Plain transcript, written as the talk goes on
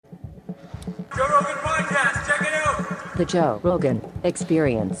Joe Rogan Podcast. Check it out. The Joe Rogan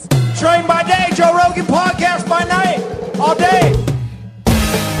Experience. Train by day, Joe Rogan Podcast by night, all day.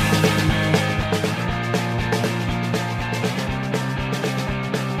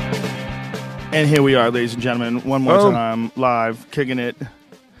 And here we are, ladies and gentlemen, one more time, live, kicking it.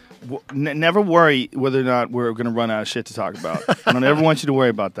 Never worry whether or not we're going to run out of shit to talk about. I don't ever want you to worry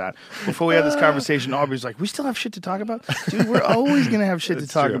about that. Before we had this conversation, Aubrey's like, we still have shit to talk about? Dude, we're always going to have shit to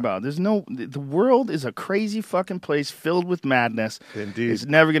talk about. The world is a crazy fucking place filled with madness. Indeed. It's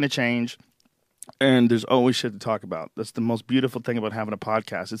never going to change. And there's always shit to talk about. That's the most beautiful thing about having a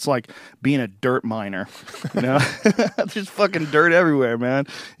podcast. It's like being a dirt miner. You know? There's fucking dirt everywhere, man.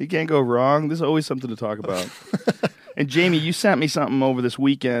 You can't go wrong. There's always something to talk about. And Jamie, you sent me something over this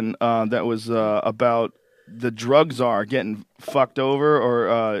weekend that was about the drug czar getting fucked over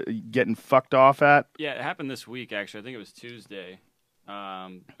or getting fucked off at. Yeah, it happened this week, actually. I think it was Tuesday.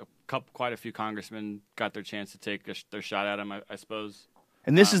 Quite a few congressmen got their chance to take their shot at him, I suppose.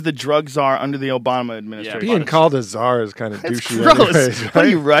 And this is the drug czar under the Obama administration. Being called a czar is kind of douchey. Gross. Anyways, right? What are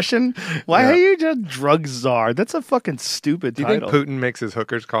you, Russian? Why are you just drug czar? That's a fucking stupid title. Do you think Putin makes his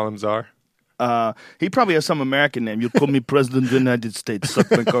hookers call him czar? He probably has some American name. You call me president of the United States.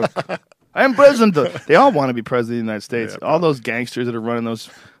 Suck my cock. I am president. They all want to be president of the United States. Yeah, all those gangsters that are running those,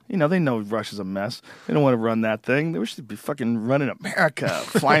 they know Russia's a mess. They don't want to run that thing. They wish they'd be fucking running America,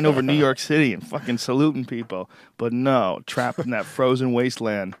 flying over New York City and fucking saluting people. But no, trapped in that frozen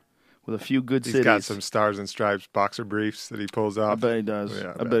wasteland with a few good cities. He's got some Stars and Stripes boxer briefs that he pulls off. I bet he does.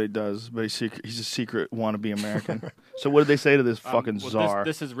 Yeah, I bet he does. But he's a secret wannabe American. So what did they say to this fucking czar?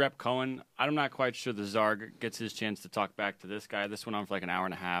 This is Rep. Cohen. I'm not quite sure the czar gets his chance to talk back to this guy. This went on for like an hour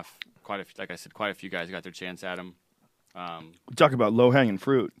and a half. Like I said, quite a few guys got their chance at him. We talk about low-hanging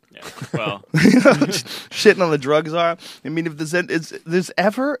fruit. Yeah, well, shitting on the drug czar. I mean, if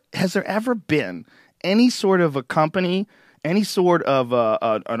has there ever been any sort of a company, any sort of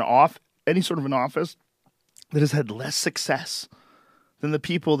an office that has had less success than the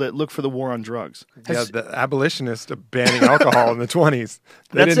people that look for the war on drugs? The abolitionists banning alcohol in the 20s.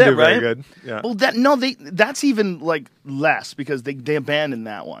 They That's didn't do right? very good. Yeah. Well, that's even like less because they abandoned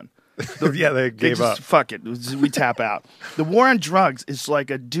that one. They gave up. Fuck it. We tap out. The war on drugs is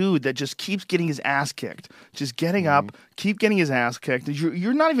like a dude that just keeps getting his ass kicked. Just getting up, keep getting his ass kicked.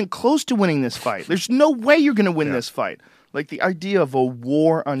 You're not even close to winning this fight. There's no way you're going to win this fight. Like the idea of a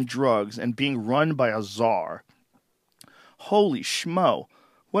war on drugs and being run by a czar. Holy schmo.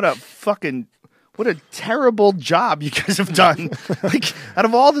 What a terrible job you guys have done. Like, out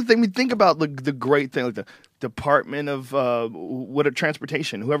of all the things we think about, the great thing, like the Department of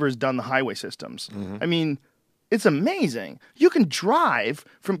Transportation, whoever has done the highway systems. Mm-hmm. I mean, it's amazing. You can drive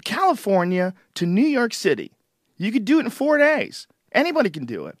from California to New York City. You could do it in 4 days. Anybody can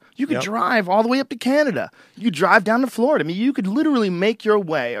do it. You could drive all the way up to Canada. You could drive down to Florida. I mean, you could literally make your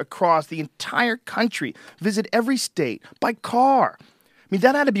way across the entire country, visit every state by car. I mean,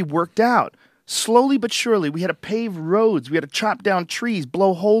 that had to be worked out. Slowly but surely, we had to pave roads. We had to chop down trees,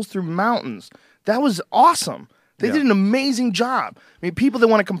 blow holes through mountains. That was awesome. They did an amazing job. I mean, people that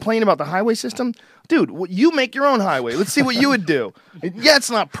want to complain about the highway system, dude, you make your own highway. Let's see what you would do. Yeah, it's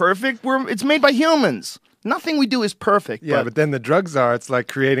not perfect. It's made by humans. Nothing we do is perfect. Yeah, but then the drug czar, it's like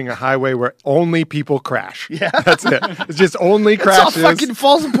creating a highway where only people crash. Yeah. That's it. It's just only crashes. It all fucking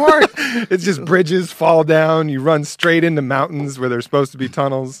falls apart. It's just bridges fall down. You run straight into mountains where there's supposed to be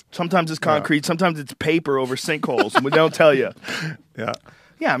tunnels. Sometimes it's concrete. Sometimes it's paper over sinkholes. We don't tell you. Yeah.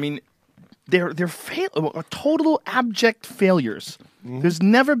 Yeah, I mean, they're total abject failures. Mm-hmm. There's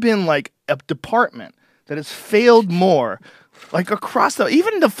never been like a department that has failed more. Like across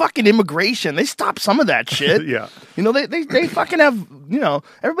even the fucking immigration, they stopped some of that shit. Yeah. They fucking have,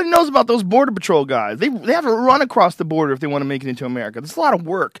 everybody knows about those Border Patrol guys. They have to run across the border if they want to make it into America. There's a lot of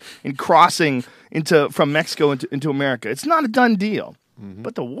work in crossing from Mexico into America. It's not a done deal. Mm-hmm.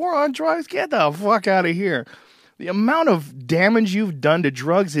 But the war on drugs, get the fuck out of here. The amount of damage you've done to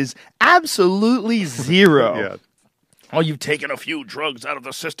drugs is absolutely zero. Yeah. Oh, you've taken a few drugs out of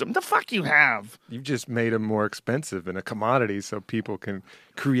the system. The fuck you have. You've just made them more expensive and a commodity so people can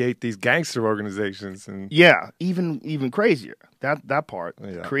create these gangster organizations. And yeah, even crazier. That part.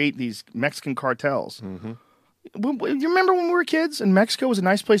 Yeah. Create these Mexican cartels. Mm-hmm. You remember when we were kids and Mexico was a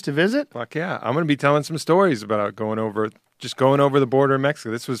nice place to visit? Fuck yeah. I'm going to be telling some stories about going over the border in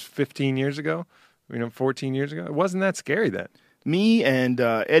Mexico. This was 15 years ago, 14 years ago. It wasn't that scary then. Me and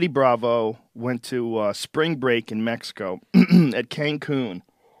Eddie Bravo went to spring break in Mexico at Cancun.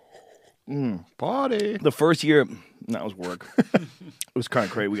 Party. The first year, And that was work. It was kind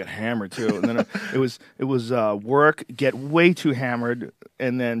of crazy. We got hammered too, and then it was work, get way too hammered,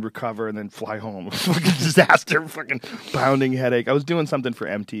 and then recover, and then fly home. It was fucking disaster, fucking pounding headache. I was doing something for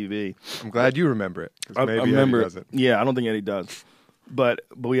MTV. I'm glad you remember it. 'Cause maybe I remember Eddie it. doesn't. Yeah, I don't think Eddie does, but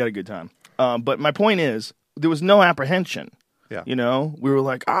we had a good time. But my point is, there was no apprehension. Yeah. You know, we were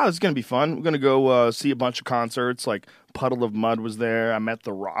like, this is going to be fun. We're going to go see a bunch of concerts. Like, Puddle of Mud was there. I met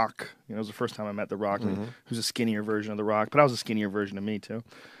The Rock. You know, it was the first time I met The Rock. Who's a skinnier version of The Rock, but I was a skinnier version of me, too.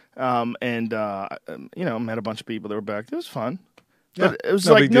 Met a bunch of people that were back. It was fun. Yeah, But it was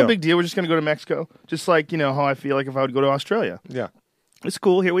no like, big no deal. big deal. We're just going to go to Mexico. Just like, how I feel like if I would go to Australia. Yeah. It's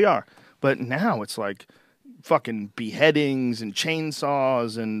cool. Here we are. But now it's like fucking beheadings and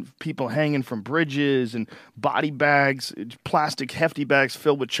chainsaws and people hanging from bridges and body bags, plastic hefty bags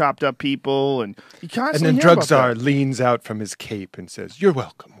filled with chopped up people, and you And constantly then hear drug about czar that. leans out from his cape and says, "You're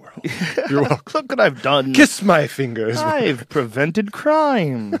welcome, world. You're welcome. Look what I've done. Kiss my fingers." I've prevented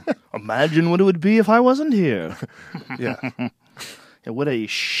crime. Imagine what it would be if I wasn't here. Yeah. Yeah, what a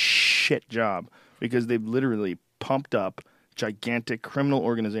shit job, because they've literally pumped up gigantic criminal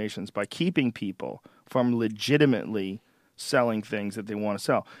organizations by keeping people from legitimately selling things that they want to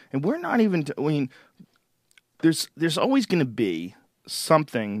sell. And we're not even, there's always going to be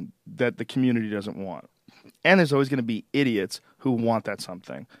something that the community doesn't want. And there's always going to be idiots who want that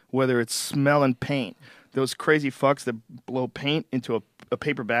something, whether it's smelling paint. Those crazy fucks that blow paint into a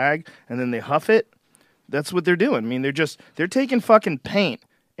paper bag and then they huff it. That's what they're doing. I mean, they're taking fucking paint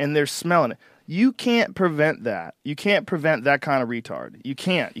and they're smelling it. You can't prevent that. You can't prevent that kind of retard. You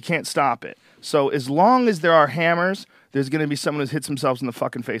can't stop it. So as long as there are hammers, there's going to be someone who hits themselves in the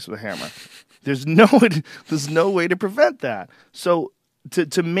fucking face with a hammer. There's no way to prevent that. So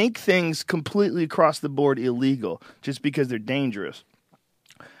to make things completely across the board illegal just because they're dangerous,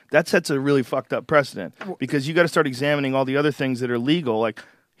 that sets a really fucked up precedent, because you got to start examining all the other things that are legal. Like,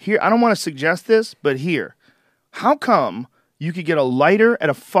 here, I don't want to suggest this, but here, how come you could get a lighter at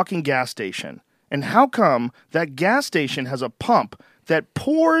a fucking gas station? And how come that gas station has a pump that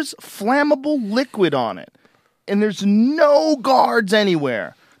pours flammable liquid on it? And there's no guards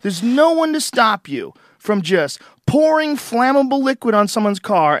anywhere. There's no one to stop you from just pouring flammable liquid on someone's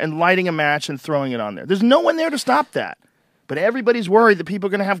car and lighting a match and throwing it on there. There's no one there to stop that. But everybody's worried that people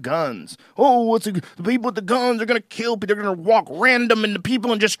are going to have guns. Oh, the people with the guns are going to kill people. They're going to walk random into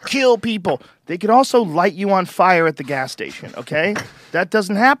people and just kill people. They could also light you on fire at the gas station, okay? That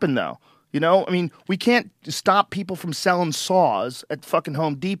doesn't happen, though. We can't stop people from selling saws at fucking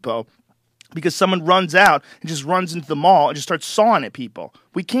Home Depot because someone runs out and just runs into the mall and just starts sawing at people.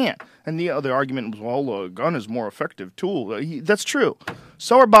 We can't. And the other argument was, well, a gun is a more effective tool. That's true.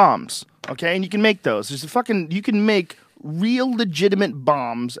 So are bombs, okay? And you can make those. You can make real legitimate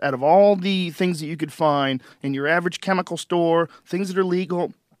bombs out of all the things that you could find in your average chemical store, things that are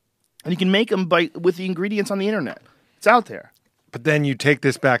legal, and you can make them with the ingredients on the internet. It's out there. But then you take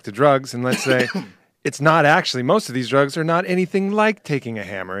this back to drugs, and let's say it's not actually, most of these drugs are not anything like taking a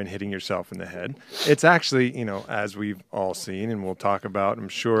hammer and hitting yourself in the head. It's actually, as we've all seen, and we'll talk about, I'm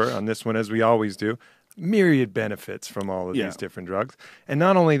sure, on this one, as we always do, myriad benefits from all of these different drugs. And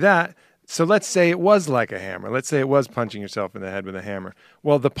not only that, so let's say it was like a hammer. Let's say it was punching yourself in the head with a hammer.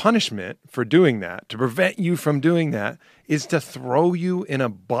 Well, the punishment for doing that, to prevent you from doing that, is to throw you in a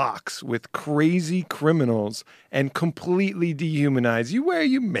box with crazy criminals and completely dehumanize you, where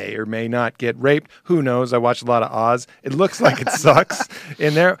you may or may not get raped. Who knows? I watch a lot of Oz. It looks like it sucks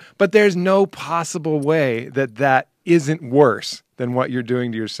in there, but there's no possible way that isn't worse than what you're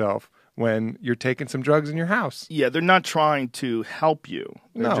doing to yourself when you're taking some drugs in your house. Yeah, they're not trying to help you.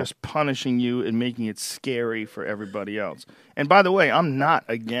 They're No. just punishing you and making it scary for everybody else. And by the way, I'm not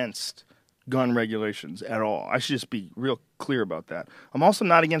against gun regulations at all. I should just be real clear about that. I'm also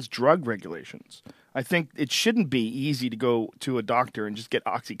not against drug regulations. I think it shouldn't be easy to go to a doctor and just get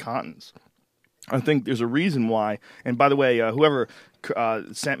OxyContins. I think there's a reason why. And by the way, whoever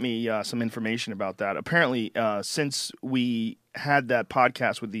sent me some information about that, apparently since we had that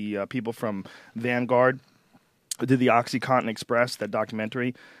podcast with the people from Vanguard, who did the OxyContin Express, that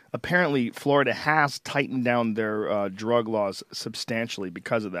documentary, apparently Florida has tightened down their drug laws substantially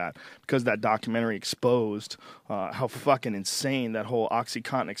because of that. Because that documentary exposed how fucking insane that whole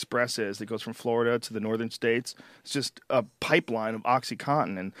OxyContin Express is that goes from Florida to the northern states. It's just a pipeline of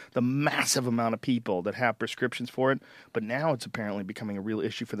OxyContin and the massive amount of people that have prescriptions for it. But now it's apparently becoming a real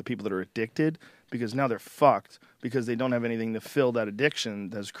issue for the people that are addicted, because now they're fucked because they don't have anything to fill that addiction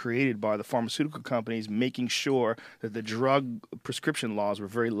that's created by the pharmaceutical companies making sure that the drug prescription laws were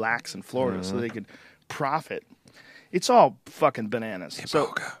very lax in Florida so they could profit. It's all fucking bananas.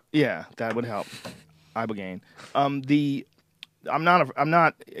 So, yeah, that would help. ibogaine. I'm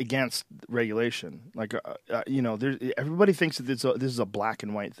not against regulation. Like everybody thinks that this is a black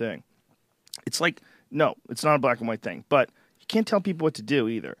and white thing. It's like, no, it's not a black and white thing. But you can't tell people what to do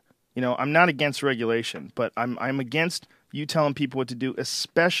either. I'm not against regulation, but I'm against you telling people what to do,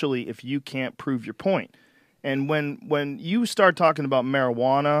 especially if you can't prove your point. And when you start talking about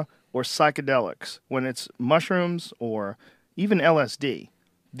marijuana or psychedelics, when it's mushrooms or even LSD,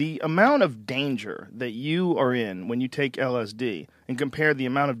 the amount of danger that you are in when you take LSD and compare the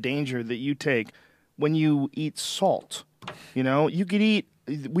amount of danger that you take when you eat salt. You could eat,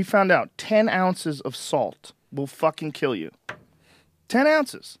 we found out 10 ounces of salt will fucking kill you. 10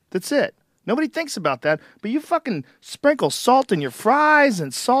 ounces. That's it. Nobody thinks about that, but you fucking sprinkle salt in your fries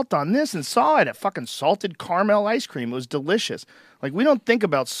and salt on this and saw it at fucking salted caramel ice cream. It was delicious. Like, we don't think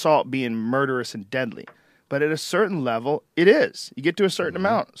about salt being murderous and deadly, but at a certain level, it is. You get to a certain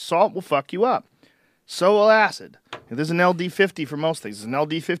amount, salt will fuck you up. So will acid. There's an LD50 for most things. There's an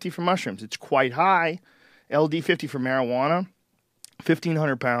LD50 for mushrooms. It's quite high. LD50 for marijuana,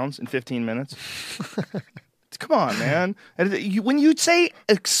 1,500 pounds in 15 minutes. Come on, man. When you say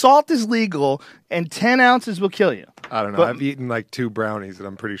salt is legal and 10 ounces will kill you. I don't know. I've eaten like 2 brownies and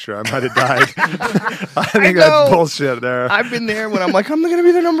I'm pretty sure I might have died. I think that's bullshit there. I've been there when I'm like, I'm going to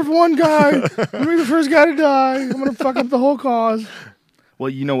be the number 1 guy. I'm going to be the first guy to die. I'm going to fuck up the whole cause. Well,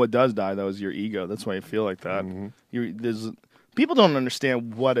 you know what does die, though, is your ego. That's why you feel like that. People don't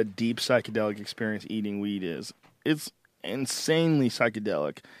understand what a deep psychedelic experience eating weed is. It's insanely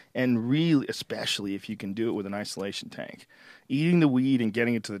psychedelic, and really, especially if you can do it with an isolation tank. Eating the weed and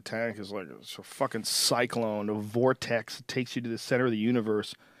getting it to the tank is like a fucking cyclone, a vortex that takes you to the center of the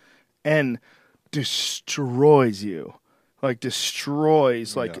universe and destroys you.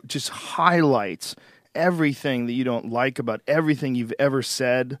 Just highlights everything that you don't like about everything you've ever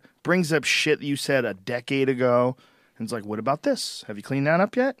said, brings up shit that you said a decade ago, and it's like, what about this? Have you cleaned that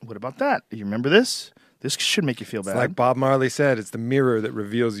up yet? What about that? Do you remember this? This should make you feel bad. Like Bob Marley said, it's the mirror that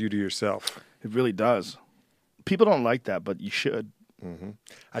reveals you to yourself. It really does. People don't like that, but you should. Mm-hmm.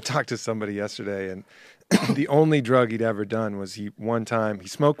 I talked to somebody yesterday, and the only drug he'd ever done was one time he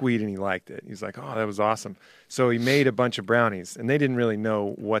smoked weed and he liked it. He's like, oh, that was awesome. So he made a bunch of brownies, and they didn't really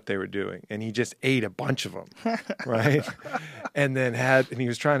know what they were doing, and he just ate a bunch of them, right? And then he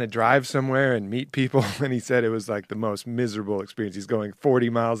was trying to drive somewhere and meet people, and he said it was like the most miserable experience. He's going 40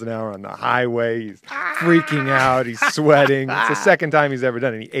 miles an hour on the highway. He's freaking out. He's sweating. It's the second time he's ever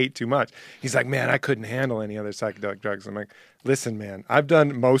done it. He ate too much. He's like, man, I couldn't handle any other psychedelic drugs. I'm like, listen, man, I've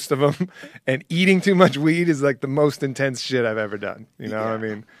done most of them, and eating too much weed is like the most intense shit I've ever done. You know what I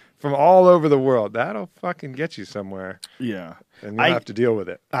mean? From all over the world. That'll fucking get you somewhere. Yeah. And you'll have to deal with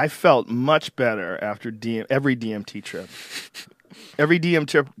it. I felt much better after every DMT trip. Every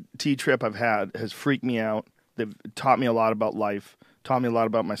DMT trip I've had has freaked me out. They've taught me a lot about life, taught me a lot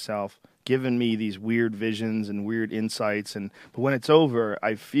about myself, given me these weird visions and weird insights. But when it's over,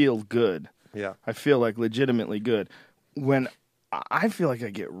 I feel good. Yeah. I feel like legitimately good. When I feel like I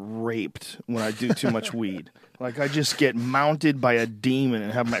get raped when I do too much weed. Like I just get mounted by a demon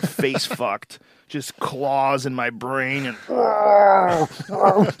and have my face fucked. Just claws in my brain and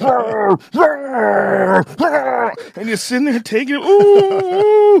you're sitting there taking it,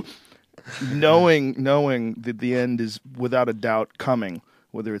 ooh, knowing that the end is without a doubt coming,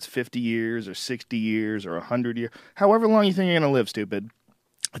 whether it's 50 years or 60 years or 100 years, however long you think you're going to live, stupid.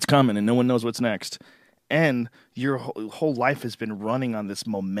 It's coming and no one knows what's next. And your whole life has been running on this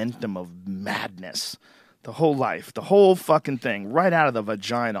momentum of madness. The whole life, the whole fucking thing, right out of the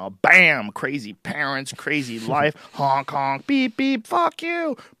vagina. Bam! Crazy parents, crazy life. Honk, honk, beep, beep, fuck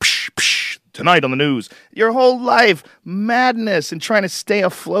you. Psh, psh. Tonight on the news. Your whole life, madness and trying to stay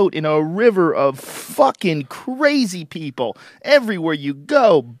afloat in a river of fucking crazy people. Everywhere you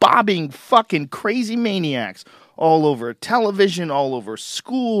go, bobbing fucking crazy maniacs. All over television, all over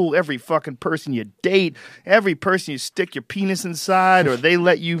school, every fucking person you date, every person you stick your penis inside, or they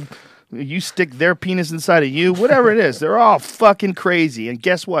let you stick their penis inside of you, whatever it is, they're all fucking crazy. And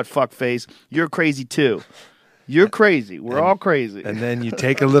guess what, fuckface? You're crazy too. You're crazy. We're all crazy. And then you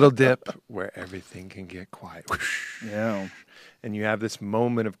take a little dip where everything can get quiet. Yeah. And you have this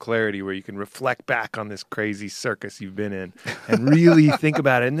moment of clarity where you can reflect back on this crazy circus you've been in and really think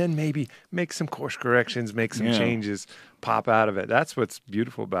about it, and then maybe make some course corrections, make some changes, pop out of it. That's what's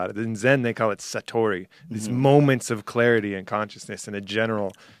beautiful about it. In Zen, they call it satori, these moments of clarity and consciousness and a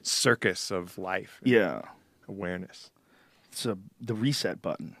general circus of life. Yeah. Awareness. It's the reset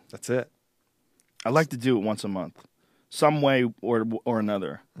button. That's it. I like to do it once a month. Some way or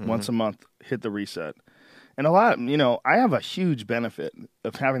another. Once a month, hit the reset. And I have a huge benefit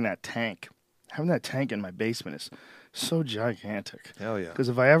of having that tank, having that tank in my basement is so gigantic. Hell yeah. Because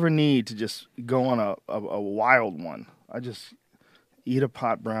if I ever need to just go on a wild one, I just eat a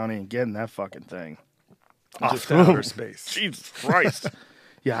pot brownie and get in that fucking thing. Off to outer space. Jesus Christ.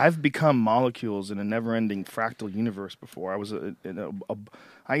 Yeah, I've become molecules in a never-ending fractal universe before. I was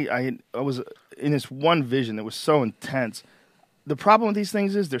I was in this one vision that was so intense. The problem with these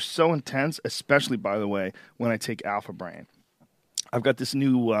things is they're so intense, especially, by the way, when I take Alpha Brain. I've got this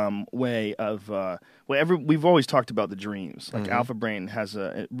new way of we've always talked about the dreams. Like Alpha Brain has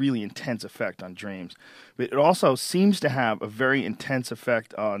a really intense effect on dreams, but it also seems to have a very intense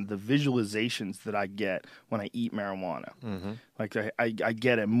effect on the visualizations that I get when I eat marijuana. Like I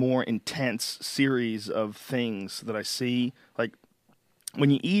get a more intense series of things that I see. Like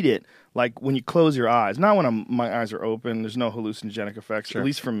when you eat it, like when you close your eyes. Not when my eyes are open. There's no hallucinogenic effects, at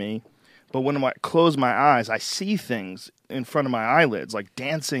least for me. But when I close my eyes, I see things in front of my eyelids, like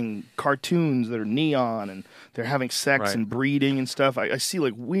dancing cartoons that are neon, and they're having sex and breeding and stuff. I see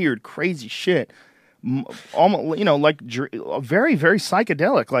like weird, crazy shit. Almost, like very, very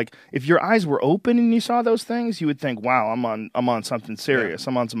psychedelic. Like if your eyes were open and you saw those things, you would think, "Wow, I'm on something serious.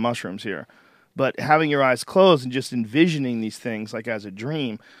 I'm on some mushrooms here." But having your eyes closed and just envisioning these things like as a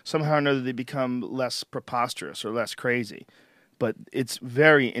dream, somehow or another they become less preposterous or less crazy. But it's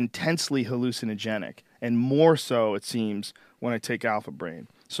very intensely hallucinogenic, and more so, it seems, when I take Alpha Brain.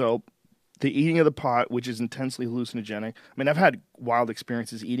 So the eating of the pot, which is intensely hallucinogenic. I mean, I've had wild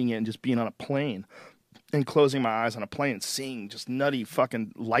experiences eating it and just being on a plane and closing my eyes on a plane and seeing just nutty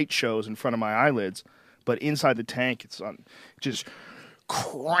fucking light shows in front of my eyelids. But inside the tank, it's on just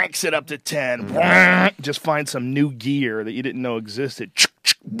cranks it up to 10. Just find some new gear that you didn't know existed.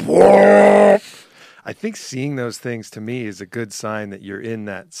 I think seeing those things to me is a good sign that you're in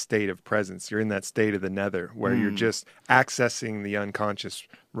that state of presence. You're in that state of the nether where you're just accessing the unconscious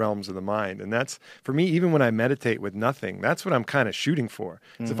realms of the mind. And that's, for me, even when I meditate with nothing, that's what I'm kind of shooting for.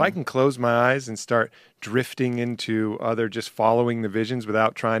 Is if I can close my eyes and start drifting into other, just following the visions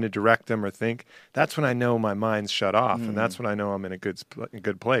without trying to direct them or think, that's when I know my mind's shut off. And that's when I know I'm in a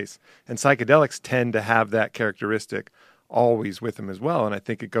good place. And psychedelics tend to have that characteristic always with them as well, and I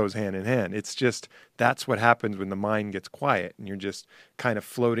think it goes hand in hand. It's just that's what happens when the mind gets quiet and you're just kind of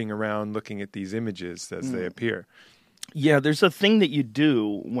floating around looking at these images as they appear. Yeah, there's a thing that you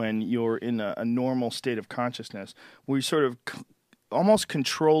do when you're in a normal state of consciousness where you're sort of almost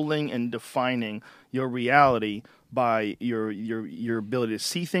controlling and defining your reality by your ability to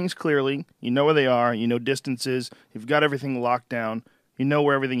see things clearly. You know where they are, you know distances, you've got everything locked down. You know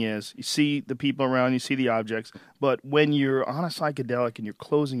where everything is. You see the people around. You see the objects. But when you're on a psychedelic and you're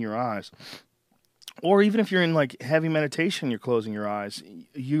closing your eyes, or even if you're in like heavy meditation, you're closing your eyes.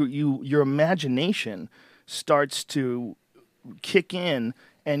 Your imagination starts to kick in,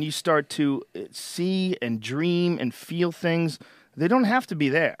 and you start to see and dream and feel things. They don't have to be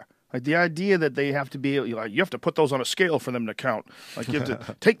there. Like the idea that they have to be, like, you have to put those on a scale for them to count. Like you have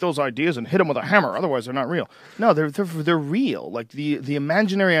to take those ideas and hit them with a hammer, otherwise they're not real. No, they're real. Like the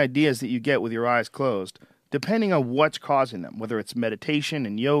imaginary ideas that you get with your eyes closed, depending on what's causing them, whether it's meditation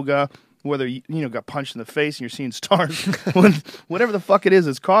and yoga, whether you got punched in the face and you're seeing stars, whatever the fuck it is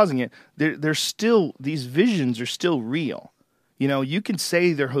that's causing it, they're still, these visions are still real. You can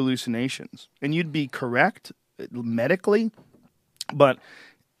say they're hallucinations, and you'd be correct medically, but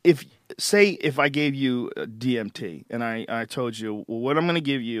if I gave you DMT and I told you, well, what I'm going to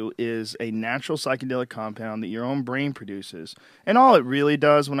give you is a natural psychedelic compound that your own brain produces, and all it really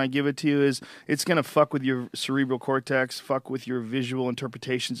does when I give it to you is it's going to fuck with your cerebral cortex, fuck with your visual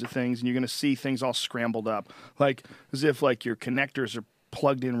interpretations of things, and you're going to see things all scrambled up, like as if like your connectors are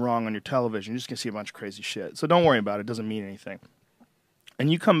plugged in wrong on your television. You're just going to see a bunch of crazy shit. So don't worry about it. It doesn't mean anything.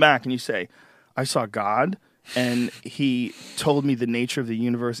 And you come back and you say, I saw God, and he told me the nature of the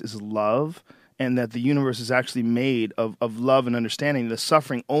universe is love, and that the universe is actually made of love and understanding. The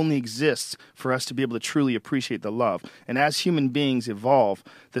suffering only exists for us to be able to truly appreciate the love. And as human beings evolve,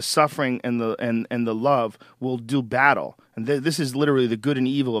 the suffering and the love will do battle. And this is literally the good and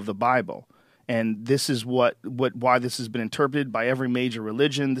evil of the Bible. And this is why this has been interpreted by every major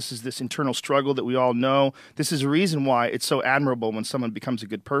religion. This is this internal struggle that we all know. This is a reason why it's so admirable when someone becomes a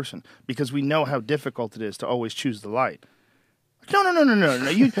good person, because we know how difficult it is to always choose the light.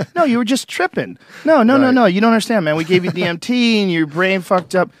 No, you were just tripping. No. You don't understand, man. We gave you DMT and your brain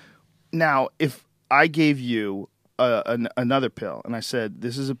fucked up. Now, if I gave you another pill and I said,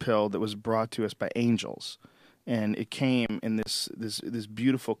 this is a pill that was brought to us by angels, and it came in this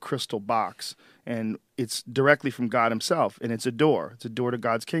beautiful crystal box, and it's directly from God himself, and it's a door. It's a door to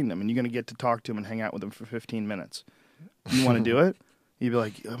God's kingdom, and you're going to get to talk to him and hang out with him for 15 minutes. You want to do it? You'd be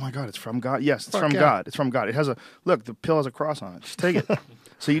like, oh my God, it's from God. Yes, it's Fuck from yeah. God. It's from God. It has the pill has a cross on it. Just take it.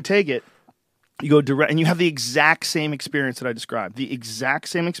 So you take it, you go direct, and you have the exact same experience that I described. The exact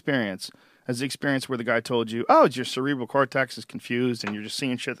same experience as the experience where the guy told you, oh, your cerebral cortex is confused and you're just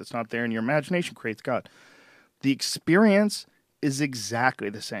seeing shit that's not there and your imagination creates God. The experience is exactly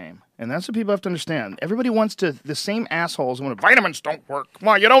the same. And that's what people have to understand. Everybody wants to, the same assholes when vitamins don't work. Come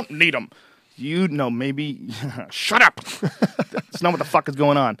on, you don't need them. You know, maybe, shut up. That's not what the fuck is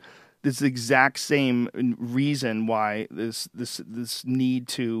going on. This is the exact same reason why this need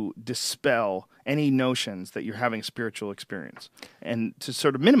to dispel any notions that you're having a spiritual experience and to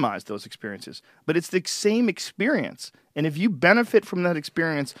sort of minimize those experiences. But it's the same experience. And if you benefit from that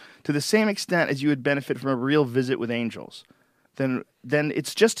experience to the same extent as you would benefit from a real visit with angels, then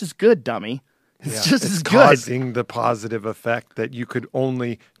it's just as good, dummy. It's just as good. Causing the positive effect that you could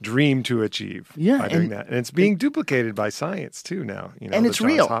only dream to achieve by doing that. And it's being duplicated by science, too, now. You know, and the it's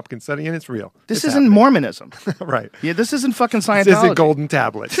Johns real. Hopkins study, and it's real. This isn't Mormonism. Right. Yeah, this isn't fucking Scientology. This isn't golden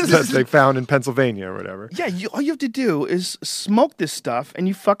tablets that they found in Pennsylvania or whatever. Yeah, all you have to do is smoke this stuff and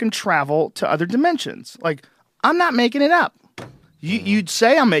you fucking travel to other dimensions. Like, I'm not making it up. You'd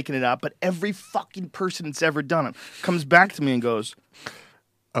say I'm making it up, but every fucking person that's ever done it comes back to me and goes,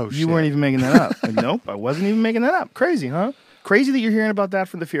 oh, you weren't even making that up. Like, nope, I wasn't even making that up. Crazy, huh? Crazy that you're hearing about that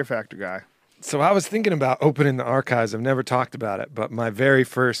from the Fear Factor guy. So I was thinking about opening the archives. I've never talked about it, but my very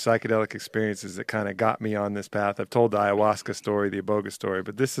first psychedelic experiences that kind of got me on this path. I've told the ayahuasca story, the iboga story,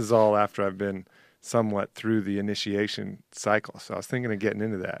 but this is all after I've been somewhat through the initiation cycle. So I was thinking of getting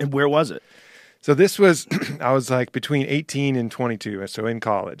into that. And where was it? So this was, I was like between 18 and 22, so in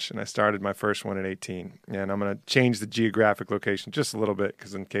college, and I started my first one at 18. And I'm going to change the geographic location just a little bit,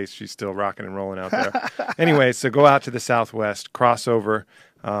 because in case she's still rocking and rolling out there. Anyway, so go out to the southwest, cross over.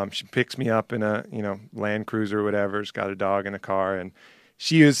 She picks me up in a, Land Cruiser or whatever. She's got a dog in a car, and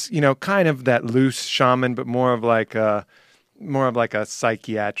she is, kind of that loose shaman, but more of like a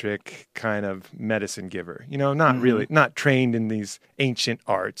psychiatric kind of medicine giver, not really, not trained in these ancient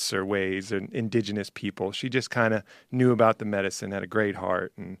arts or ways and indigenous people. She just kind of knew about the medicine, had a great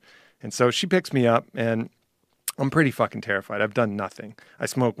heart. And so she picks me up, and I'm pretty fucking terrified. I've done nothing. I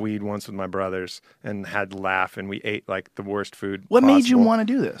smoked weed once with my brothers and had to laugh, and we ate like the worst food What possible. made you want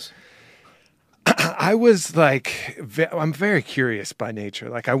to do this? I was like, I'm very curious by nature.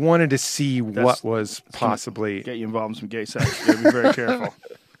 Like, I wanted to see what was possibly. Get you involved in some gay sex. You gotta be very careful.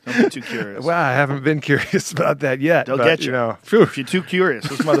 Don't be too curious. Well, I haven't been curious about that yet. They'll but, get you. Phew. If you're too curious,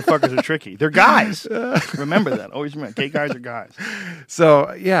 those motherfuckers are tricky. They're guys. Remember that. Always remember. Gay guys are guys.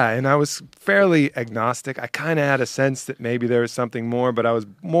 So, yeah, and I was fairly agnostic. I kind of had a sense that maybe there was something more, but I was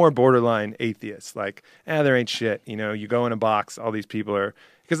more borderline atheist. Like, there ain't shit. You go in a box, all these people are,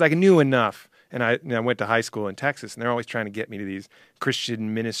 because I knew enough. And I went to high school in Texas, and they're always trying to get me to these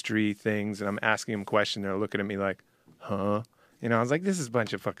Christian ministry things, and I'm asking them questions. They're looking at me like, huh? I was like, this is a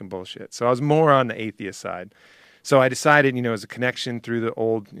bunch of fucking bullshit. So I was more on the atheist side. So I decided, as a connection through the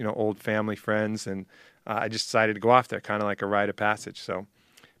old family friends, and I just decided to go off there, kind of like a rite of passage. So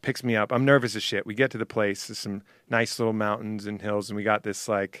picks me up. I'm nervous as shit. We get to the place. There's some nice little mountains and hills, and we got this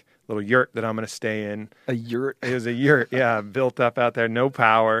like little yurt that I'm going to stay in. A yurt? It was a yurt, yeah, built up out there, no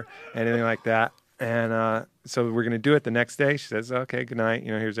power, anything like that. And so we're going to do it the next day. She says, okay, good night.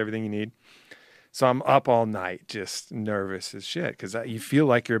 Here's everything you need. So I'm up all night, just nervous as shit, because you feel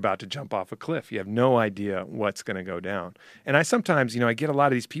like you're about to jump off a cliff. You have no idea what's going to go down. And I sometimes, I get a lot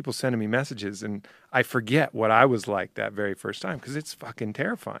of these people sending me messages, and I forget what I was like that very first time, because it's fucking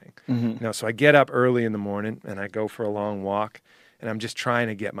terrifying. Mm-hmm. So I get up early in the morning, and I go for a long walk, and I'm just trying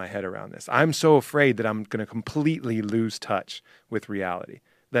to get my head around this. I'm so afraid that I'm going to completely lose touch with reality,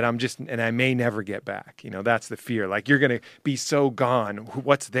 that and I may never get back. That's the fear. Like, you're going to be so gone.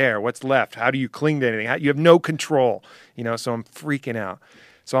 What's there? What's left? How do you cling to anything? You have no control, so I'm freaking out.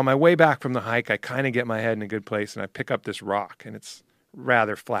 So on my way back from the hike, I kind of get my head in a good place, and I pick up this rock, and it's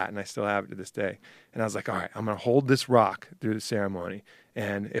rather flat, and I still have it to this day. And I was like, all right, I'm going to hold this rock through the ceremony.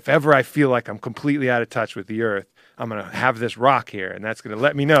 And if ever I feel like I'm completely out of touch with the earth, I'm going to have this rock here, and that's going to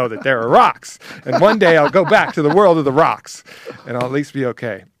let me know that there are rocks. And one day I'll go back to the world of the rocks, and I'll at least be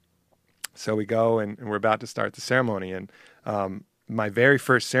okay. So we go, and we're about to start the ceremony. And my very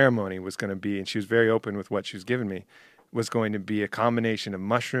first ceremony was going to be, and she was very open with what she was giving me, was going to be a combination of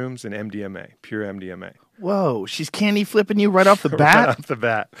mushrooms and MDMA, pure MDMA. Whoa, she's candy flipping you right off the bat? Right off the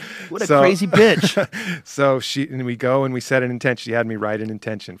bat. What a crazy bitch. So we go and we set an intention. She had me write an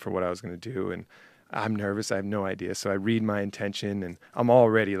intention for what I was going to do, and I'm nervous. I have no idea. So I read my intention, and I'm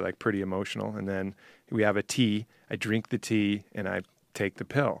already like pretty emotional. And then we have a tea. I drink the tea, and I take the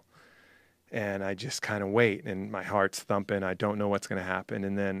pill. And I just kind of wait, and my heart's thumping. I don't know what's going to happen.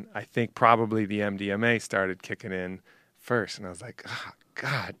 And then I think probably the MDMA started kicking in first. And I was like, oh,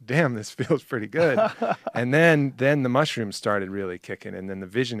 God damn, this feels pretty good. And then the mushrooms started really kicking, and then the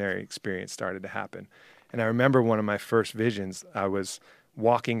visionary experience started to happen. And I remember one of my first visions, I was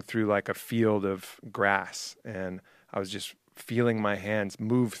walking through like a field of grass, and I was just feeling my hands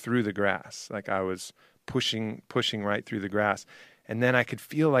move through the grass. Like I was pushing right through the grass. And then I could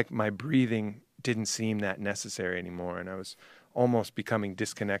feel like my breathing didn't seem that necessary anymore. And I was almost becoming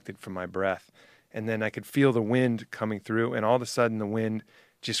disconnected from my breath. And then I could feel the wind coming through. And all of a sudden the wind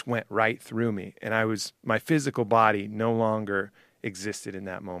just went right through me. And my physical body no longer existed in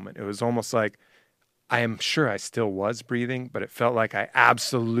that moment. It was almost like, I am sure I still was breathing, but it felt like I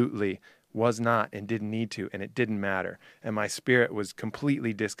absolutely was not and didn't need to. And it didn't matter. And my spirit was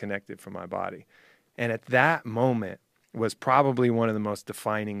completely disconnected from my body. And at that moment, was probably one of the most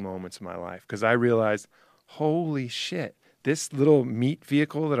defining moments of my life, because I realized, holy shit, this little meat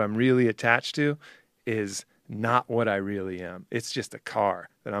vehicle that I'm really attached to is not what I really am. It's just a car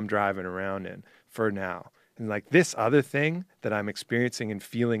that I'm driving around in for now. And like this other thing that I'm experiencing and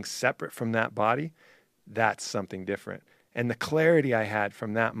feeling separate from that body, that's something different. And the clarity I had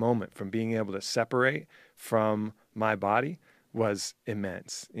from that moment, from being able to separate from my body, was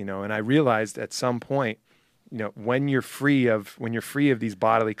immense, and I realized at some point, when you're free of these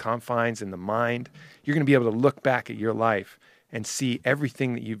bodily confines in the mind, you're going to be able to look back at your life and see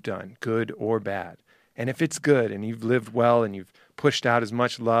everything that you've done, good or bad. And if it's good and you've lived well and you've pushed out as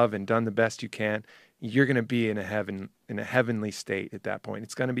much love and done the best you can, you're going to be in a heavenly state at that point.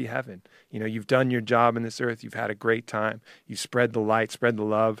 It's going to be heaven. You've done your job in this earth. You've had a great time. You've spread the light, spread the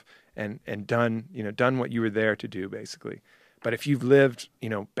love, and done what you were there to do, basically. But if you've lived,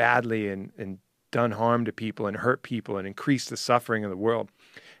 badly and done harm to people and hurt people and increased the suffering of the world,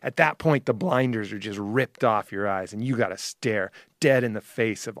 at that point, the blinders are just ripped off your eyes, and you got to stare dead in the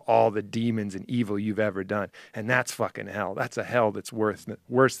face of all the demons and evil you've ever done. And that's fucking hell. That's a hell that's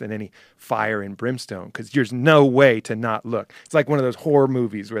worse than any fire and brimstone, because there's no way to not look. It's like one of those horror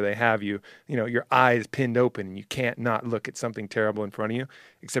movies where they have you, your eyes pinned open and you can't not look at something terrible in front of you,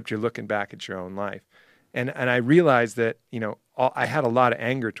 except you're looking back at your own life. And I realized that, I had a lot of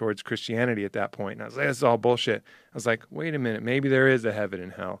anger towards Christianity at that point. And I was like, this is all bullshit. I was like, wait a minute, maybe there is a heaven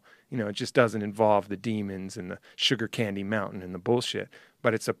and hell. It just doesn't involve the demons and the sugar candy mountain and the bullshit.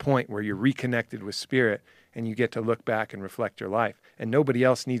 But it's a point where you're reconnected with spirit and you get to look back and reflect your life. And nobody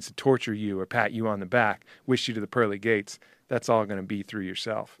else needs to torture you or pat you on the back, wish you to the pearly gates. That's all going to be through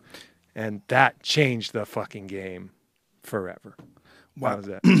yourself. And that changed the fucking game forever. Wow. How was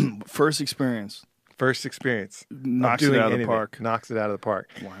that? First experience. Knocks it out of the park. Knocks it out of the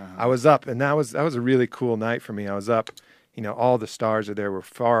park. Wow. I was up, and that was a really cool night for me. I was up, all the stars are there. We're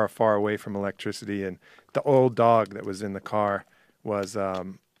far, far away from electricity, and the old dog that was in the car was,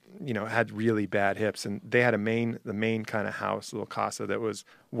 had really bad hips, and they had the main kind of house, little casa, that was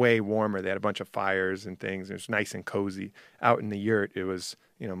way warmer. They had a bunch of fires and things. It was nice and cozy. Out in the yurt, it was,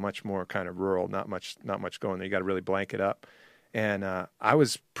 much more kind of rural. Not much going there. You got to really blanket up. And I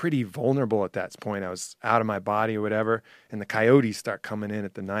was pretty vulnerable at that point. I was out of my body or whatever, and the coyotes start coming in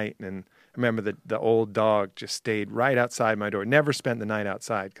at the night. And I remember the old dog just stayed right outside my door. Never spent the night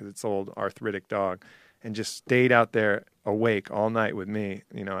outside because it's an old arthritic dog, and just stayed out there awake all night with me,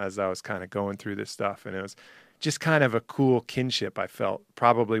 as I was kind of going through this stuff. And it was just kind of a cool kinship I felt.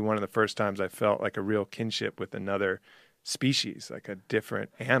 Probably one of the first times I felt like a real kinship with another species, like a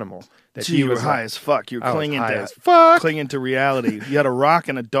different animal. That you were high as fuck. You were clinging to reality. You had a rock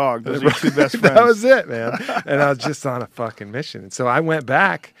and a dog. Those are your two best friends. That was it, man. And I was just on a fucking mission. And so I went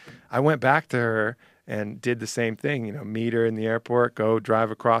back to her and did the same thing, meet her in the airport, go drive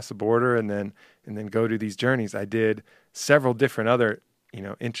across the border, and then go do these journeys. I did several different other,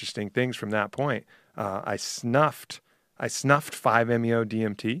 interesting things from that point. I snuffed 5-MeO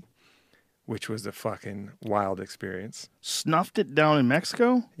DMT, which was a fucking wild experience. Snuffed it down in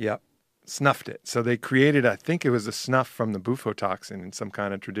Mexico? Yep. Snuffed it. So they created, I think it was a snuff from the bufotoxin in some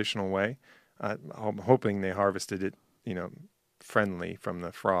kind of traditional way. I'm hoping they harvested it, friendly from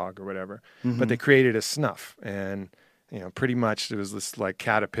the frog or whatever. Mm-hmm. But they created a snuff, and, pretty much it was this like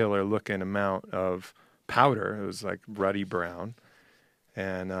caterpillar looking amount of powder. It was like ruddy brown.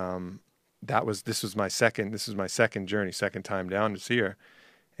 And this was my second journey, second time down to see her.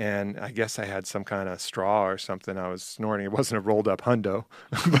 And I guess I had some kind of straw or something I was snorting. It wasn't a rolled up hundo,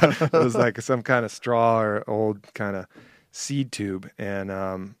 but it was like some kind of straw or old kind of seed tube.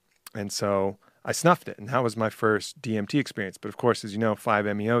 And so I snuffed it, and that was my first DMT experience. But of course, as you know,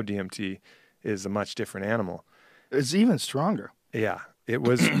 5-MeO DMT is a much different animal. It's even stronger. Yeah. it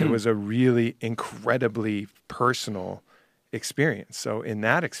was a really incredibly personal experience. So in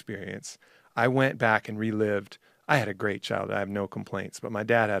that experience, I went back and relived. I had a great childhood. I have no complaints, but my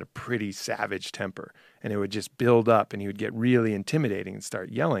dad had a pretty savage temper, and it would just build up, and he would get really intimidating and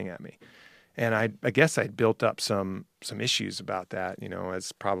start yelling at me. And I guess I'd built up some issues about that,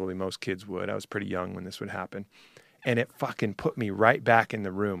 as probably most kids would. I was pretty young when this would happen. And it fucking put me right back in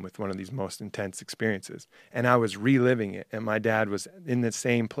the room with one of these most intense experiences. And I was reliving it. And my dad was in the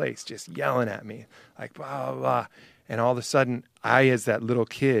same place, just yelling at me, like, blah, blah, blah. And all of a sudden, I, as that little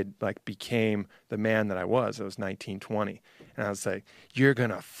kid, became the man that I was. I was 19, 20. And I was like, you're going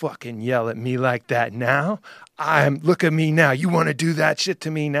to fucking yell at me like that now? Look at me now. You want to do that shit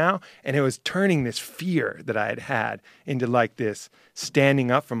to me now? And it was turning this fear that I had into this standing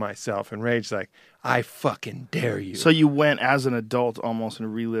up for myself and rage, I fucking dare you. So you went as an adult almost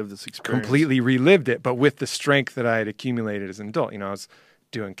and relived this experience. Completely relived it, but with the strength that I had accumulated as an adult. I was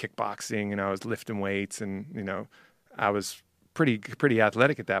doing kickboxing and I was lifting weights and, I was pretty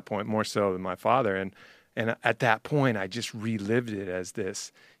athletic at that point, more so than my father. And at that point, I just relived it as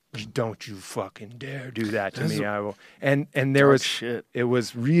this, don't you fucking dare do that to me. I will. And there was shit. It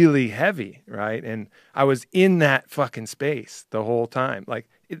was really heavy, right? And I was in that fucking space the whole time.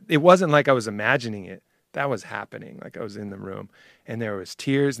 It wasn't like I was imagining it. That was happening. I was in the room, and there was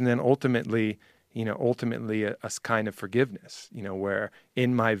tears, and then ultimately a kind of forgiveness, where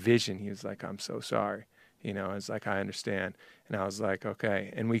in my vision, he was like, I'm so sorry. It's like, I understand. And I was like,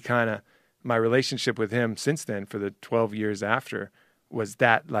 okay. And my relationship with him since then for the 12 years after was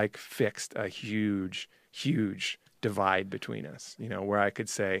that fixed a huge, huge divide between us, where I could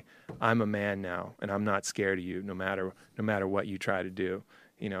say, I'm a man now and I'm not scared of you no matter what you try to do,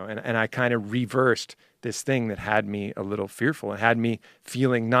 and I kind of reversed this thing that had me a little fearful and had me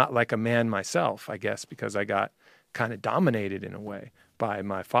feeling not like a man myself, I guess, because I got kind of dominated in a way by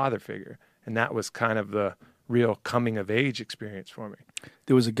my father figure. And that was kind of the real coming of age experience for me.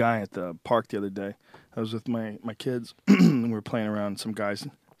 There was a guy at the park the other day. I was with my kids, and we were playing around. Some guys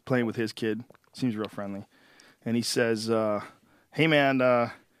playing with his kid. Seems real friendly. And he says, hey, man,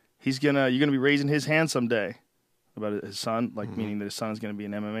 you're going to be raising his hand someday. About his son, meaning that his son is going to be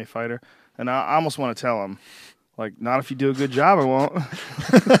an MMA fighter. And I almost want to tell him, not if you do a good job, I won't.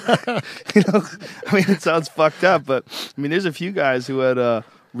 It sounds fucked up, but, there's a few guys who had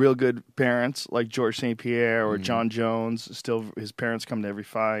real good parents, like George St. Pierre or John Jones. Still, his parents come to every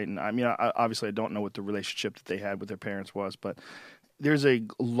fight. And, obviously I don't know what the relationship that they had with their parents was, but there's a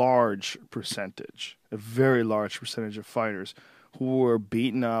large percentage, a very large percentage of fighters who were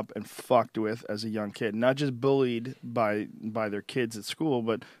beaten up and fucked with as a young kid. Not just bullied by their kids at school,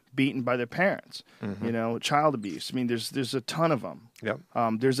 but beaten by their parents. Child abuse. There's a ton of them. Yep.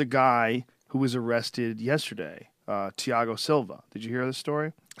 There's a guy who was arrested yesterday, Thiago Silva. Did you hear this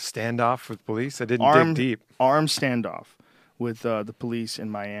story? Standoff with police? I didn't dig deep. Armed standoff with the police in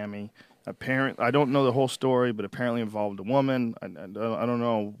Miami. I don't know the whole story, but apparently involved a woman. I don't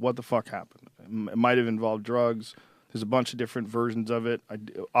know what the fuck happened. It might have involved drugs. There's a bunch of different versions of it.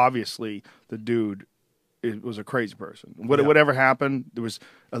 Obviously, the dude was a crazy person. Whatever happened, there was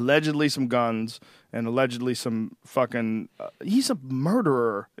allegedly some guns and allegedly some fucking. He's a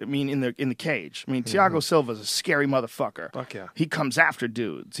murderer. In the cage. Thiago Silva's a scary motherfucker. Fuck yeah. He comes after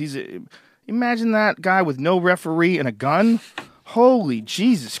dudes. Imagine that guy with no referee and a gun. Holy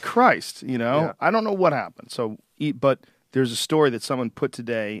Jesus Christ! Yeah. I don't know what happened. But there's a story that someone put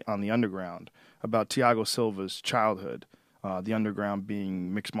today on the Underground about Thiago Silva's childhood, the Underground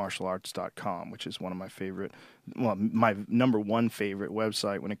being mixedmartialarts.com, which is one of my favorite, my number one favorite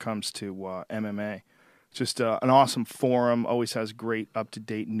website when it comes to MMA. Just an awesome forum, always has great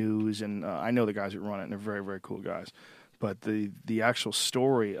up-to-date news, and I know the guys that run it, and they're very, very cool guys. But the actual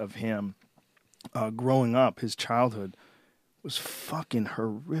story of him growing up, his childhood, was fucking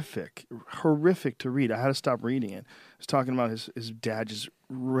horrific to read. I had to stop reading it. I was talking about his dad just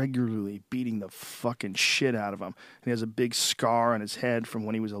regularly beating the fucking shit out of him. And he has a big scar on his head from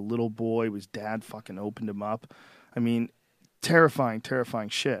when he was a little boy. His dad fucking opened him up. Terrifying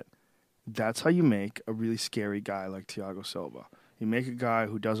shit. That's how you make a really scary guy like Thiago Silva. You make a guy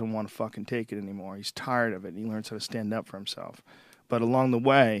who doesn't want to fucking take it anymore. He's tired of it, and he learns how to stand up for himself. But along the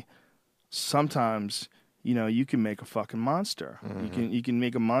way, sometimes you can make a fucking monster. You can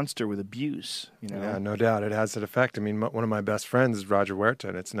make a monster with abuse. Yeah, no doubt, it has that effect. One of my best friends is Roger Huerta,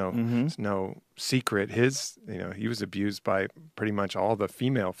 and it's no secret. He was abused by pretty much all the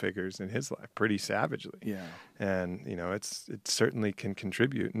female figures in his life, pretty savagely. Yeah, and it certainly can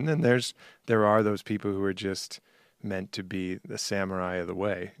contribute. And then there are those people who are just meant to be the samurai of the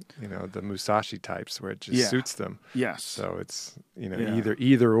way, the Musashi types where it just suits them. Yes. So it's,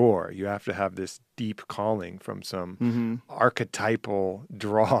 either or. You have to have this deep calling from some archetypal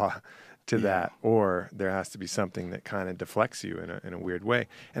draw to that, or there has to be something that kind of deflects you in a weird way.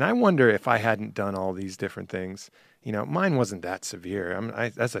 And I wonder if I hadn't done all these different things, mine wasn't that severe.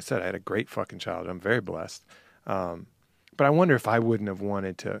 As I said, I had a great fucking childhood. I'm very blessed. But I wonder if I wouldn't have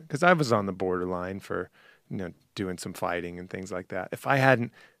wanted to, because I was on the borderline for, doing some fighting and things like that. If I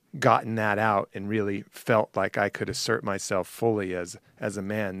hadn't gotten that out and really felt like I could assert myself fully as a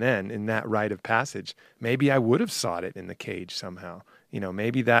man then in that rite of passage, maybe I would have sought it in the cage somehow.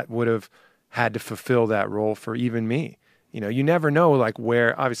 Maybe that would have had to fulfill that role for even me. You never know, like,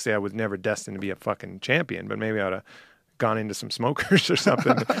 where, obviously I was never destined to be a fucking champion, but maybe I would have gone into some smokers or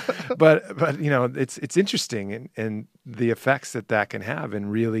something. but it's interesting and the effects that can have in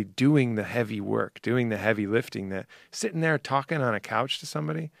really doing the heavy work, doing the heavy lifting, that sitting there talking on a couch to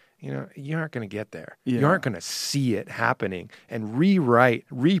somebody, you aren't going to get there. Yeah. You aren't going to see it happening and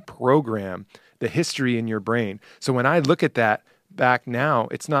reprogram the history in your brain. So when I look at that back now,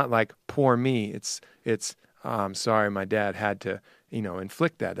 it's not like poor me. It's I'm sorry my dad had to,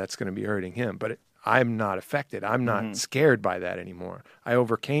 inflict that. That's going to be hurting him. But I'm not affected. I'm not scared by that anymore. I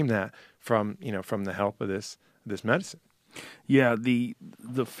overcame that from the help of this medicine. Yeah, the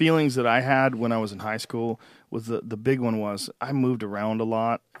feelings that I had when I was in high school was the big one was I moved around a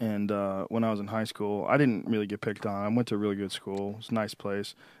lot, and when I was in high school, I didn't really get picked on. I went to a really good school. It's a nice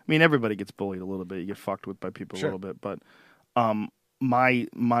place. I mean, everybody gets bullied a little bit. You get fucked with by people a little bit, but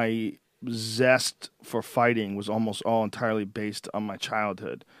my zest for fighting was almost all entirely based on my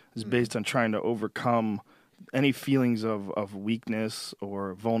childhood. It was based on trying to overcome any feelings of weakness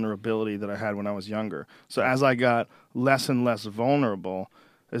or vulnerability that I had when I was younger. So as I got less and less vulnerable,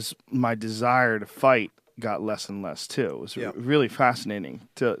 as my desire to fight got less and less too. It was really fascinating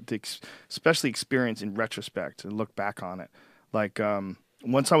to especially experience in retrospect and look back on it. Like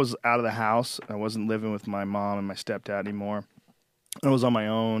once I was out of the house, I wasn't living with my mom and my stepdad anymore. I was on my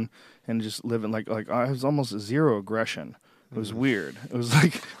own and just living like I was almost zero aggression. It was weird. It was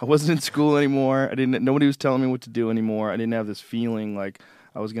like I wasn't in school anymore. Nobody was telling me what to do anymore. I didn't have this feeling like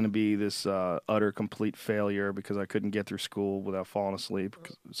I was going to be this utter complete failure because I couldn't get through school without falling asleep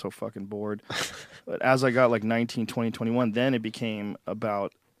because I was so fucking bored. But as I got like 19, 20, 21, then it became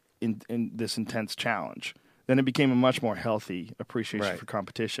about in this intense challenge. Then it became a much more healthy appreciation for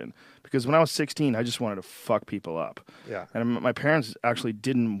competition. Because when I was 16, I just wanted to fuck people up. Yeah. And my parents actually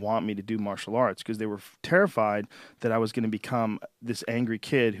didn't want me to do martial arts because they were terrified that I was going to become this angry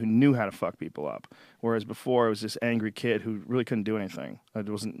kid who knew how to fuck people up. Whereas before, I was this angry kid who really couldn't do anything. I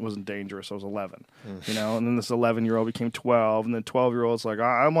wasn't dangerous. I was 11, And then this 11-year-old became 12, and then 12-year-old's like,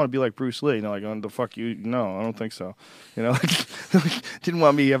 I want to be like Bruce Lee. Like, oh, the fuck you? No, I don't think so. Didn't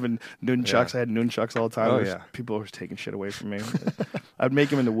want me having nunchucks. I had nunchucks all the time. Oh, yeah. People were taking shit away from me. I'd make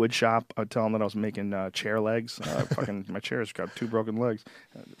them in the wood shop. I'd tell them that I was making chair legs. My chair's got 2 broken legs.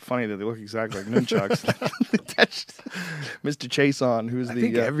 Funny that they look exactly like nunchucks. Mr. Chason, who's I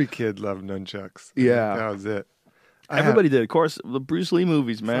think every kid loved nunchucks. Yeah. That was it. Everybody did. Of course, the Bruce Lee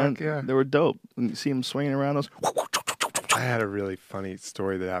movies, man. Fuck yeah. They were dope. And you see him swinging around those. I had a really funny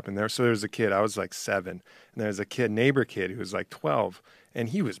story that happened there. So there was a kid, I was like 7, and there was a neighbor kid who was like 12, and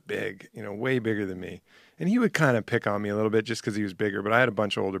he was big, way bigger than me. And he would kind of pick on me a little bit just because he was bigger, but I had a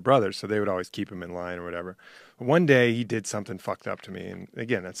bunch of older brothers, so they would always keep him in line or whatever. But one day he did something fucked up to me, and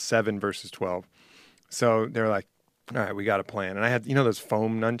again, that's 7 versus 12. So they're like, all right, we got a plan. And I had, those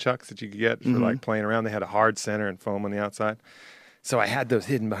foam nunchucks that you could get for like playing around. They had a hard center and foam on the outside. So I had those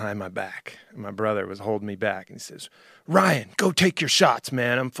hidden behind my back. And my brother was holding me back. And he says, Ryan, go take your shots,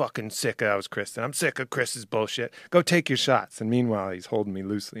 man. I'm fucking sick of, that was Kristen. I'm sick of Chris's bullshit. Go take your shots. And meanwhile, he's holding me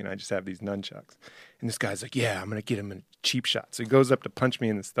loosely, and I just have these nunchucks. And this guy's like, yeah, I'm going to get him a cheap shot. So he goes up to punch me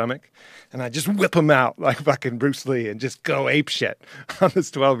in the stomach, and I just whip him out like fucking Bruce Lee and just go ape shit on this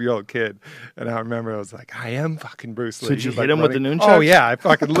 12-year-old kid. And I remember I was like, I am fucking Bruce Lee. So did you hit him running. with the nunchucks? Oh, yeah. I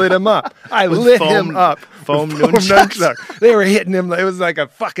fucking lit him up. I lit him up. Foam nunchucks. They were hitting him. It was like a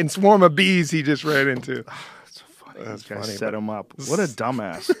fucking swarm of bees he just ran into. That's funny. Set him up. What a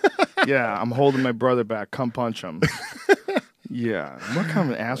dumbass. Yeah, I'm holding my brother back. Come punch him. Yeah. What kind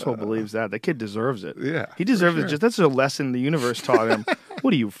of an asshole believes that? That kid deserves it. Yeah. He deserves it. That's a lesson the universe taught him.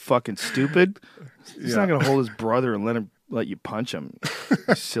 What are you, fucking stupid? He's not going to hold his brother and let you punch him.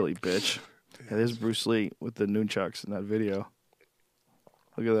 You silly bitch. Yeah, there's Bruce Lee with the nunchucks in that video.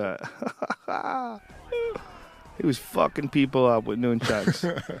 Look at that. He was fucking people up with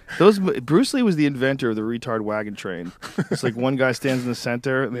nunchucks. Bruce Lee was the inventor of the retard wagon train. It's like one guy stands in the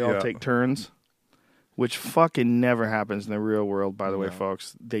center and they all take turns. which fucking never happens in the real world, by the way,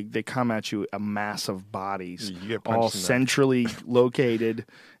 folks. They come at you a mass of bodies, You get punched all in the- centrally located,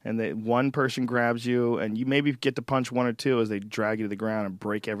 and one person grabs you, and you maybe get to punch one or two as they drag you to the ground and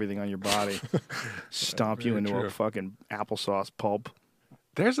break everything on your body, stomp you Very into true. a fucking applesauce pulp.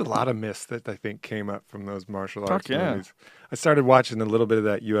 There's a lot of myths that I think came up from those martial arts Fuck yeah. movies. I started watching a little bit of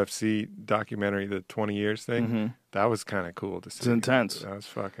that UFC documentary, the 20 years thing. Mm-hmm. That was kind of cool to see. It's intense. That was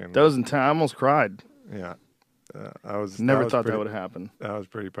fucking. That was intense. I almost cried. Yeah. I was Never was thought pretty- that would happen. That was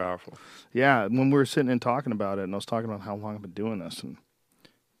pretty powerful. Yeah, when we were sitting and talking about it, and I was talking about how long I've been doing this, and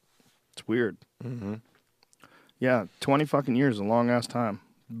it's weird. Mm-hmm. Yeah, 20 fucking years is a long ass time.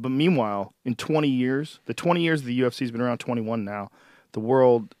 But meanwhile, in 20 years, the 20 years the UFC's been around, 21 now, the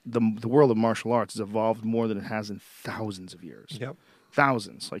world of martial arts has evolved more than it has in thousands of years. Yep.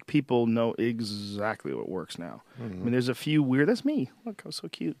 Thousands. Like, people know exactly what works now. I mean, there's a few weird... That's me. Look, I was so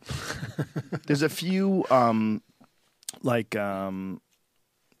cute. There's a few,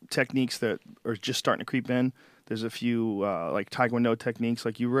 techniques that are just starting to creep in. There's a few, like, Taekwondo techniques.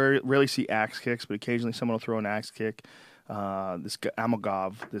 Like, you rarely see axe kicks, but occasionally someone will throw an axe kick. This guy,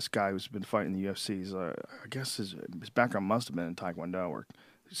 Amagov, this guy who's been fighting in the UFC, he's, I guess his background must have been in Taekwondo or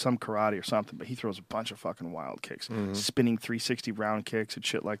some karate or something, but he throws a bunch of fucking wild kicks, spinning 360 round kicks and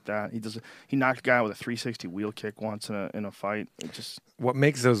shit like that. He knocked a guy out with a 360 wheel kick once in a fight. It just What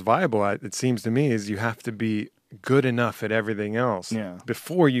makes those viable, it seems to me, is you have to be good enough at everything else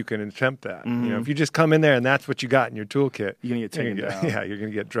before you can attempt that. You know, if you just come in there and that's what you got in your toolkit, you're gonna get taken down. Yeah, you're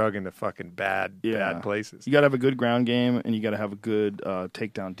gonna get drug into fucking bad places. You got to have a good ground game, and you got to have a good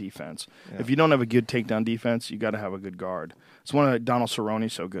takedown defense. Yeah. If you don't have a good takedown defense, you got to have a good guard. It's one of Donald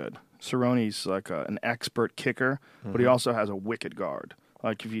Cerrone's so good. Cerrone's like an expert kicker, but he also has a wicked guard.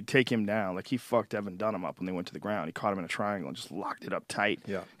 Like, if you take him down, like, he fucked Evan Dunham up when they went to the ground. He caught him in a triangle and just locked it up tight.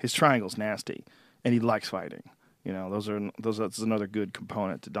 Yeah. His triangle's nasty, and he likes fighting. You know, that's another good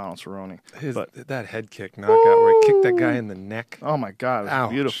component to Donald Cerrone. That head kick knockout where he kicked that guy in the neck. Oh my God, it was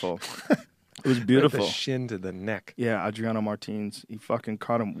Ouch. beautiful. It was beautiful. The shin to the neck. Yeah, Adriano Martins. He fucking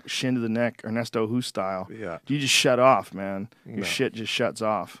caught him shin to the neck, Ernesto Hu style. Yeah. You just shut off, man. Your No. shit just shuts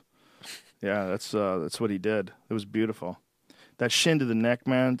off. Yeah, that's what he did. It was beautiful. That shin to the neck,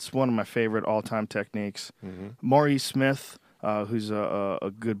 man, it's one of my favorite all-time techniques. Maurice Smith, who's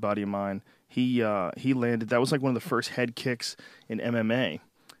a good buddy of mine, he landed. That was like one of the first head kicks in MMA.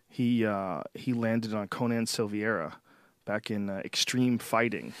 He landed on Conan Silveira back in Extreme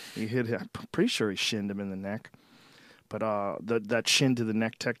Fighting. I'm pretty sure he shinned him in the neck. But that shin to the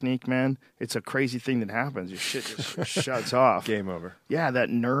neck technique, man, it's a crazy thing that happens. Your shit just shuts off. Game over. Yeah, that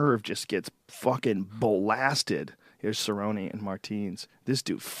nerve just gets fucking blasted. Here's Cerrone and Martins. This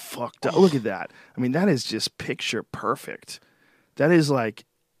dude fucked up. Look at that. I mean, that is just picture perfect. That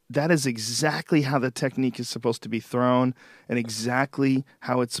is exactly how the technique is supposed to be thrown and exactly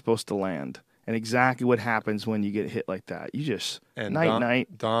how it's supposed to land and exactly what happens when you get hit like that. You just, And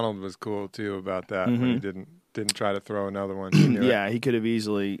night. Donald was cool too about that when he didn't try to throw another one. He knew it. Yeah, he could have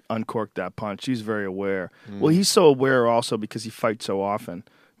easily uncorked that punch. He's very aware. Well, he's so aware also because he fights so often.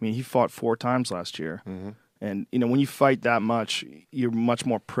 I mean, he fought 4 times last year. And, you know, when you fight that much, you're much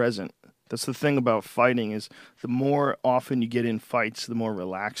more present. That's the thing about fighting is the more often you get in fights, the more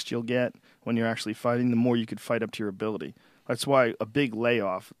relaxed you'll get when you're actually fighting, the more you could fight up to your ability. That's why a big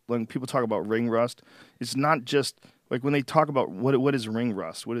layoff, when people talk about ring rust, it's not just like when they talk about what is ring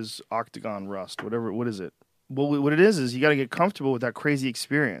rust, what is octagon rust, what is it? Well, what it is you got to get comfortable with that crazy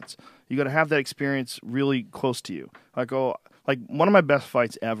experience. You got to have that experience really close to you. Like one of my best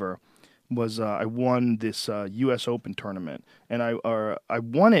fights ever was I won this U.S. Open tournament, and I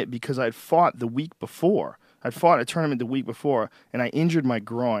won it because I had fought the week before. I'd fought a tournament the week before, and I injured my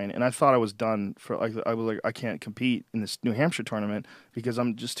groin, and I thought I was done for. I was like, I can't compete in this New Hampshire tournament because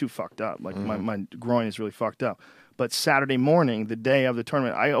I'm just too fucked up. Like my groin is really fucked up. But Saturday morning, the day of the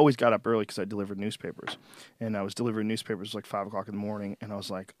tournament, I always got up early because I delivered newspapers. And I was delivering newspapers like 5 o'clock in the morning. And I was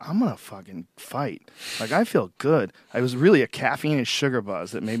like, I'm going to fucking fight. Like, I feel good. I was really a caffeine and sugar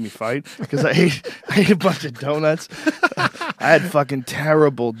buzz that made me fight because I ate a bunch of donuts. I had fucking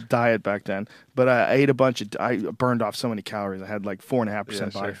terrible diet back then. But I ate I burned off so many calories. I had like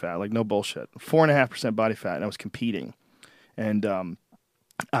 4.5% body fat. Like, no bullshit. 4.5% body fat. And I was competing. And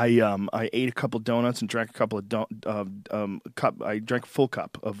I ate a couple donuts and drank a couple of I drank a full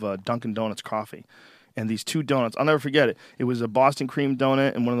cup of Dunkin' Donuts coffee, and these 2 donuts, I'll never forget it. It was a Boston cream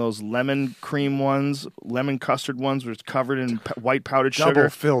donut and one of those lemon cream ones, lemon custard ones, which was covered in white powdered sugar. Double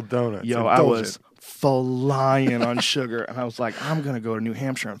filled donuts. Yo, I was flying on sugar, and I was like, I'm gonna go to New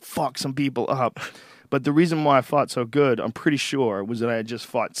Hampshire and fuck some people up. But the reason why I fought so good, I'm pretty sure, was that I had just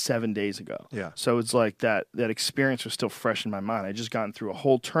fought 7 days ago. Yeah. So it's like that experience was still fresh in my mind. I had just gotten through a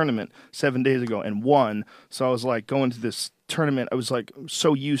whole tournament 7 days ago and won. So I was like going to this tournament. I was like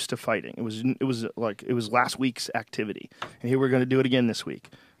so used to fighting. It was last week's activity, and here we're going to do it again this week.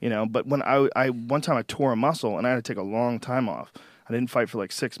 But when I one time I tore a muscle and I had to take a long time off. I didn't fight for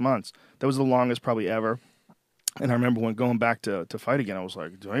like 6 months. That was the longest probably ever. And I remember when going back to fight again, I was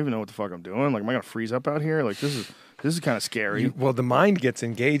like, do I even know what the fuck I'm doing? Like, am I going to freeze up out here? Like, this is kind of scary. Well, the mind gets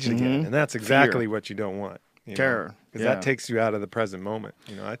engaged again, and that's exactly Fear. what you don't want. Terror. Because that takes you out of the present moment.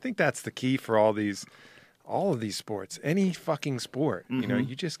 I think that's the key for all of these sports, any fucking sport.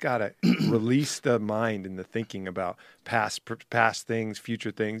 You just got to release the mind and the thinking about past things,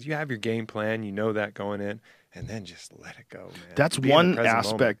 future things. You have your game plan, you know that going in. And then just let it go, man. That's one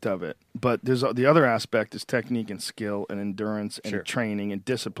aspect of it. But there's the other aspect is technique and skill and endurance and training and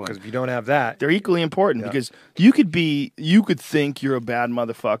discipline. Because if you don't have that, they're equally important. Because you could think you're a bad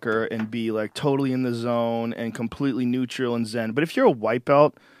motherfucker and be like totally in the zone and completely neutral and zen. But if you're a white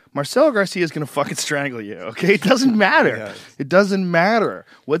belt, Marcelo Garcia is going to fucking strangle you, okay? It doesn't matter. Yeah. It doesn't matter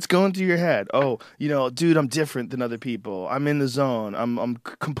what's going through your head. Oh, dude, I'm different than other people. I'm in the zone. I'm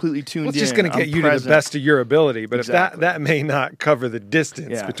completely tuned in. It's just going to get you to the best of your ability. But if that may not cover the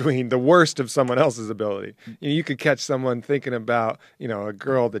distance between the worst of someone else's ability. You could catch someone thinking about, a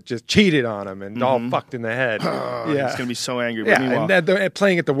girl that just cheated on him and all fucked in the head. He's going to be so angry. Yeah, but meanwhile, and they're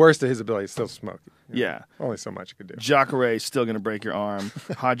playing at the worst of his ability is still smoky. Yeah. Only so much you could do. Jacare is still going to break your arm.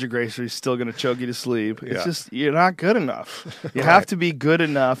 Hodger Gracie is still going to choke you to sleep. It's just, you're not good enough. You have to be good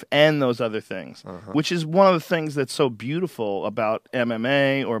enough and those other things, which is one of the things that's so beautiful about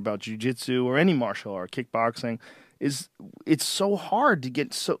MMA or about jiu-jitsu or any martial art, kickboxing, is it's so hard to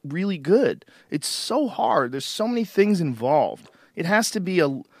get so really good. It's so hard. There's so many things involved. It has to be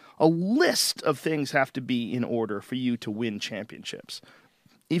a list of things have to be in order for you to win championships.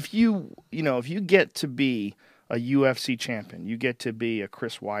 If you get to be a UFC champion, you get to be a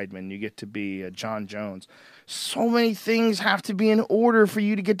Chris Weidman, you get to be a John Jones, so many things have to be in order for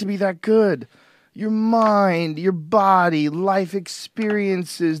you to get to be that good. Your mind, your body, life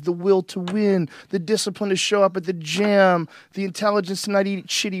experiences, the will to win, the discipline to show up at the gym, the intelligence to not eat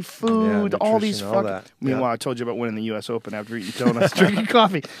shitty food, all these fucking... Meanwhile, I told you about winning the U.S. Open after eating donuts, drinking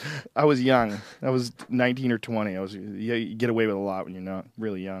coffee. I was young. I was 19 or 20. You get away with a lot when you're not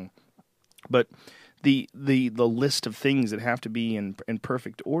really young. But the list of things that have to be in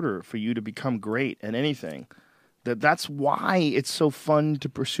perfect order for you to become great at anything, that's why it's so fun to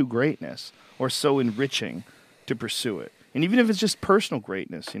pursue greatness, or so enriching to pursue it. And even if it's just personal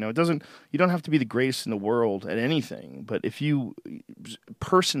greatness, you don't have to be the greatest in the world at anything, but if you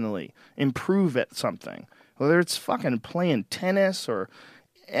personally improve at something, whether it's fucking playing tennis or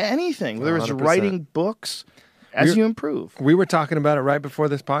anything, whether it's 100%. writing books, you improve. We were talking about it right before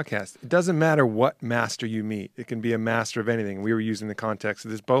this podcast. It doesn't matter what master you meet. It can be a master of anything. We were using the context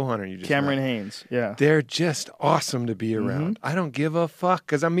of this bow hunter you just Cameron met. Haynes, yeah. They're just awesome to be around. I don't give a fuck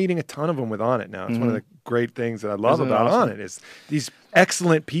because I'm meeting a ton of them with On It now. It's one of the great things that I love about On It is these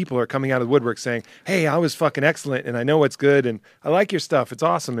excellent people are coming out of the woodwork saying, hey, I was fucking excellent and I know what's good and I like your stuff. It's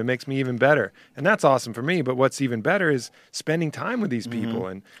awesome. It makes me even better. And that's awesome for me. But what's even better is spending time with these people.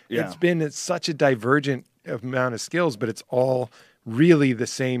 And it's such a divergent amount of skills, but it's all really the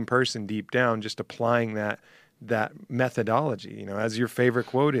same person deep down, just applying that methodology, as your favorite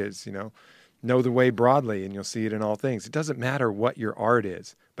quote is, know the way broadly and you'll see it in all things. It doesn't matter what your art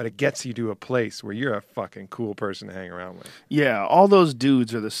is, but it gets you to a place where you're a fucking cool person to hang around with. Yeah, all those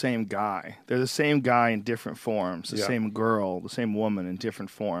dudes are the same guy. They're the same guy in different forms, the same girl, the same woman in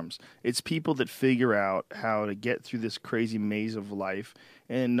different forms. It's people that figure out how to get through this crazy maze of life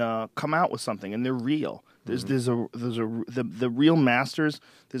and come out with something, and they're real. The real masters.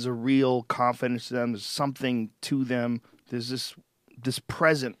 There's a real confidence to them. There's something to them. There's this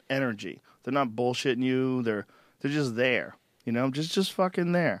present energy. They're not bullshitting you. They're just there. Just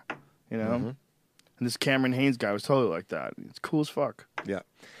fucking there. And this Cameron Haynes guy was totally like that. It's cool as fuck. Yeah.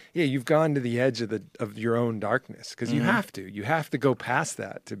 Yeah, you've gone to the edge of your own darkness because you have to. You have to go past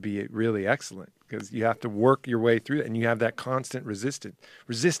that to be really excellent because you have to work your way through it and you have that constant resistance.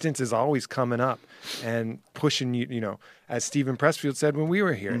 Resistance is always coming up and pushing you, as Stephen Pressfield said when we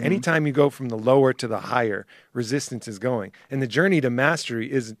were here. Anytime you go from the lower to the higher, resistance is going. And the journey to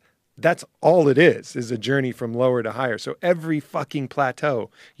mastery that's all it is a journey from lower to higher. So every fucking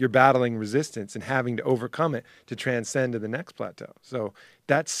plateau, you're battling resistance and having to overcome it to transcend to the next plateau. So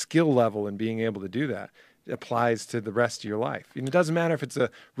that skill level and being able to do that, applies to the rest of your life. And it doesn't matter if it's a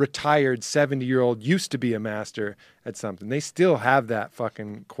retired 70-year-old used to be a master at something. They still have that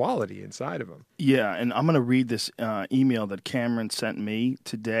fucking quality inside of them. Yeah, and I'm going to read this email that Cameron sent me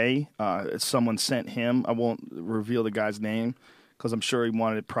today. Someone sent him. I won't reveal the guy's name because I'm sure he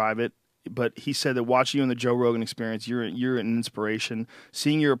wanted it private. But he said that watching you in the Joe Rogan Experience, you're an inspiration.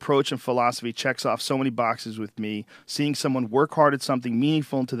 Seeing your approach and philosophy checks off so many boxes with me. Seeing someone work hard at something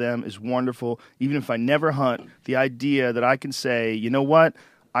meaningful to them is wonderful. Even if I never hunt, the idea that I can say, you know what,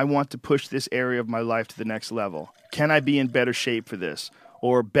 I want to push this area of my life to the next level. Can I be in better shape for this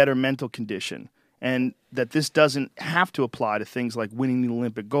or better mental condition? And that this doesn't have to apply to things like winning the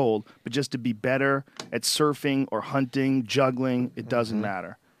Olympic gold, but just to be better at surfing or hunting, juggling, it doesn't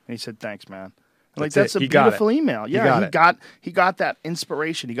matter. And he said, "Thanks, man." That's a beautiful email. Yeah, he got that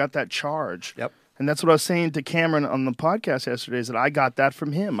inspiration. He got that charge. Yep. And that's what I was saying to Cameron on the podcast yesterday, is that I got that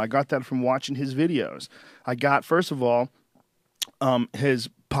from him. I got that from watching his videos. I got, first of all, his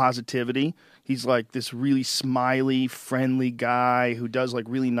positivity. He's like this really smiley, friendly guy who does like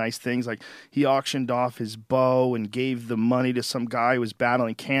really nice things. Like he auctioned off his bow and gave the money to some guy who was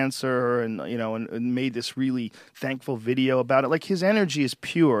battling cancer, and and made this really thankful video about it. Like his energy is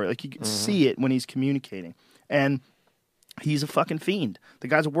pure. Like you can see it when he's communicating. And he's a fucking fiend. The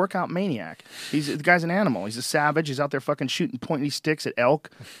guy's a workout maniac. The guy's an animal. He's a savage. He's out there fucking shooting pointy sticks at elk.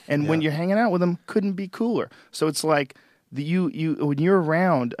 And when you're hanging out with him, couldn't be cooler. So it's like, when you're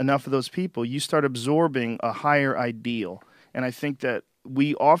around enough of those people, you start absorbing a higher ideal. And I think that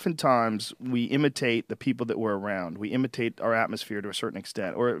we oftentimes imitate the people that we're around. We imitate our atmosphere to a certain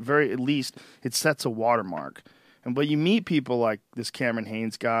extent, or at least it sets a watermark. And when you meet people like this Cameron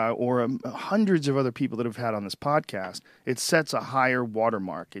Haynes guy, or hundreds of other people that have had on this podcast, it sets a higher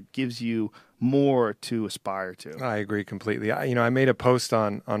watermark. It gives you more to aspire to. I agree completely. I made a post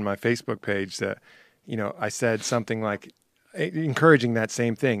on my Facebook page that, I said something like, encouraging that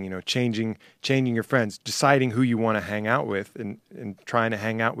same thing, changing your friends, deciding who you want to hang out with, and trying to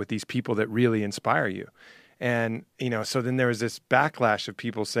hang out with these people that really inspire you. And, so then there was this backlash of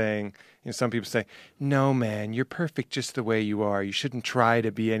people saying, some people say, no, man, you're perfect just the way you are. You shouldn't try to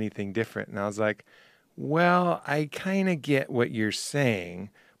be anything different. And I was like, well, I kind of get what you're saying,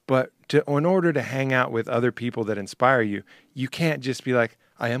 but in order to hang out with other people that inspire you, you can't just be like,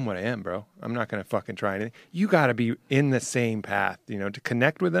 I am what I am, bro. I'm not going to fucking try anything. You got to be in the same path, to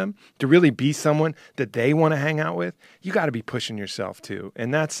connect with them, to really be someone that they want to hang out with. You got to be pushing yourself too.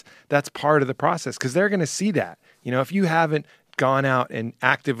 And that's part of the process, because they're going to see that. If you haven't gone out and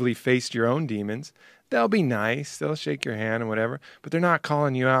actively faced your own demons, they'll be nice. They'll shake your hand and whatever, but they're not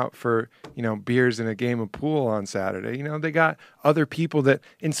calling you out for, beers and a game of pool on Saturday. They got other people that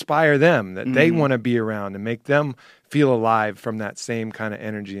inspire them, that they want to be around and make them feel alive from that same kind of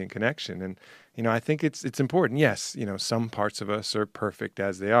energy and connection. And, I think it's important. Yes, some parts of us are perfect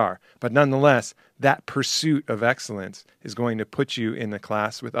as they are, but nonetheless, that pursuit of excellence is going to put you in the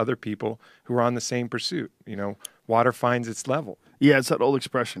class with other people who are on the same pursuit. Water finds its level. Yeah, it's that old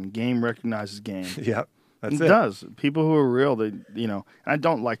expression, game recognizes game. Yep. That's it. It does. People who are real, and I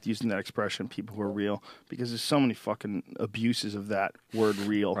don't like using that expression, people who are real, because there's so many fucking abuses of that word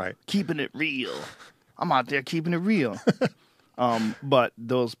real. Right. Keeping it real. I'm out there keeping it real. But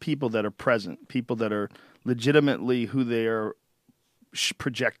those people that are present, people that are legitimately who they are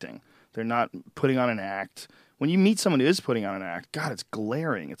projecting, they're not putting on an act. When you meet someone who is putting on an act, God, it's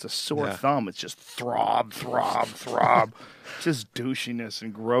glaring. It's a sore thumb. It's just throb, throb, throb. Just douchiness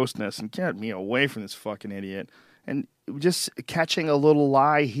and grossness. And get me away from this fucking idiot. And just catching a little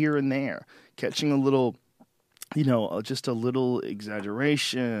lie here and there. Catching a little, just a little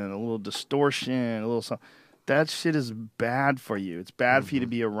exaggeration, a little distortion, a little something. That shit is bad for you. It's bad for you to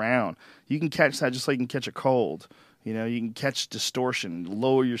be around. You can catch that just like you can catch a cold. You can catch distortion,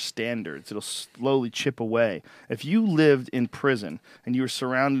 lower your standards. It'll slowly chip away. If you lived in prison and you were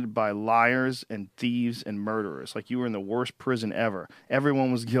surrounded by liars and thieves and murderers, like you were in the worst prison ever,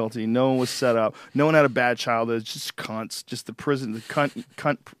 everyone was guilty, no one was set up, no one had a bad childhood, just cunts, just the prison, the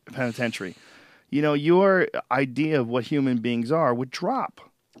cunt penitentiary. Your idea of what human beings are would drop.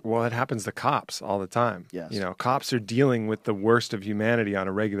 Well, it happens to cops all the time. Yes. Cops are dealing with the worst of humanity on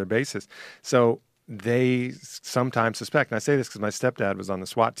a regular basis. So they sometimes suspect, and I say this because my stepdad was on the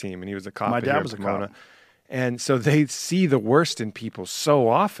SWAT team and he was a cop. My dad was a cop. And so they see the worst in people so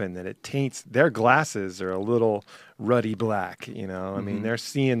often that it taints, their glasses are a little ruddy black, I mean, they're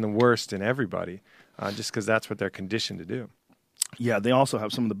seeing the worst in everybody just because that's what they're conditioned to do. Yeah, they also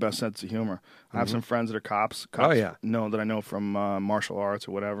have some of the best sense of humor. I have some friends that are cops. Cops yeah. that I know from martial arts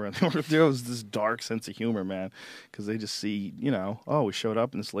or whatever. And there was this dark sense of humor, man, because they just see, we showed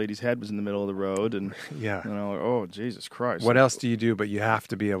up and this lady's head was in the middle of the road, and Yeah. oh Jesus Christ. What else do you do? But you have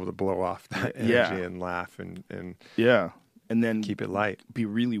to be able to blow off that energy and laugh and Yeah, and then keep it light. be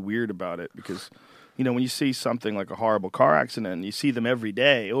really weird about it because. When you see something like a horrible car accident, and you see them every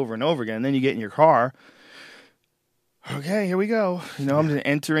day over and over again, and then you get in your car. Okay, here we go. I'm going to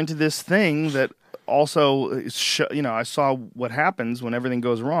enter into this thing that also, I saw what happens when everything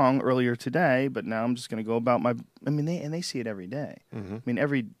goes wrong earlier today, but now I'm just going to go about my. They see it every day.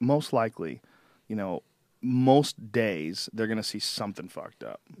 Most likely, most days they're going to see something fucked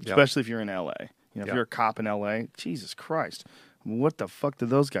up, especially if you're in LA. If you're a cop in LA, Jesus Christ, what the fuck do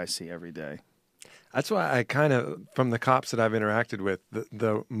those guys see every day? That's why I kind of, from the cops that I've interacted with,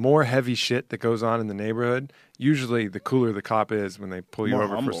 the more heavy shit that goes on in the neighborhood, usually the cooler the cop is when they pull you More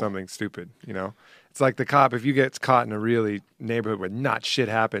over humble. for something stupid, It's like the cop, if you get caught in a really neighborhood where not shit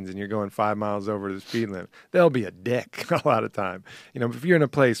happens and you're going 5 miles over the speed limit, they'll be a dick a lot of time. If you're in a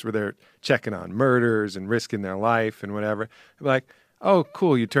place where they're checking on murders and risking their life and whatever, they'll be like, oh,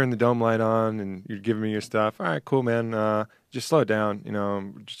 cool, you turn the dome light on and you're giving me your stuff. All right, cool, man. Just slow it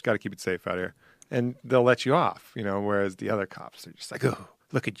down. Just got to keep it safe out here. And they'll let you off, whereas the other cops are just like, oh,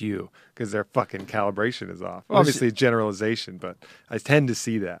 look at you, because their fucking calibration is off. Obviously, a generalization, but I tend to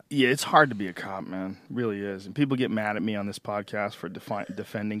see that. Yeah, it's hard to be a cop, man. It really is. And people get mad at me on this podcast for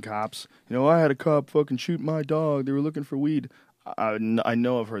defending cops. I had a cop fucking shoot my dog. They were looking for weed. I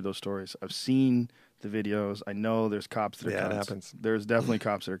know I've heard those stories. I've seen the videos. I know there's cops that are cunts. It happens. There's definitely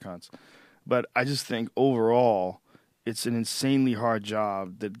cops that are cunts. But I just think overall, it's an insanely hard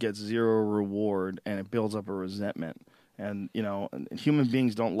job that gets zero reward, and it builds up a resentment. And human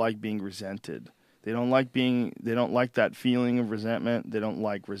beings don't like being resented. They don't like that feeling of resentment. They don't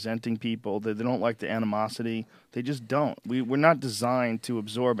like resenting people. They don't like the animosity. They just don't. We're not designed to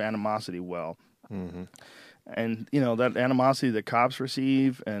absorb animosity well. Mm-hmm. And, that animosity that cops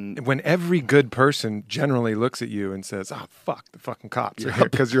receive. And when every good person generally looks at you and says, oh, fuck, the fucking cops are here,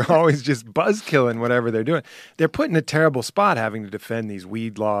 because you're always just buzzkilling whatever they're doing. They're put in a terrible spot having to defend these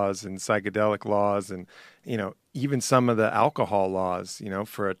weed laws and psychedelic laws and, even some of the alcohol laws,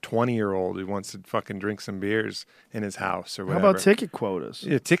 for a 20-year-old who wants to fucking drink some beers in his house or whatever. How about ticket quotas?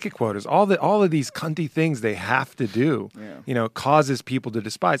 Yeah, ticket quotas. All of these cunty things they have to do, causes people to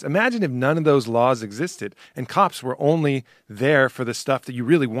despise. Imagine if none of those laws existed and cops were only there for the stuff that you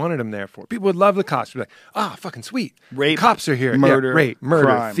really wanted them there for. People would love the cops. Be like, fucking sweet. Rape, cops are here. Murder, rape, murder,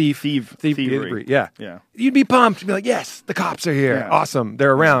 crime, thievery. Yeah. Yeah. You'd be pumped. You'd be like, yes, the cops are here. Yeah. Awesome.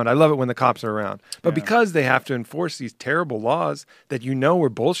 They're around. I love it when the cops are around. But because they have to enforce these terrible laws that are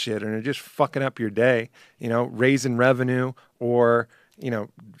bullshit and are just fucking up your day, raising revenue or,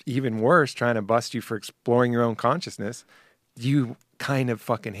 even worse, trying to bust you for exploring your own consciousness, you kind of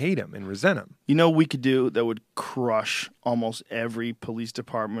fucking hate them and resent them. What we could do that would crush almost every police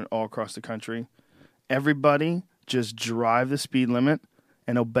department all across the country? Everybody just drive the speed limit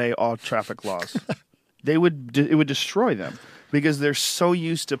and obey all traffic laws. It would destroy them because they're so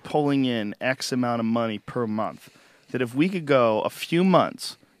used to pulling in X amount of money per month that if we could go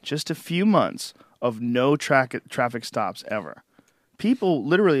just a few months of no traffic stops ever, people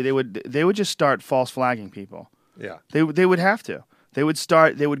literally they would just start false flagging people. Yeah. They would have to. They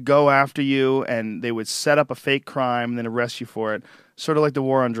would go after you and they would set up a fake crime and then arrest you for it. Sort of like the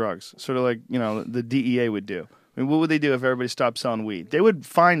war on drugs. Sort of like, the DEA would do. I mean, what would they do if everybody stopped selling weed? They would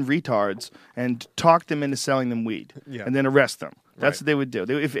find retards and talk them into selling them weed and then arrest them. That's what they would do.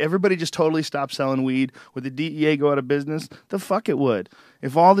 If everybody just totally stopped selling weed, would the DEA go out of business? The fuck it would.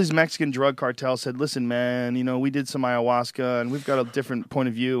 If all these Mexican drug cartels said, listen, man, we did some ayahuasca and we've got a different point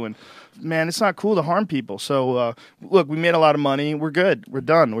of view and, man, it's not cool to harm people. So, look, we made a lot of money. We're good. We're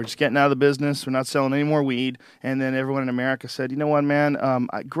done. We're just getting out of the business. We're not selling any more weed. And then everyone in America said, you know what, man,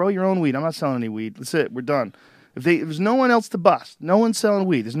 grow your own weed. I'm not selling any weed. That's it. We're done. If there's no one else to bust, no one's selling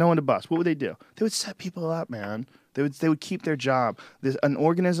weed, there's no one to bust, what would they do? They would set people up, man. They would keep their job. An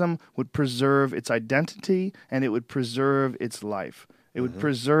organism would preserve its identity and it would preserve its life. It would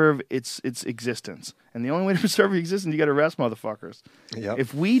preserve its existence. And the only way to preserve your existence, you got to arrest motherfuckers. Yep.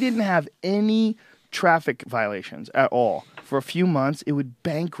 If we didn't have any traffic violations at all for a few months, it would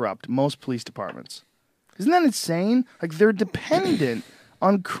bankrupt most police departments. Isn't that insane? Like, they're dependent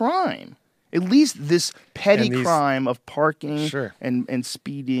on crime. At least this petty And these- crime of parking Sure. and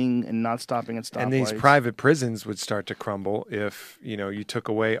speeding and not stopping at stoplights. And these private prisons would start to crumble if, you took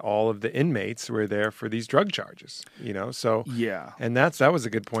away all of the inmates who were there for these drug charges, So Yeah. And that was a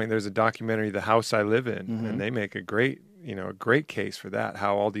good point. There's a documentary, The House I Live In, Mm-hmm. and they make a great case for that,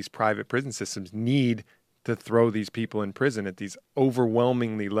 how all these private prison systems need to throw these people in prison at these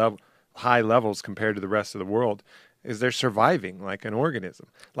overwhelmingly high levels compared to the rest of the world. Is they're surviving like an organism,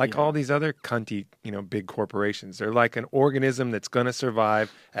 like all these other cunty, big corporations. They're like an organism that's going to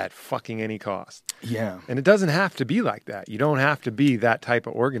survive at fucking any cost. Yeah. And it doesn't have to be like that. You don't have to be that type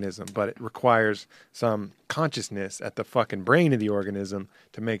of organism, but it requires some consciousness at the fucking brain of the organism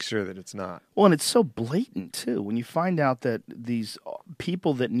to make sure that it's not. Well, and it's so blatant, too. When you find out that these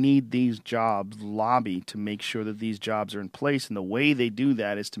people that need these jobs lobby to make sure that these jobs are in place, and the way they do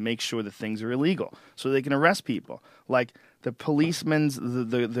that is to make sure that things are illegal so they can arrest people. Like the policemen's,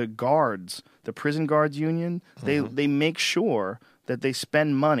 the guards, the prison guards union, they make sure that they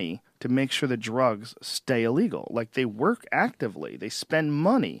spend money to make sure the drugs stay illegal. Like they work actively. They spend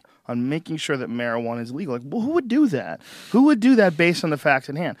money on making sure that marijuana is legal. Like, well, who would do that? Who would do that based on the facts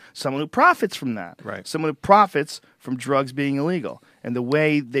at hand? Someone who profits from that. Right. Someone who profits from drugs being illegal. And the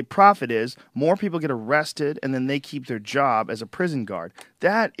way they profit is more people get arrested and then they keep their job as a prison guard.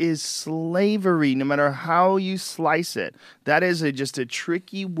 That is slavery, no matter how you slice it. That is just a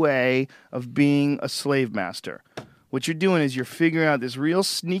tricky way of being a slave master. What you're doing is you're figuring out this real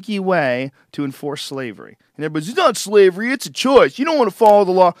sneaky way to enforce slavery. And everybody's, it's not slavery, it's a choice. You don't want to follow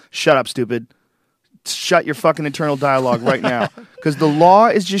the law. Shut up, stupid. Shut your fucking internal dialogue right now. Because the law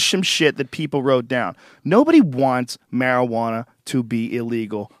is just some shit that people wrote down. Nobody wants marijuana to be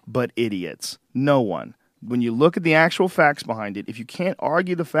illegal but idiots. No one. When you look at the actual facts behind it, if you can't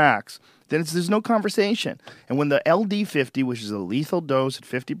argue the facts, then there's no conversation. And when the LD50, which is a lethal dose at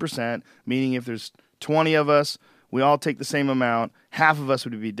 50%, meaning if there's 20 of us, we all take the same amount, half of us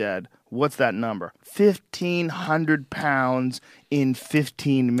would be dead. What's that number? 1,500 pounds in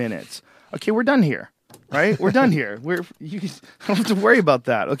 15 minutes. Okay, we're done here, right? We're done here. You don't have to worry about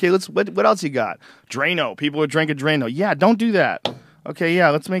that. Okay, what else you got? Drano. People are drinking Drano. Yeah, don't do that. Okay, yeah,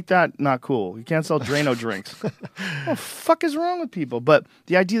 let's make that not cool. You can't sell Drano drinks. What the fuck is wrong with people? But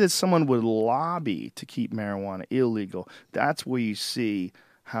the idea that someone would lobby to keep marijuana illegal, that's where you see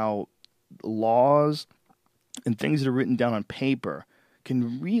how laws and things that are written down on paper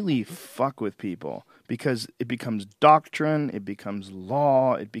can really fuck with people because it becomes doctrine, it becomes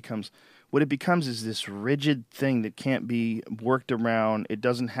law, what it becomes is this rigid thing that can't be worked around. It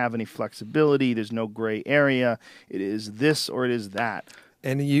doesn't have any flexibility. There's no gray area. It is this or it is that.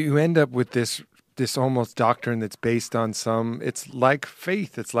 And you end up with this almost doctrine that's based on it's like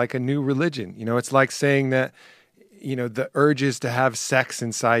faith. It's like a new religion. It's like saying that the urges to have sex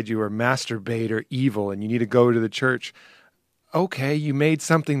inside you or masturbate are evil and you need to go to the church. Okay, you made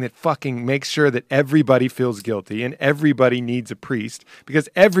something that fucking makes sure that everybody feels guilty and everybody needs a priest because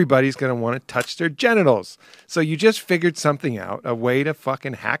everybody's going to want to touch their genitals. So you just figured something out, a way to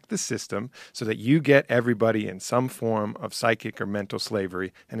fucking hack the system so that you get everybody in some form of psychic or mental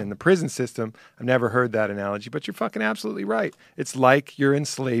slavery. And in the prison system, I've never heard that analogy, but you're fucking absolutely right. It's like you're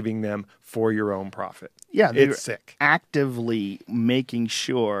enslaving them for your own profit. Yeah, it's sick. Actively making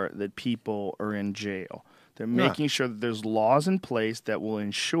sure that people are in jail. They're making sure that there's laws in place that will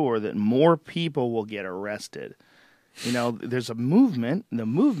ensure that more people will get arrested. There's a movement. And the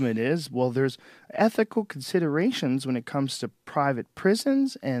movement is, there's ethical considerations when it comes to private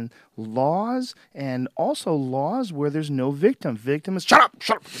prisons and laws, and also laws where there's no victim. Victim is, shut up,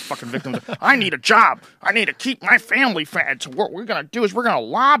 this fucking victim. I need a job. I need to keep my family fed. So what we're going to do is we're going to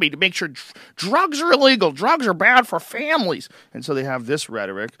lobby to make sure drugs are illegal. Drugs are bad for families. And so they have this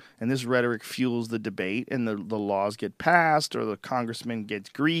rhetoric, and this rhetoric fuels the debate, and the laws get passed, or the congressman gets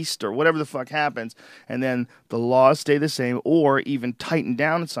greased, or whatever the fuck happens, and then the laws stay the same, or even tighten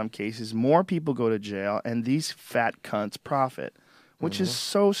down in some cases. More people go to jail, and these fat cunts profit, which is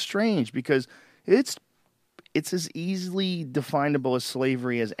so strange because it's as easily definable as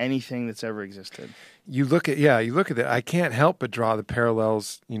slavery as anything that's ever existed. You look at that. I can't help but draw the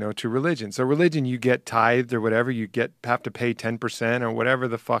parallels, to religion. So religion, you get tithed or whatever, have to pay 10% or whatever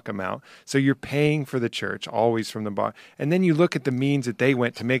the fuck amount. So you're paying for the church, always from the bar. And then you look at the means that they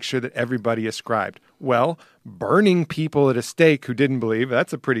went to make sure that everybody ascribed. Well, burning people at a stake who didn't believe,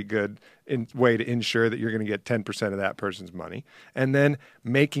 that's a pretty good way to ensure that you're going to get 10% of that person's money. And then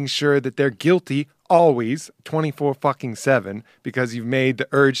making sure that they're guilty always 24/7 because you've made the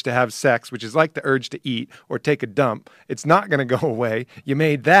urge to have sex, which is like the urge to eat or take a dump. It's not going to go away. You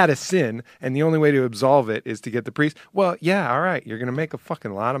made that a sin, and the only way to absolve it is to get the priest. Well, yeah, all right, you're going to make a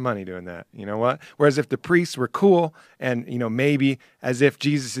fucking lot of money doing that. You know what? Whereas if the priests were cool and, maybe as if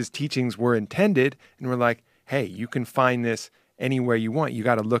Jesus' teachings were intended and we're like, hey, you can find this anywhere you want. You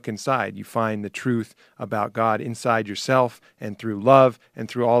got to look inside. You find the truth about God inside yourself and through love and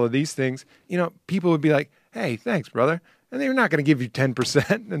through all of these things. People would be like, hey, thanks, brother. And they're not going to give you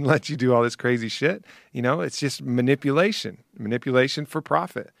 10% and let you do all this crazy shit. It's just manipulation for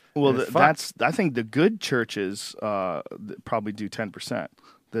profit. Well, I think the good churches probably do 10%.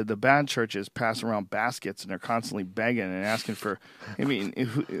 The bad churches pass around baskets and they're constantly begging and asking for,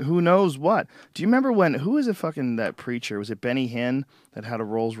 who knows what? Do you remember who was that preacher? Was it Benny Hinn that had a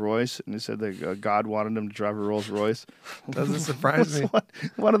Rolls Royce and he said that God wanted him to drive a Rolls Royce? Doesn't surprise me.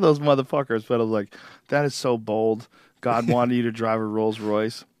 One of those motherfuckers, but I was like, that is so bold. God wanted you to drive a Rolls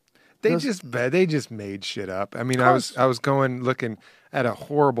Royce. They just made shit up. I mean, I was looking at a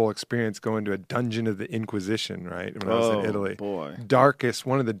horrible experience going to a dungeon of the Inquisition, right? When I was in Italy. Boy.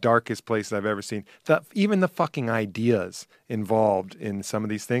 One of the darkest places I've ever seen. Even the fucking ideas involved in some of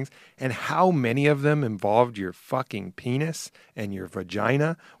these things and how many of them involved your fucking penis and your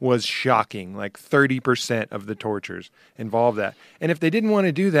vagina was shocking. Like 30% of the tortures involved that. And if they didn't want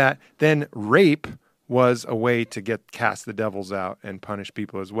to do that, then rape was a way to cast the devils out and punish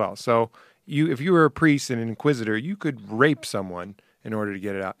people as well. So if you were a priest and an inquisitor, you could rape someone in order to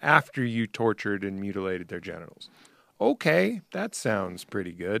get it out after you tortured and mutilated their genitals. Okay, that sounds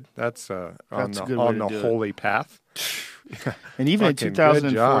pretty good. That's on the holy path. And even in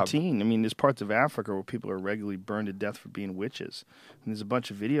 2014, there's parts of Africa where people are regularly burned to death for being witches. And there's a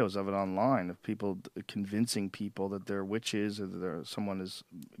bunch of videos of it online of people convincing people that they're witches or that someone is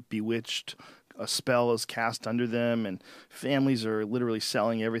bewitched. A spell is cast under them, and families are literally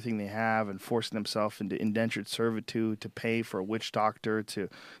selling everything they have and forcing themselves into indentured servitude to pay for a witch doctor to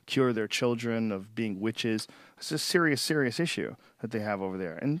cure their children of being witches. It's a serious, serious issue that they have over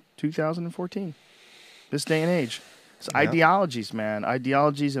there in 2014, this day and age. It's ideologies, man.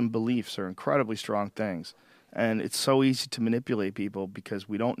 Ideologies and beliefs are incredibly strong things, and it's so easy to manipulate people because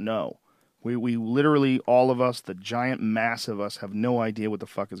we don't know. We literally, all of us, the giant mass of us, have no idea what the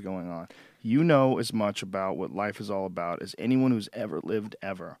fuck is going on. You know as much about what life is all about as anyone who's ever lived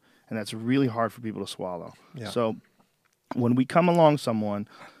ever. And that's really hard for people to swallow. Yeah. So when we come along someone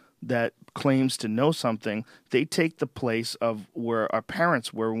that claims to know something, they take the place of where our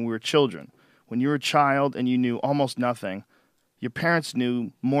parents were when we were children. When you were a child and you knew almost nothing, your parents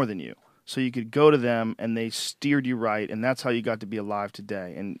knew more than you. So you could go to them and they steered you right, and that's how you got to be alive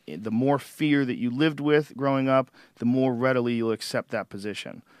today. And the more fear that you lived with growing up, the more readily you'll accept that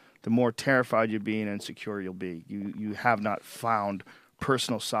position. The more terrified you'll be and insecure you'll be. You have not found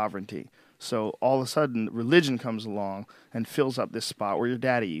personal sovereignty. So all of a sudden, religion comes along and fills up this spot where your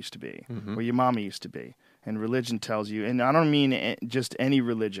daddy used to be, where your mama used to be. And religion tells you, and I don't mean just any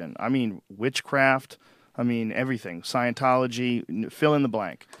religion. I mean witchcraft. I mean everything. Scientology, fill in the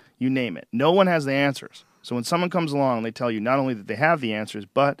blank. You name it. No one has the answers. So when someone comes along and they tell you not only that they have the answers,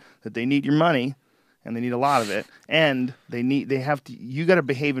 but that they need your money, and they need a lot of it, and you got to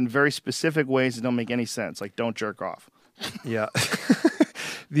behave in very specific ways that don't make any sense, like don't jerk off. Yeah.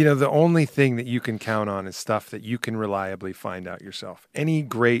 The only thing that you can count on is stuff that you can reliably find out yourself. Any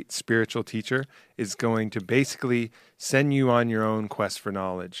great spiritual teacher is going to basically send you on your own quest for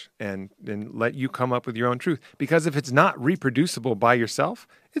knowledge and let you come up with your own truth. Because if it's not reproducible by yourself,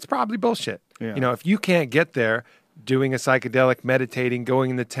 it's probably bullshit. Yeah. If you can't get there doing a psychedelic, meditating,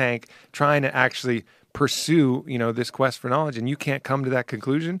 going in the tank, trying to actually pursue, this quest for knowledge, and you can't come to that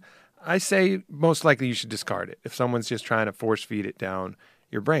conclusion, I say most likely you should discard it. If someone's just trying to force feed it down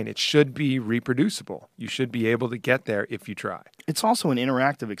your brain, it should be reproducible. You should be able to get there if you try. It's also an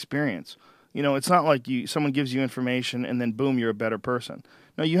interactive experience. It's not like someone gives you information and then boom, you're a better person.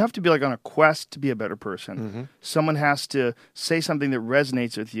 No, you have to be like on a quest to be a better person. Mm-hmm. Someone has to say something that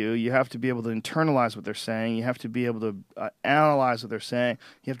resonates with you. You have to be able to internalize what they're saying. You have to be able to analyze what they're saying.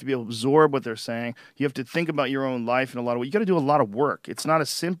 You have to be able to absorb what they're saying. You have to think about your own life in a lot of ways. You got to do a lot of work. It's not as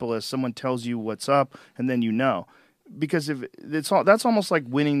simple as someone tells you what's up and then you know. Because that's almost like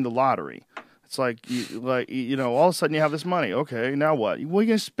winning the lottery. It's like all of a sudden you have this money. Okay, now what? Well, you're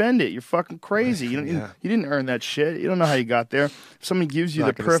going to spend it. You're fucking crazy. You didn't earn that shit. You don't know how you got there. If somebody gives you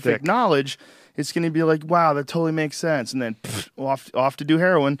the perfect knowledge, it's going to be like, wow, that totally makes sense. And then off to do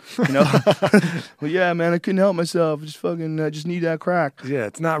heroin. Well, yeah, man, I couldn't help myself. I just need that crack. Yeah,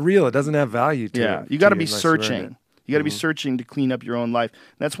 it's not real. It doesn't have value to it. Yeah, you got to be searching. You got to be searching to clean up your own life.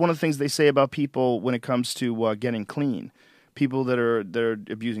 And that's one of the things they say about people when it comes to getting clean. People that are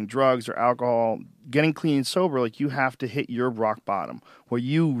abusing drugs or alcohol, getting clean and sober, like you have to hit your rock bottom where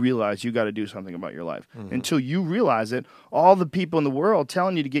you realize you got to do something about your life. Until you realize it, all the people in the world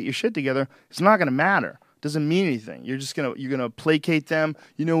telling you to get your shit together, it's not going to matter. Doesn't mean anything. You're gonna placate them.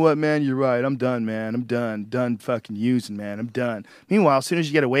 You know what, man? You're right. I'm done, man. I'm done fucking using, man. I'm done. Meanwhile, as soon as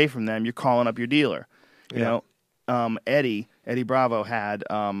you get away from them, you're calling up your dealer. You know, Eddie Bravo had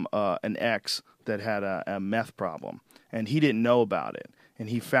an ex that had a meth problem. And he didn't know about it. And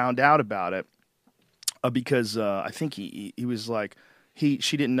he found out about it because I think he was like, she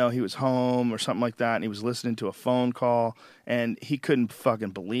didn't know he was home or something like that. And he was listening to a phone call, and he couldn't fucking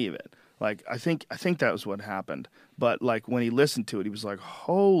believe it. Like, I think that was what happened. But, like, when he listened to it, he was like,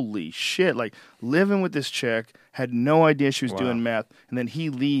 holy shit. Like, living with this chick, had no idea she was doing meth. And then he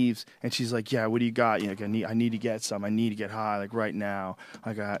leaves, and she's like, yeah, what do you got? You know, I need to get some. I need to get high, like, right now.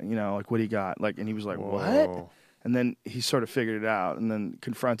 I got, you know, like, what do you got? Like, and he was like, what? And then he sort of figured it out and then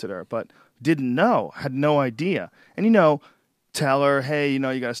confronted her, but didn't know, had no idea. And, you know, tell her, hey, you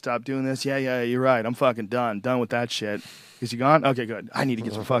know, you got to stop doing this. Yeah, you're right. I'm fucking done with that shit. Is he gone? Okay, good. I need to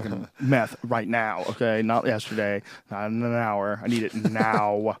get some fucking meth right now, okay? Not yesterday, not in an hour. I need it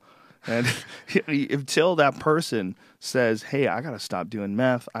now. And until that person says, hey, I got to stop doing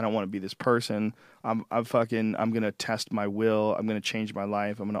meth. I don't want to be this person. I'm going to test my will. I'm going to change my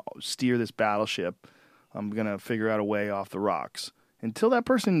life. I'm going to steer this battleship. I'm going to figure out a way off the rocks. Until that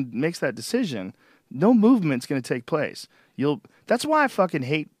person makes that decision, no movement's going to take place. That's why I fucking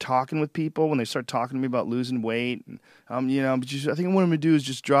hate talking with people when they start talking to me about losing weight. And, you know, I think what I'm going to do is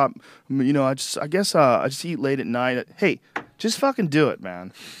just drop, you know, I just eat late at night. Hey, just fucking do it,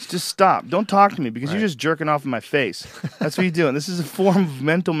 man. Just stop. Don't talk to me because you're just jerking off in my face. That's what you're doing. This is a form of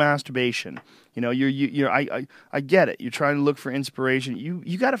mental masturbation. You know, I get it. You're trying to look for inspiration.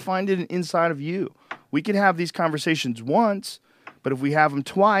 You got to find it inside of you. We can have these conversations once, but if we have them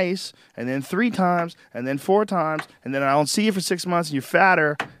twice, and then 3 times, and then 4 times, and then I don't see you for 6 months and you're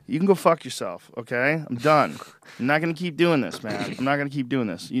fatter, you can go fuck yourself, okay? I'm done. I'm not going to keep doing this, man. I'm not going to keep doing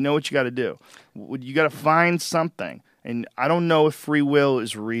this. You know what you got to do. You got to find something. And I don't know if free will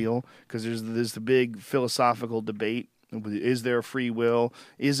is real, because there's the big philosophical debate. Is there free will?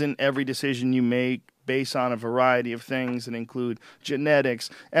 Isn't every decision you make based on a variety of things that include genetics,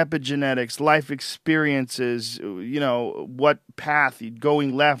 epigenetics, life experiences, you know, what path,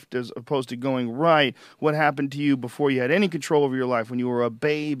 going left as opposed to going right, what happened to you before you had any control over your life when you were a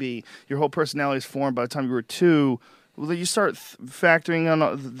baby, your whole personality is formed by the time you were 2. Well, you start factoring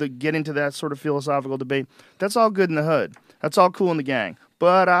on get into that sort of philosophical debate. That's all good in the hood. That's all cool in the gang.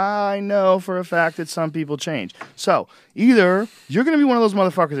 But I know for a fact that some people change. So either you're going to be one of those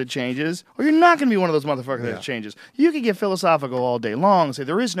motherfuckers that changes, or you're not going to be one of those motherfuckers that changes. You can get philosophical all day long and say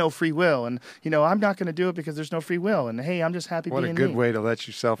there is no free will, and you know I'm not going to do it because there's no free will, and hey, I'm just happy being me. What a good way to let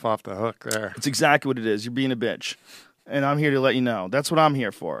yourself off the hook there. It's exactly what it is. You're being a bitch. And I'm here to let you know. That's what I'm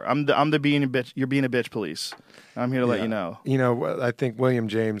here for. I'm the being a bitch. You're being a bitch police. I'm here to let you know. You know, I think William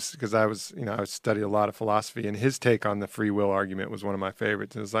James, because I studied a lot of philosophy, and his take on the free will argument was one of my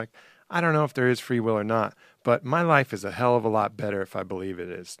favorites. And it's like, I don't know if there is free will or not, but my life is a hell of a lot better if I believe it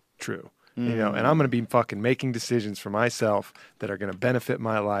is true. You know, and I'm going to be fucking making decisions for myself that are going to benefit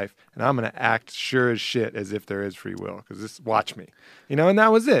my life, and I'm going to act sure as shit as if there is free will, because watch me. You know, and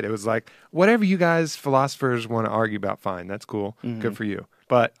that was it. It was like, whatever you guys philosophers want to argue about, fine, that's cool, good for you.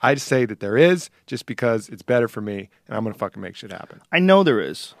 But I say that there is just because it's better for me, and I'm going to fucking make shit happen. I know there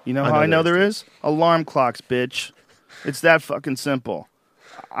is. You know how I know there is? Alarm clocks, bitch. It's that fucking simple.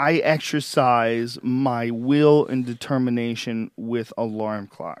 I exercise my will and determination with alarm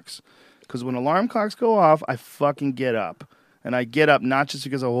clocks. Because when alarm clocks go off, I fucking get up. And I get up not just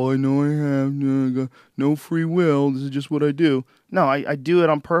because, I know I have no free will. This is just what I do. No, I do it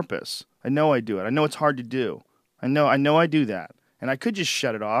on purpose. I know I do it. I know it's hard to do. I know I do that. And I could just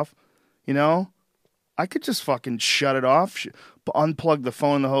shut it off, you know? I could just fucking shut it off, unplug the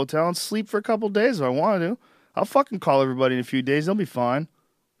phone in the hotel, and sleep for a couple days if I want to. I'll fucking call everybody in a few days. They'll be fine.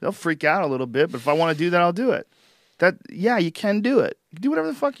 They'll freak out a little bit, but if I want to do that, I'll do it. Yeah, you can do it. You do whatever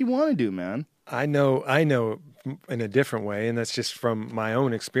the fuck you want to do, man. I know in a different way, and that's just from my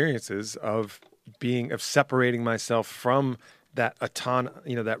own experiences of separating myself from that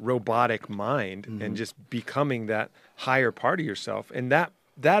that robotic mind and just becoming that higher part of yourself. And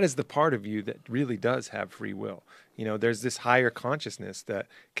that is the part of you that really does have free will. You know, there's this higher consciousness that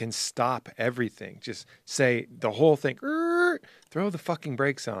can stop everything. Just say the whole thing, throw the fucking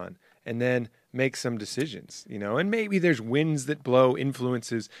brakes on, and then make some decisions, you know, and maybe there's winds that blow,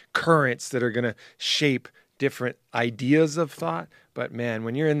 influences, currents that are going to shape different ideas of thought. But man,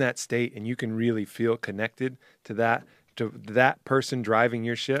 when you're in that state and you can really feel connected to that person driving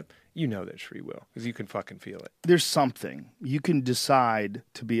your ship, you know there's free will because you can fucking feel it. There's something. You can decide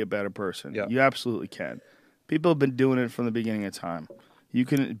to be a better person. Yeah. You absolutely can. People have been doing it from the beginning of time. You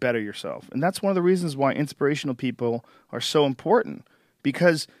can better yourself. And that's one of the reasons why inspirational people are so important,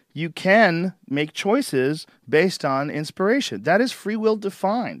 because you can make choices based on inspiration. That is free will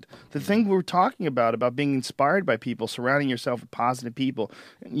defined. The thing we're talking about being inspired by people, surrounding yourself with positive people,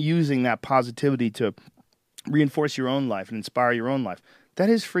 and using that positivity to reinforce your own life and inspire your own life, that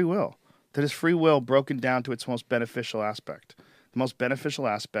is free will. That is free will broken down to its most beneficial aspect. The most beneficial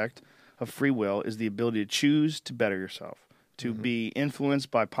aspect of free will is the ability to choose to better yourself, to be influenced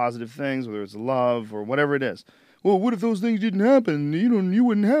by positive things, whether it's love or whatever it is. Well, what if those things didn't happen? You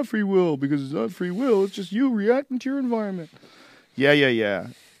wouldn't have free will because it's not free will. It's just you reacting to your environment. Yeah.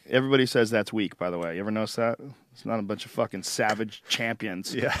 Everybody says that's weak, by the way. You ever notice that? It's not a bunch of fucking savage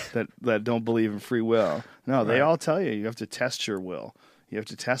champions that don't believe in free will. No, they all tell you have to test your will. You have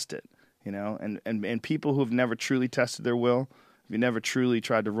to test it, and people who have never truly tested their will, if you never truly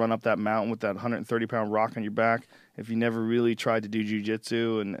tried to run up that mountain with that 130-pound rock on your back, if you never really tried to do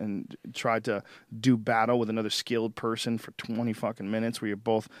jujitsu and tried to do battle with another skilled person for 20 fucking minutes where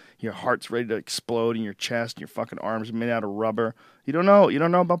your heart's ready to explode in your chest and your fucking arms are made out of rubber, you don't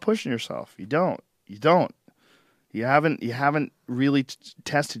know about pushing yourself. You don't. You haven't really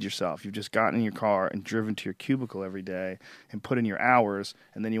tested yourself. You've just gotten in your car and driven to your cubicle every day and put in your hours,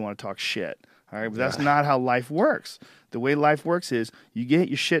 and then you want to talk shit. All right, but that's not how life works. The way life works is you get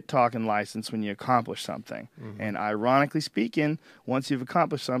your shit-talking license when you accomplish something. Mm-hmm. And ironically speaking, once you've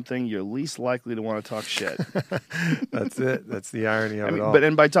accomplished something, you're least likely to want to talk shit. That's it. That's the irony of it all.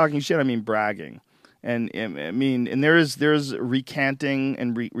 But by talking shit, I mean bragging. And there's recounting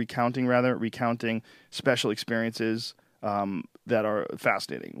special experiences that are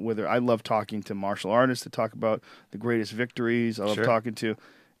fascinating. Whether I love talking to martial artists to talk about the greatest victories. I love talking to,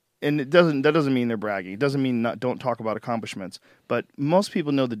 and that doesn't mean they're bragging. It doesn't mean don't talk about accomplishments. But most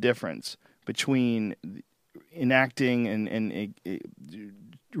people know the difference between enacting and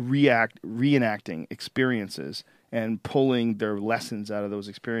reenacting experiences and pulling their lessons out of those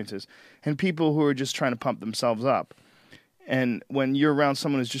experiences, and people who are just trying to pump themselves up. And when you're around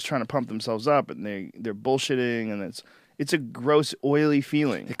someone who's just trying to pump themselves up and they're bullshitting, and it's a gross, oily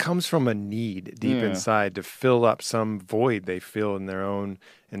feeling. It comes from a need deep inside to fill up some void they feel in their own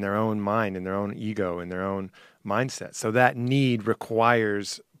mind, in their own ego, in their own mindset. So that need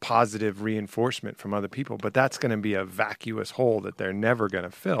requires positive reinforcement from other people, but that's going to be a vacuous hole that they're never going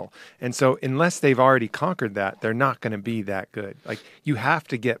to fill. And so unless they've already conquered that, they're not going to be that good. Like, you have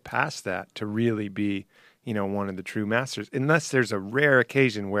to get past that to really be, one of the true masters, unless there's a rare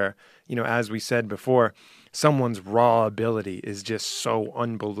occasion where, as we said before, someone's raw ability is just so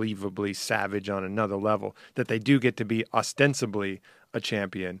unbelievably savage on another level that they do get to be ostensibly a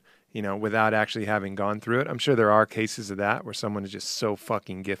champion, without actually having gone through it. I'm sure there are cases of that where someone is just so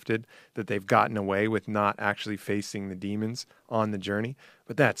fucking gifted that they've gotten away with not actually facing the demons on the journey.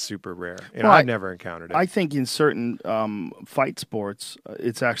 But that's super rare. I've never encountered it. I think in certain fight sports,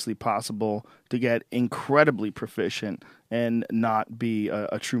 it's actually possible to get incredibly proficient and not be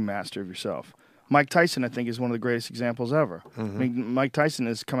a true master of yourself. Mike Tyson, I think, is one of the greatest examples ever. Mm-hmm. I mean, Mike Tyson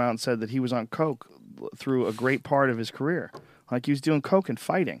has come out and said that he was on coke through a great part of his career. Like, he was doing coke and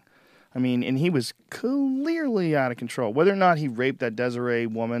fighting. I mean, and he was clearly out of control. Whether or not he raped that Desiree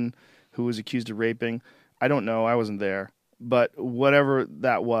woman who was accused of raping, I don't know. I wasn't there. But whatever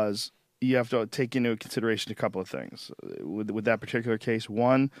that was, you have to take into consideration a couple of things. With that particular case,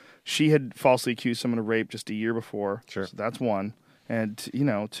 one, she had falsely accused someone of rape just a year before. Sure. So that's one. And,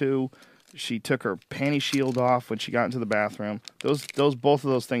 two, she took her panty shield off when she got into the bathroom. Both of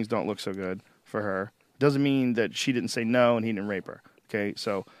those things don't look so good for her. Doesn't mean that she didn't say no and he didn't rape her. Okay,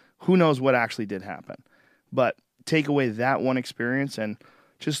 so who knows what actually did happen. But take away that one experience and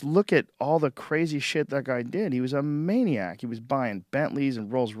just look at all the crazy shit that guy did. He was a maniac. He was buying Bentleys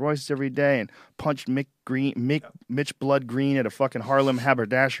and Rolls Royces every day and punched Mitch Blood Green at a fucking Harlem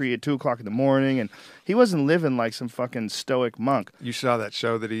haberdashery at 2 o'clock in the morning. And he wasn't living like some fucking stoic monk. You saw that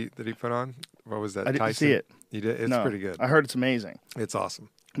show that he put on? What was that? I didn't Tyson? see it. You did? It's pretty good. I heard it's amazing. It's awesome.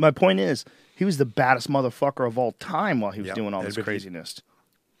 My point is, he was the baddest motherfucker of all time while he was doing all this craziness.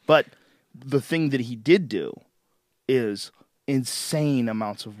 But the thing that he did do is insane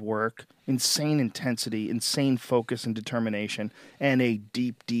amounts of work, insane intensity, insane focus and determination, and a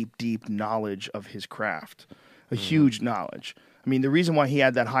deep, deep, deep knowledge of his craft. A huge knowledge. I mean, the reason why he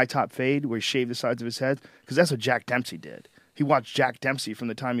had that high top fade where he shaved the sides of his head, because that's what Jack Dempsey did. He watched Jack Dempsey from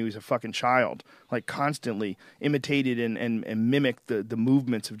the time he was a fucking child, like constantly imitated and mimicked the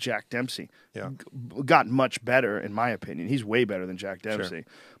movements of Jack Dempsey. Yeah. Got much better, in my opinion. He's way better than Jack Dempsey.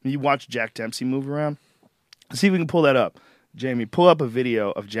 Sure. When you watch Jack Dempsey move around, see if we can pull that up. Jamie, pull up a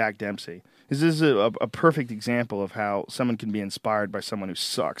video of Jack Dempsey. This is a perfect example of how someone can be inspired by someone who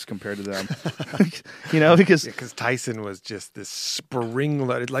sucks compared to them. Because Tyson was just this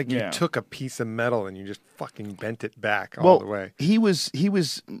spring-loaded, like you took a piece of metal and you just fucking bent it back all the way. He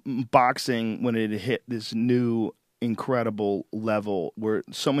was boxing when it hit this new incredible level where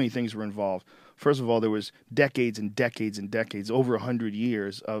so many things were involved. First of all, there was decades and decades and decades, over 100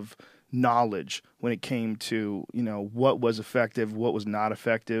 years of knowledge when it came to what was effective, what was not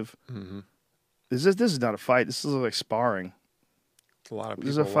effective. Mm-hmm. This is not a fight. This is like sparring. It's a lot of people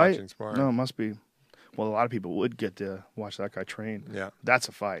this is a fight? watching sparring. No, it must be. Well, a lot of people would get to watch that guy train. Yeah. That's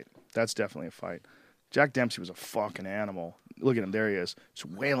a fight. That's definitely a fight. Jack Dempsey was a fucking animal. Look at him. There he is.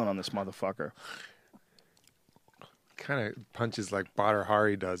 Just wailing on this motherfucker. Kind of punches like Badr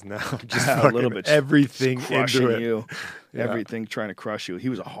Hari does now. Just A little bit. Everything Just crushing into it. you. Yeah. Everything trying to crush you. He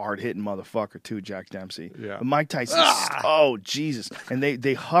was a hard-hitting motherfucker, too, Jack Dempsey. Yeah. But Mike Tyson, oh, Jesus. And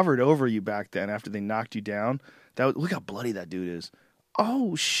they hovered over you back then after they knocked you down. Look how bloody that dude is.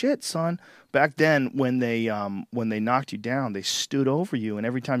 Oh, shit, son. Back then, when they knocked you down, they stood over you, and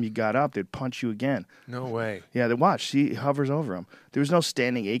every time you got up, they'd punch you again. No way. Yeah, they watch. He hovers over him. There was no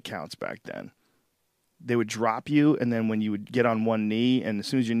standing 8 counts back then. They would drop you, and then when you would get on one knee, and as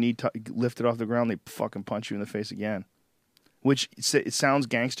soon as your knee lifted off the ground, they'd fucking punch you in the face again. Which, it sounds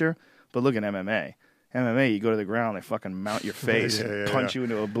gangster, but look at MMA. MMA, you go to the ground, they fucking mount your face and punch you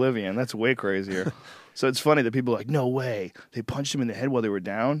into oblivion. That's way crazier. So it's funny that people are like, no way. They punched him in the head while they were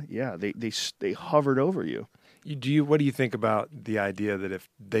down? Yeah, they hovered over you. What do you think about the idea that if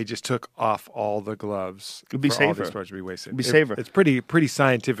they just took off all the gloves, it'd be for all safer. these sports, it'd be way safer. It'd be safer. It's pretty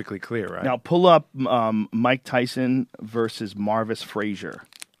scientifically clear, right? Now pull up Mike Tyson versus Marvis Frazier.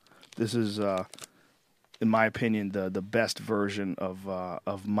 This is, in my opinion, the best version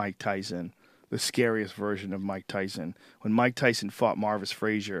of Mike Tyson, the scariest version of Mike Tyson. When Mike Tyson fought Marvis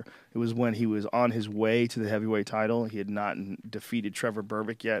Frazier, it was when he was on his way to the heavyweight title. He had not defeated Trevor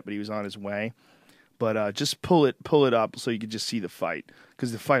Berbick yet, but he was on his way. But just pull it up so you could just see the fight,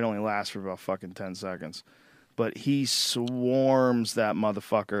 because the fight only lasts for about fucking 10 seconds. But he swarms that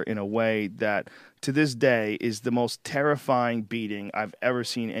motherfucker in a way that, to this day, is the most terrifying beating I've ever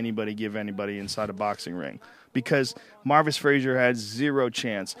seen anybody give anybody inside a boxing ring. Because Marvis Frazier had zero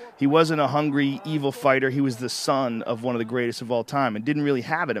chance. He wasn't a hungry, evil fighter. He was the son of one of the greatest of all time and didn't really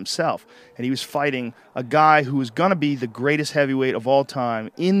have it himself. And he was fighting a guy who was going to be the greatest heavyweight of all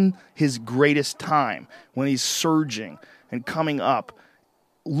time in his greatest time, when he's surging and coming up,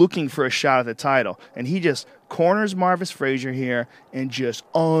 looking for a shot at the title. And he just corners Marvis Frazier here and just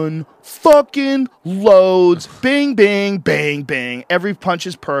unfucking loads. Bing, bing, bang, bang. Every punch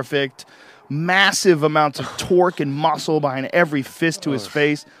is perfect. Massive amounts of torque and muscle behind every fist to his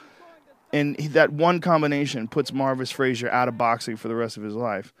face. And that one combination puts Marvis Frazier out of boxing for the rest of his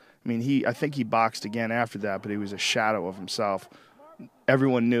life. I mean, I think he boxed again after that, but he was a shadow of himself.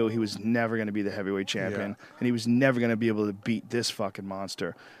 Everyone knew he was never going to be the heavyweight champion, and he was never going to be able to beat this fucking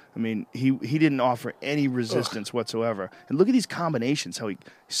monster. I mean, he didn't offer any resistance whatsoever. And look at these combinations, how he's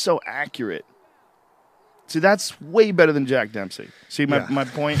so accurate. See, that's way better than Jack Dempsey. See, my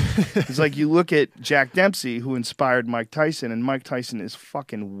point? It's like you look at Jack Dempsey, who inspired Mike Tyson, and Mike Tyson is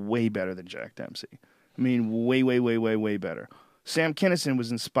fucking way better than Jack Dempsey. I mean, way, way, way, way, way better. Sam Kinison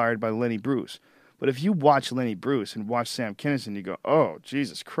was inspired by Lenny Bruce. But if you watch Lenny Bruce and watch Sam Kinison, you go, oh,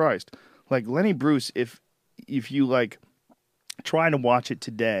 Jesus Christ. Like, Lenny Bruce, if you, like, try to watch it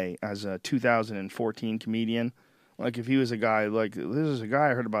today as a 2014 comedian, like, if he was a guy, like, this is a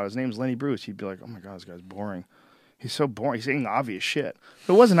guy I heard about, his name's Lenny Bruce, he'd be like, oh, my God, this guy's boring. He's so boring. He's saying obvious shit.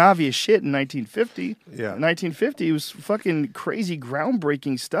 But it wasn't obvious shit in 1950. Yeah. In 1950, it was fucking crazy,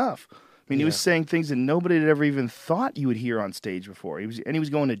 groundbreaking stuff. I mean, he was saying things that nobody had ever even thought you would hear on stage before. He was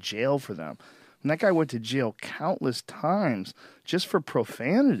going to jail for them. And that guy went to jail countless times just for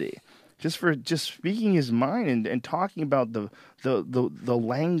profanity, just for speaking his mind and talking about the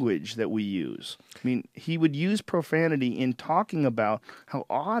language that we use. I mean, he would use profanity in talking about how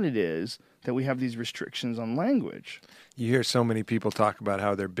odd it is that we have these restrictions on language. You hear so many people talk about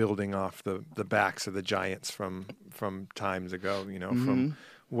how they're building off the backs of the giants from times ago, from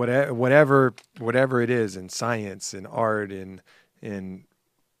whatever it is in science, in art, in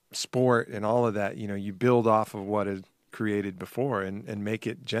sport, and all of that. You build off of what is created before and make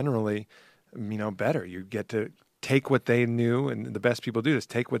it generally, better. You get to take what they knew, and the best people do this,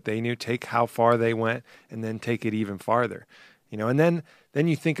 take what they knew, take how far they went, and then take it even farther. And then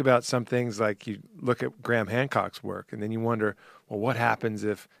you think about some things like you look at Graham Hancock's work, and then you wonder, well, what happens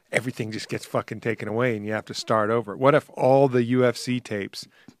if everything just gets fucking taken away and you have to start over? What if all the UFC tapes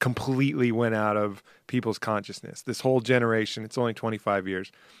completely went out of people's consciousness? This whole generation, it's only 25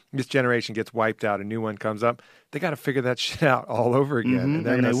 years. This generation gets wiped out, a new one comes up. They got to figure that shit out all over again.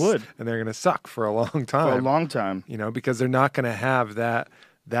 And they would. And they're going to suck for a long time. For a long time. Because they're not going to have that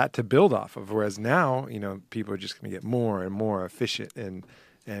to build off of. Whereas now, people are just going to get more and more efficient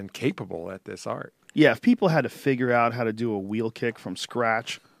and capable at this art. Yeah, if people had to figure out how to do a wheel kick from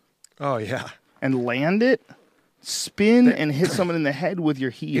scratch. Oh, yeah. And land it, spin and hit someone in the head with your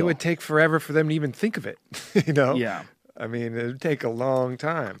heel. It would take forever for them to even think of it, Yeah. I mean, it would take a long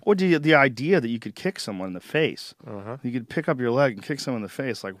time. Or the idea that you could kick someone in the face. You could pick up your leg and kick someone in the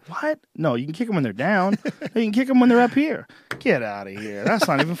face. Like, what? No, you can kick them when they're down. You can kick them when they're up here. Get out of here. That's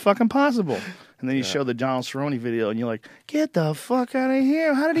not even fucking possible. And then you show the Donald Cerrone video, and you're like, get the fuck out of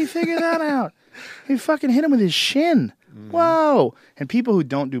here. How did he figure that out? He fucking hit him with his shin. Whoa! And people who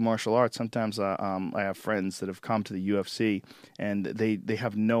don't do martial arts, sometimes I have friends that have come to the UFC, and they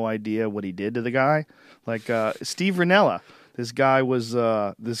have no idea what he did to the guy. Like Steve Ranella, this guy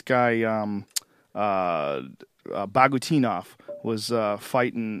Bagutinov was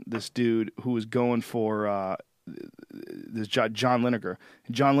fighting this dude who was going for this John Lineker.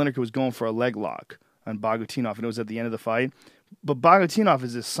 John Lineker was going for a leg lock on Bagutinov, and it was at the end of the fight. But Bagutinov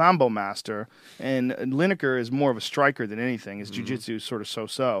is a sambo master, and Lineker is more of a striker than anything. His jiu-jitsu is sort of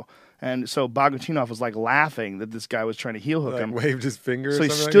so-so. And so Bagutinov was like laughing that this guy was trying to heel hook him. Waved his finger. So he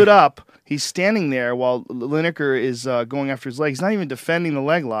stood up. He's standing there while Lineker is going after his leg. He's not even defending the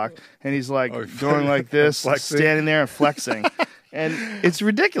leg lock, and he's like going like this, standing there and flexing. And it's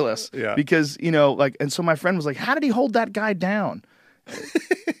ridiculous. Yeah. Because, and so my friend was like, how did he hold that guy down?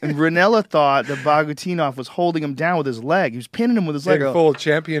 And Ranella thought that Bagutinov was holding him down with his leg. He was pinning him with his leg. Like a full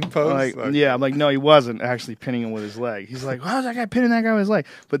champion pose? I'm like, no, he wasn't actually pinning him with his leg. He's like, how's that guy pinning that guy with his leg?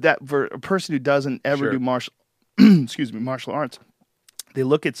 But that for a person who doesn't ever do martial arts, they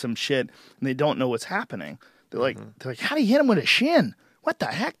look at some shit and they don't know what's happening. They're like, how did he hit him with a shin? What the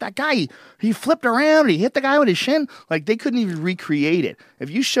heck? That guy, he flipped around, he hit the guy with his shin. Like, they couldn't even recreate it. If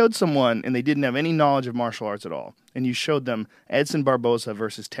you showed someone and they didn't have any knowledge of martial arts at all, and you showed them Edson Barboza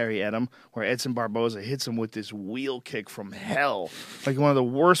versus Terry Edom, where Edson Barboza hits him with this wheel kick from hell, like one of the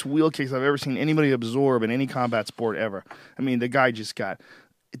worst wheel kicks I've ever seen anybody absorb in any combat sport ever. I mean, the guy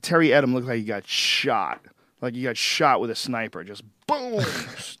Terry Edom looked like he got shot. Like he got shot with a sniper. Just boom,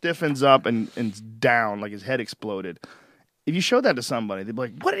 stiffens up and down, like his head exploded. If you showed that to somebody, they'd be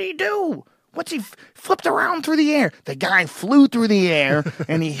like, what did he do? What's he flipped around through the air? The guy flew through the air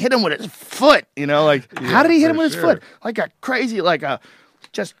and he hit him with his foot. How did he hit him with his foot? Like a crazy,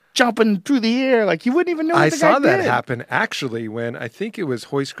 just jumping through the air. Like you wouldn't even know what the guy did. I saw that happen actually when I think it was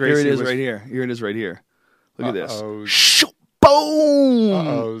Hoist Gracie. Here it is right here. Here it is right here. Look at this.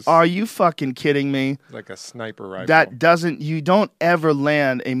 Boom! Are you fucking kidding me? Like a sniper rifle. You don't ever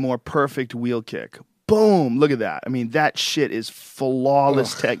land a more perfect wheel kick. Boom! Look at that. I mean, that shit is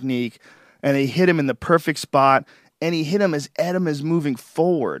flawless technique. And he hit him in the perfect spot. And he hit him as Edom is moving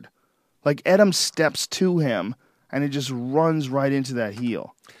forward. Like Edom steps to him, and it just runs right into that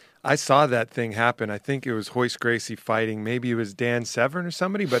heel. I saw that thing happen. I think it was Hoist Gracie fighting. Maybe it was Dan Severn or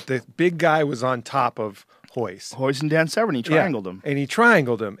somebody, but the big guy was on top of Hoist. Hoist and Dan Severn, he triangled him. And he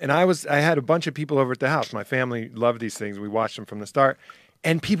triangled him. And I had a bunch of people over at the house. My family loved these things. We watched them from the start.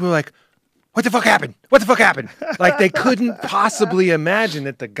 And people were like, what the fuck happened? What the fuck happened? Like they couldn't possibly imagine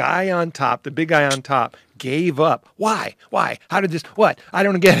that the guy on top, the big guy on top, gave up. Why? How did this? What? I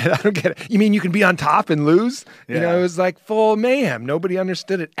don't get it. You mean you can be on top and lose? Yeah. It was like full mayhem. Nobody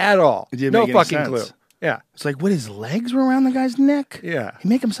understood it at all. It didn't no make any fucking sense. clue. Yeah. It's like, what, his legs were around the guy's neck? Yeah. He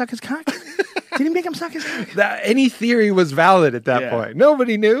make him suck his cock? Did he make him suck his cock? Any theory was valid at that point.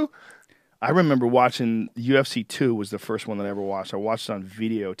 Nobody knew. I remember watching UFC 2 was the first one that I ever watched. I watched it on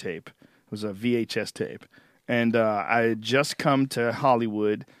videotape. It was a VHS tape. And I had just come to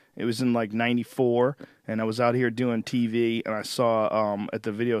Hollywood. It was in like 94, and I was out here doing TV, and I saw at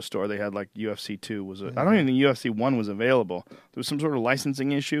the video store they had like UFC 2. I don't even think UFC 1 was available. There was some sort of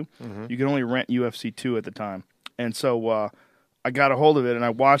licensing issue. You could only rent UFC 2 at the time. And so I got a hold of it, and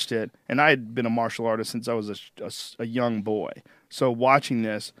I watched it, and I had been a martial artist since I was a young boy. So watching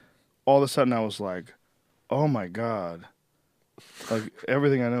this, all of a sudden I was like, oh my God. Like,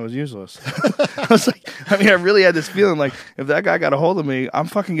 everything I know is useless. I was like, I really had this feeling like, if that guy got a hold of me, I'm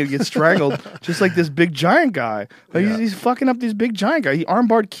fucking going to get strangled just like this big giant guy. Like, he's fucking up these big giant guys. He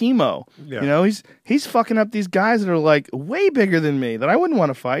armbarred chemo. Yeah. You know, he's fucking up these guys that are, like, way bigger than me that I wouldn't want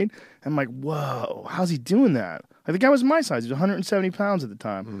to fight. I'm like, whoa, how's he doing that? Like, the guy was my size. He was 170 pounds at the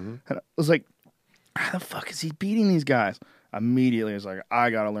time. Mm-hmm. And I was like, how the fuck is he beating these guys? Immediately, I was like, I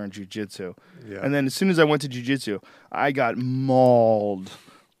got to learn jiu-jitsu. Yeah. And then as soon as I went to jiu-jitsu, I got mauled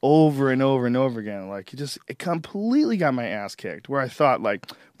over and over and over again. Like, it completely got my ass kicked, where I thought,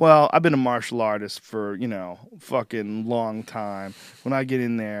 like, well, I've been a martial artist for, fucking long time. When I get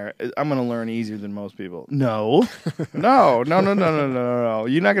in there, I'm going to learn easier than most people. No. No.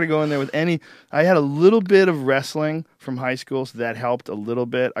 You're not going to go in there with any... I had a little bit of wrestling from high school, so that helped a little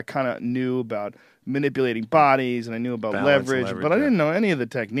bit. I kind of knew about manipulating bodies, and I knew about leverage, but I didn't know any of the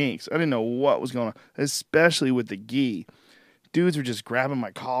techniques. I didn't know what was going on, especially with the gi. Dudes were just grabbing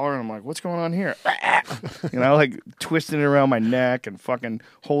my collar, and I'm like, what's going on here? Like twisting it around my neck and fucking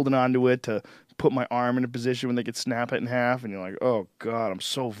holding onto it to put my arm in a position when they could snap it in half. And you're like, oh, God, I'm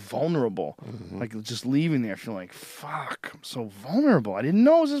so vulnerable. Mm-hmm. Like, just leaving there feeling like, fuck, I'm so vulnerable. I didn't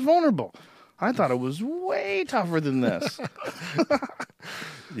know I was this vulnerable. I thought it was way tougher than this.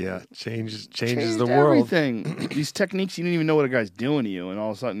 Yeah, changes the world. Everything. These techniques, you didn't even know what a guy's doing to you, and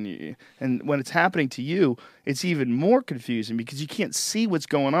all of a sudden, and when it's happening to you, it's even more confusing because you can't see what's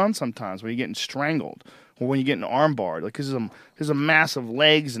going on sometimes when you're getting strangled or when you're getting armbarred. Like, there's a mass of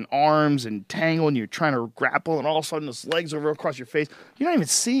legs and arms and tangle, and you're trying to grapple, and all of a sudden, this leg's over across your face. You're not even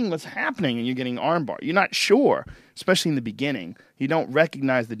seeing what's happening, and you're getting armbarred. You're not sure, especially in the beginning. You don't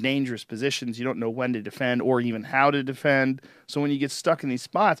recognize the dangerous positions. You don't know when to defend or even how to defend. So when you get stuck in these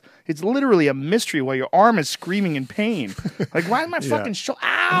spots, it's literally a mystery while your arm is screaming in pain. Like, why is my fucking shoulder?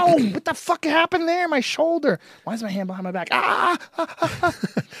 Ow! What the fuck happened there? My shoulder. Why is my hand behind my back? Ah!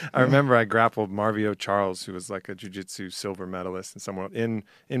 I remember I grappled Marvio Charles, who was like a jiu-jitsu silver medalist and someone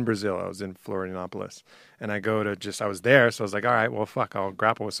in Brazil. I was in Florianopolis. And I was there, so I was like, all right, well, fuck, I'll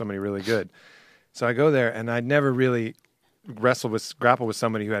grapple with somebody really good. So I go there, and I'd never really grapple with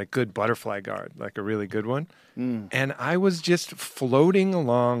somebody who had a good butterfly guard, like a really good one. And I was just floating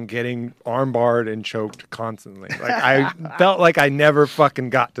along, getting armbarred and choked constantly. Like, I felt like I never fucking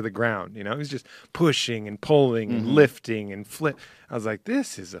got to the ground. It was just pushing and pulling and lifting and flip. I was like,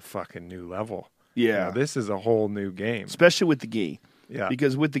 this is a fucking new level. Yeah, this is a whole new game, especially with the gi. Yeah,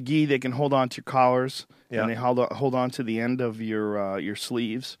 because with the gi, they can hold on to your collars and they hold on to the end of your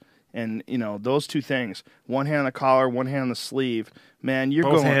sleeves. And, those two things, one hand on the collar, one hand on the sleeve, man,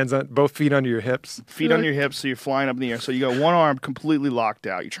 both feet under your hips. Feet under your hips, so you're flying up in the air. So you got one arm completely locked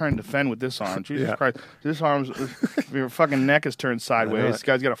out. You're trying to defend with this arm. Jesus Christ. This your fucking neck is turned sideways. This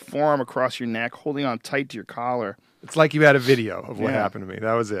guy's got a forearm across your neck, holding on tight to your collar. It's like you had a video of what happened to me.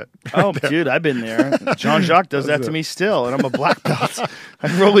 That was it. Oh, dude, I've been there. Jean-Jacques does that to me still, and I'm a black belt.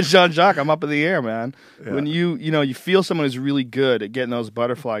 I roll with Jean-Jacques. I'm up in the air, man. Yeah. When you feel someone who's really good at getting those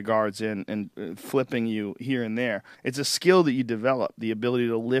butterfly guards in and flipping you here and there, it's a skill that you develop, the ability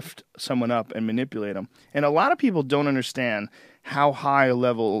to lift someone up and manipulate them. And a lot of people don't understand how high a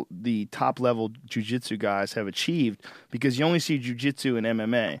level the top-level jiu-jitsu guys have achieved because you only see jiu-jitsu and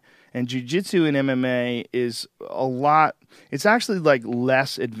MMA. And jiu-jitsu and MMA is it's actually like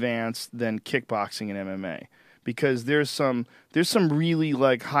less advanced than kickboxing and MMA because there's some really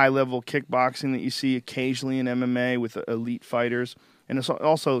like high-level kickboxing that you see occasionally in MMA with elite fighters. And it's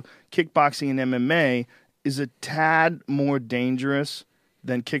also kickboxing and MMA is a tad more dangerous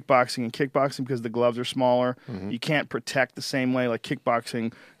than kickboxing because the gloves are smaller. Mm-hmm. You can't protect the same way like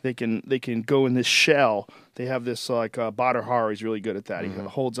kickboxing. They can go in this shell. They have this like Badr Hari is really good at that. Mm-hmm. He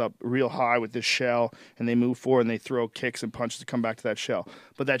holds up real high with this shell, and they move forward and they throw kicks and punches to come back to that shell.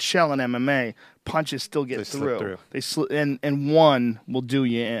 But that shell in MMA, punches still get through. And one will do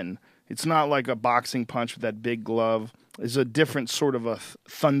you in. It's not like a boxing punch with that big glove. It's a different sort of a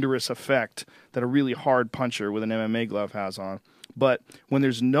thunderous effect that a really hard puncher with an MMA glove has on. But when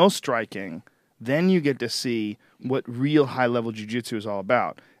there's no striking, then you get to see what real high-level jiu-jitsu is all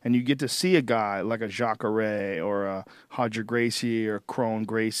about. And you get to see a guy like a Jacare or a Roger Gracie or Crone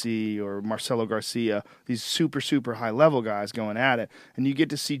Gracie or Marcelo Garcia, these super, super high-level guys going at it. And you get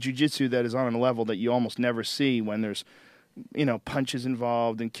to see jiu-jitsu that is on a level that you almost never see when there's, punches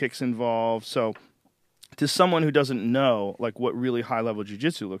involved and kicks involved. So to someone who doesn't know like what really high-level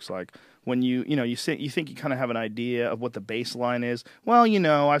jiu-jitsu looks like, when you think you kind of have an idea of what the baseline is. Well,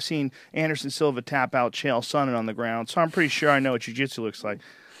 I've seen Anderson Silva tap out Chael Sonnen on the ground, so I'm pretty sure I know what jiu-jitsu looks like.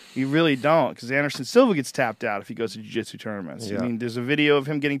 You really don't, because Anderson Silva gets tapped out if he goes to jiu-jitsu tournaments. Yeah. I mean, there's a video of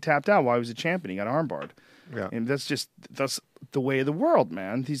him getting tapped out while he was a champion. He got armbarred. Yeah. And that's the way of the world,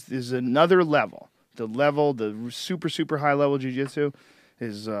 man. There's another level. The super, super high level jiu-jitsu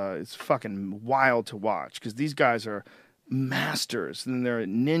is it's fucking wild to watch because these guys are masters and they're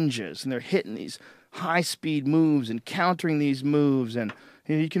ninjas and they're hitting these high speed moves and countering these moves, and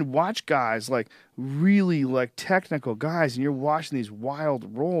you can watch guys like really like technical guys and you're watching these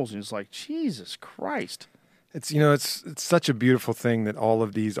wild rolls and it's like, Jesus Christ. It's such a beautiful thing that all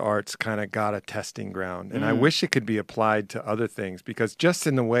of these arts kind of got a testing ground, and I wish it could be applied to other things, because just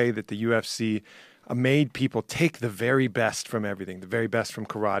in the way that the UFC made people take the very best from everything, the very best from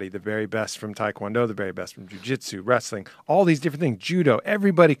karate, the very best from taekwondo, the very best from jiu-jitsu, wrestling, all these different things, judo,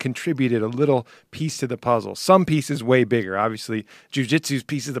 everybody contributed a little piece to the puzzle. Some pieces way bigger. Obviously, jiu-jitsu's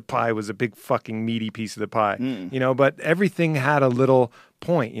piece of the pie was a big fucking meaty piece of the pie, but everything had a little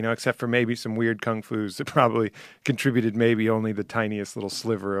point, except for maybe some weird kung fu's that probably contributed maybe only the tiniest little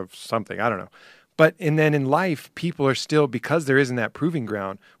sliver of something. I don't know. And then in life, people are still, because there isn't that proving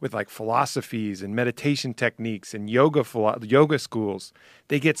ground with like philosophies and meditation techniques and yoga schools,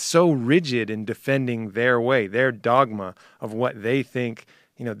 they get so rigid in defending their way, their dogma of what they think,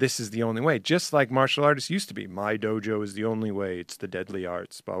 this is the only way. Just like martial artists used to be. My dojo is the only way. It's the deadly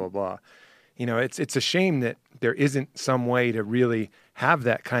arts, blah, blah, blah. It's a shame that there isn't some way to really have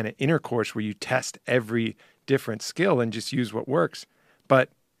that kind of intercourse where you test every different skill and just use what works. But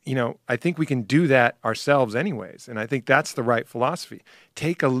I think we can do that ourselves anyways. And I think that's the right philosophy.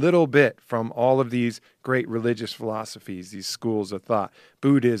 Take a little bit from all of these great religious philosophies, these schools of thought,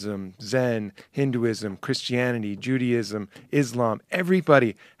 Buddhism, Zen, Hinduism, Christianity, Judaism, Islam.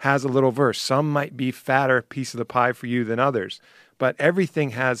 Everybody has a little verse. Some might be fatter piece of the pie for you than others. But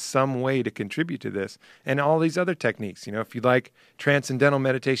everything has some way to contribute to this. And all these other techniques, if you like transcendental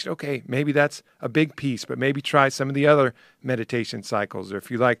meditation, okay, maybe that's a big piece, but maybe try some of the other meditation cycles. Or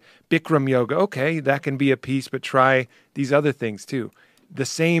if you like Bikram yoga, okay, that can be a piece, but try these other things too. The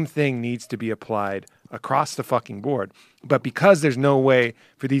same thing needs to be applied across the fucking board. But because there's no way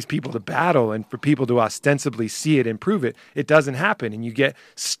for these people to battle and for people to ostensibly see it and prove it, it doesn't happen. And you get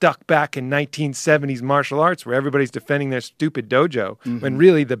stuck back in 1970s martial arts where everybody's defending their stupid dojo, when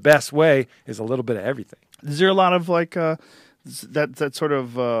really the best way is a little bit of everything. Is there a lot of like that sort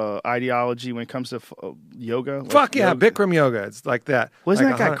of ideology when it comes to yoga? Like Fuck yeah, yoga? Bikram yoga. It's like that. Wasn't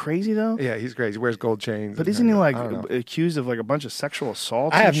like that guy crazy though? Yeah, he's crazy. He wears gold chains. But isn't he like accused of like a bunch of sexual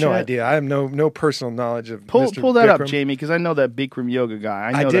assault? I have no shit? idea. I have no personal knowledge of Pull that Bikram. up, Jamie, because I know that Bikram yoga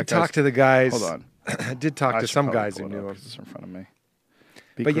guy. I did talk to the guys. Hold on. I did talk to some guys who knew him. It's in front of me.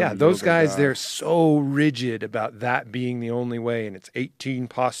 But yeah, Bikram those yoga guys, guy. they're so rigid about that being the only way, and it's 18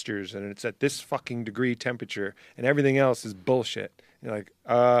 postures, and it's at this fucking degree temperature, and everything else is bullshit. You're like,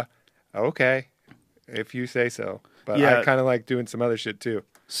 okay, if you say so. But Yeah. I kind of like doing some other shit too.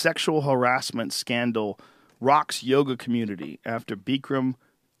 Sexual harassment scandal rocks yoga community after Bikram.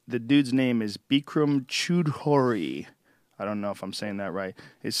 The dude's name is Bikram Choudhury. I don't know if I'm saying that right.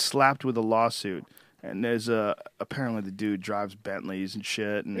 Is slapped with a lawsuit. And there's apparently the dude drives Bentleys and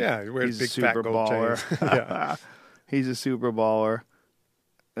shit. And Yeah, he wears he's big a fat super gold baller. chains. Yeah. He's a super baller.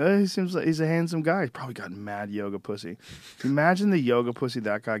 He seems like he's a handsome guy. He's probably got mad yoga pussy. Imagine the yoga pussy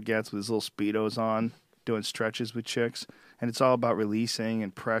that guy gets with his little Speedos on, doing stretches with chicks. And it's all about releasing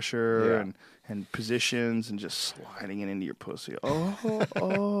and pressure and positions and just sliding it into your pussy.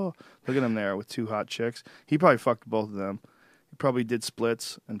 Oh. Look at him there with two hot chicks. He probably fucked both of them. He probably did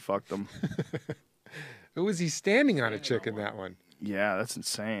splits and fucked them. Who was he standing on a chick in that one? Yeah, that's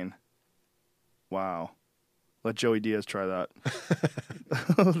insane. Wow. Let Joey Diaz try that.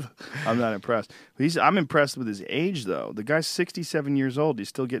 I'm not impressed. I'm impressed with his age, though. The guy's 67 years old. He's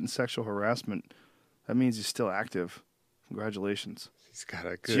still getting sexual harassment. That means he's still active. Congratulations. He's got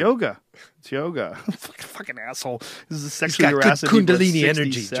a good... It's yoga. It's yoga. Fucking asshole. This is a He's sexually got harassing good people at Kundalini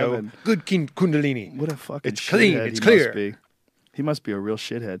energy, 67. Joe. Good Kundalini. What a fucking It's clean. shithead It's he clear. must be. He must be a real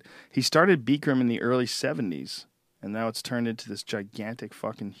shithead. He started Bikram in the early 70s, and now it's turned into this gigantic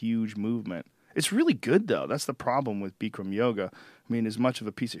fucking huge movement. It's really good, though. That's the problem with Bikram yoga. I mean, as much of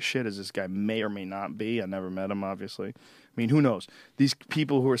a piece of shit as this guy may or may not be, I never met him, obviously. I mean, who knows? These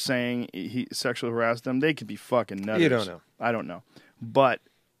people who are saying he sexually harassed them, they could be fucking nutters. You don't know. I don't know. But,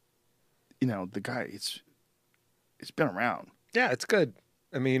 the guy, it's been around. Yeah, it's good.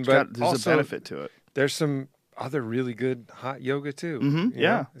 I mean, There's but also, a benefit to it. There's some other really good hot yoga too. Mm-hmm. You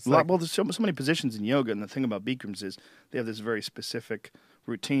Yeah. know? It's like, Well, there's so many positions in yoga, and the thing about Bikrams is they have this very specific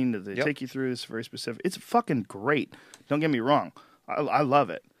routine that they take you through. It's very specific. It's fucking great. Don't get me wrong. I love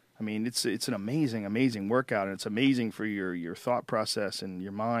it. I mean, it's an amazing, amazing workout, and it's amazing for your thought process and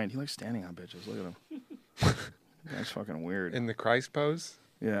your mind. He likes standing on bitches. Look at him. That's fucking weird. in the Christ pose.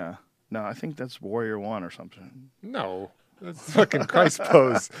 Yeah. No, I think that's Warrior 1 or something. No, that's fucking Christ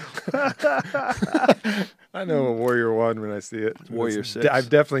pose. I know a Warrior 1 when I see it. Warrior 6. I've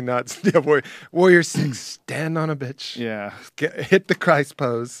definitely not. Yeah, Warrior 6, stand on a bitch. Yeah. Hit the Christ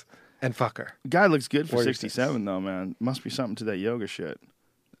pose and fuck her. Guy looks good for Warrior 67, 6. though, man. Must be something to that yoga shit.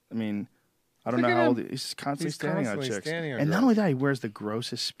 I mean, I don't Look know at how old him. he's constantly He's standing constantly on chicks. standing on And not girls. only that, he wears the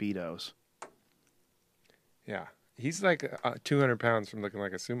grossest Speedos. Yeah. He's like 200 pounds from looking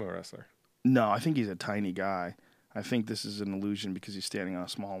like a sumo wrestler. No, I think he's a tiny guy. I think this is an illusion because he's standing on a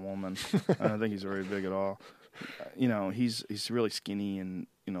small woman. I don't think he's very big at all. You know, he's really skinny and,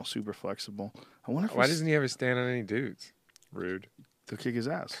 you know, super flexible. I wonder if Why doesn't he ever stand on any dudes? Rude. to kick his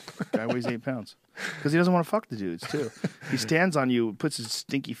ass. Guy weighs 8 pounds. Because he doesn't want to fuck the dudes, too. He stands on you, puts his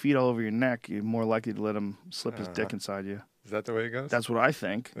stinky feet all over your neck. You're more likely to let him slip his dick inside you. Is that the way it goes? That's what I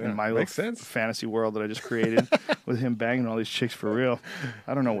think Yeah, in my makes little sense. fantasy world that I just created with him banging all these chicks for real.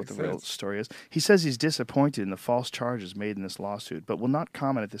 I don't know what Makes the real sense. story is. He says he's disappointed in the false charges made in this lawsuit, but will not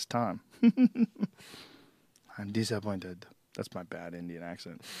comment at this time. I'm disappointed. That's my bad Indian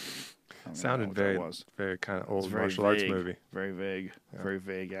accent. I don't know Sounded what that very, was. very kind of It's old very martial arts vague, movie. Very vague, very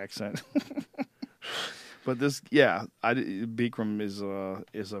vague accent. But this, yeah, Bikram is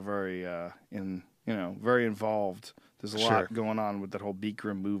a very very involved. There's a Sure. lot going on with that whole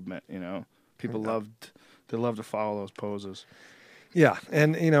Bikram movement. You know, people love to follow those poses. Yeah,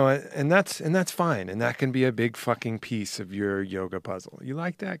 and and that's fine, and that can be a big fucking piece of your yoga puzzle. You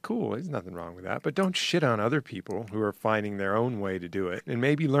like that? Cool. There's nothing wrong with that. But don't shit on other people who are finding their own way to do it, and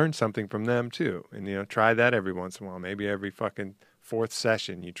maybe learn something from them too. And try that every once in a while. Maybe every fucking fourth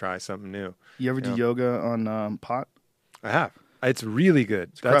session you try something new. You ever do yoga on pot? I have. It's really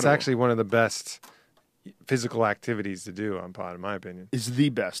good. That's incredible. actually one of the best physical activities to do on pot, in my opinion. It's the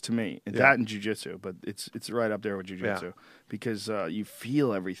best to me. Yeah. That and jujitsu, but it's right up there with jujitsu Yeah. because you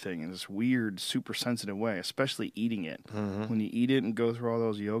feel everything in this weird, super sensitive way, especially eating it. Mm-hmm. When you eat it and go through all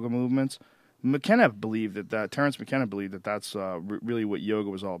those yoga movements, Terrence McKenna believed that that's really what yoga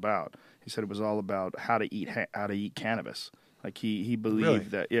was all about. He said it was all about how to eat cannabis. Like he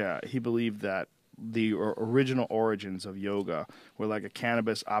believed he believed that the original origins of yoga were like a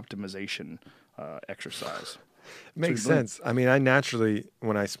cannabis optimization exercise. Makes So you blink. sense. I mean, I naturally,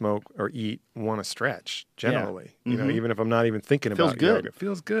 when I smoke or eat, want to stretch generally. Even if I'm not even thinking Feels about good. yoga. It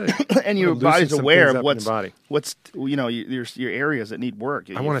feels good. And your Wanna loosen body's some aware things of up in the what's body. your areas that need work.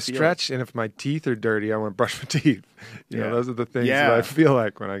 I want to stretch, and if my teeth are dirty, I want to brush my teeth. Yeah. Those are the things Yeah. that I feel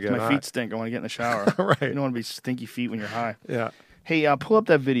like when I get My high. feet stink. I want to get in the shower. Right. You don't want to be stinky feet when you're high. Yeah. Hey, pull up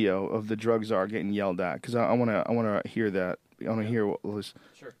that video of the drug czar getting yelled at because I want to hear that. I want to hear what was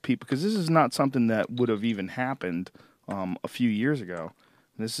people because this is not something that would have even happened a few years ago.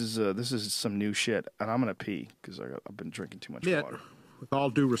 This is some new shit, and I'm gonna pee because I've been drinking too much admit, water. with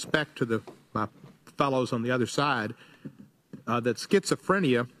all due respect to my fellows on the other side, that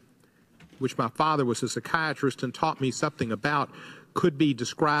schizophrenia, which my father was a psychiatrist and taught me something about, could be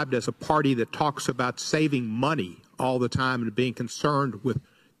described as a party that talks about saving money all the time and being concerned with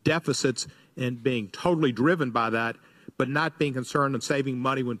deficits and being totally driven by that, but not being concerned in saving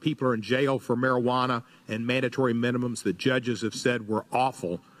money when people are in jail for marijuana and mandatory minimums that judges have said were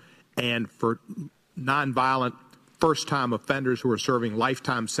awful, and for nonviolent first-time offenders who are serving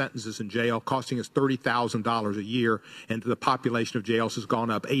lifetime sentences in jail, costing us $30,000 a year, and the population of jails has gone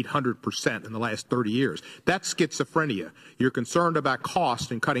up 800% in the last 30 years. That's schizophrenia. You're concerned about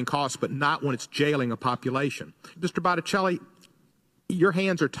cost and cutting costs, but not when it's jailing a population. Mr. Botticelli, your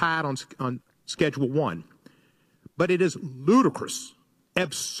hands are tied on Schedule 1. But it is ludicrous,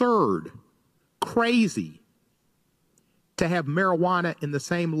 absurd, crazy to have marijuana in the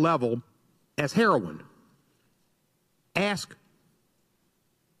same level as heroin. Ask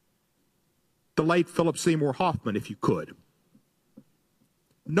the late Philip Seymour Hoffman if you could.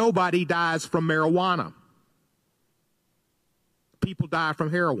 Nobody dies from marijuana. People die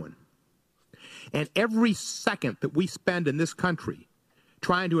from heroin. And every second that we spend in this country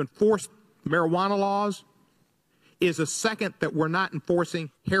trying to enforce marijuana laws is a second that we're not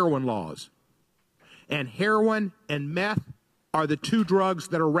enforcing heroin laws. And heroin and meth are the two drugs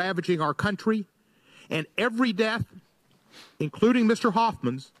that are ravaging our country. And every death, including Mr.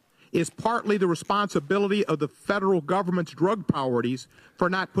 Hoffman's, is partly the responsibility of the federal government's drug priorities for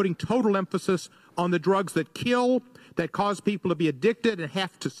not putting total emphasis on the drugs that kill, that cause people to be addicted and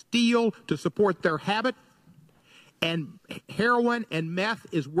have to steal to support their habit. And heroin and meth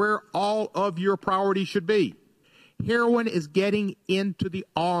is where all of your priorities should be. Heroin is getting into the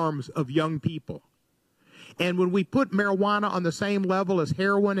arms of young people. And when we put marijuana on the same level as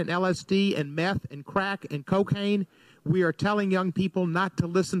heroin and LSD and meth and crack and cocaine, we are telling young people not to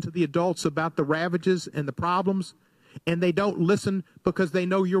listen to the adults about the ravages and the problems, and they don't listen because they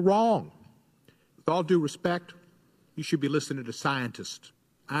know you're wrong. With all due respect, you should be listening to scientists.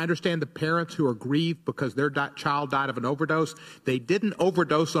 I understand the parents who are grieved because their child died of an overdose. They didn't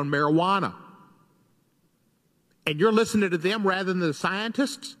overdose on marijuana. And you're listening to them rather than the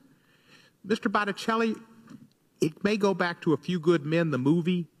scientists? Mr. Botticelli, it may go back to A Few Good Men, the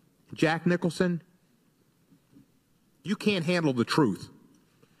movie, Jack Nicholson. You can't handle the truth.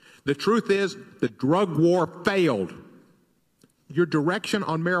 The truth is the drug war failed. Your direction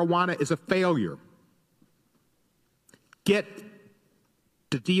on marijuana is a failure. Get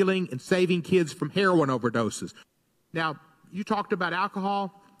to dealing and saving kids from heroin overdoses. Now, you talked about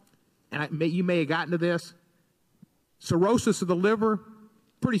alcohol, and you may have gotten to this. Cirrhosis of the liver,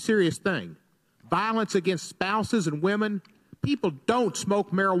 pretty serious thing. Violence against spouses and women. People don't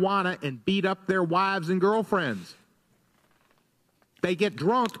smoke marijuana and beat up their wives and girlfriends. They get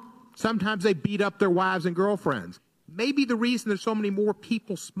drunk. Sometimes they beat up their wives and girlfriends. Maybe the reason there's so many more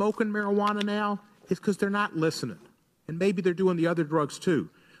people smoking marijuana now is because they're not listening. And maybe they're doing the other drugs too.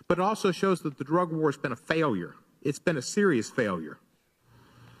 But it also shows that the drug war has been a failure. It's been a serious failure.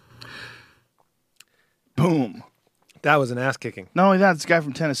 Boom. That was an ass kicking. Not only that, this guy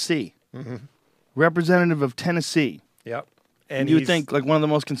from Tennessee. Mm-hmm. Representative of Tennessee. Yep. And you would think like one of the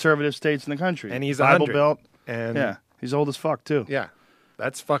most conservative states in the country. And he's Bible 100. Belt. And yeah, he's old as fuck too. Yeah.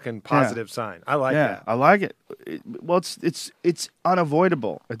 That's fucking positive sign. I like that. I like it. Well, it's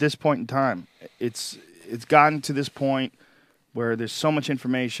unavoidable at this point in time. It's gotten to this point where there's so much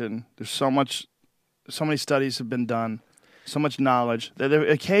information, there's so many studies have been done, so much knowledge.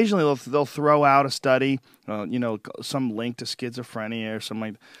 Occasionally they'll throw out a study, some link to schizophrenia or something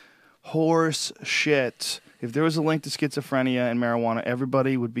like that. Horse shit. If there was a link to schizophrenia and marijuana,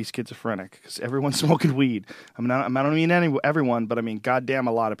 everybody would be schizophrenic because everyone's smoking weed. I mean, I don't mean everyone, but I mean, goddamn,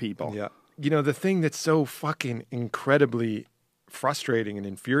 a lot of people. Yeah. You know, the thing that's so fucking incredibly frustrating and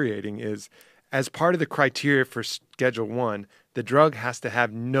infuriating is, as part of the criteria for Schedule 1, the drug has to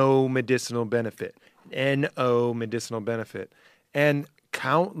have no medicinal benefit. No medicinal benefit. And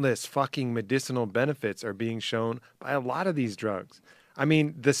countless fucking medicinal benefits are being shown by a lot of these drugs. I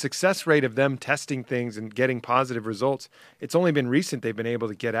mean, the success rate of them testing things and getting positive results, it's only been recent they've been able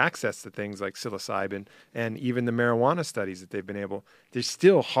to get access to things like psilocybin and even the marijuana studies that they've been able. They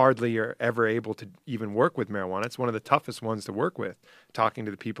still hardly are ever able to even work with marijuana. It's one of the toughest ones to work with, talking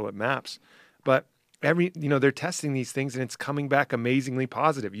to the people at MAPS. But they're testing these things and it's coming back amazingly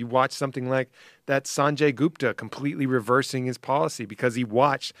positive. You watch something like that Sanjay Gupta completely reversing his policy because he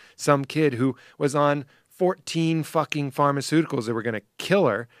watched some kid who was on 14 fucking pharmaceuticals that were going to kill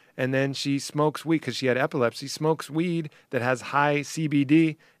her, and then she smokes weed because she had epilepsy, smokes weed that has high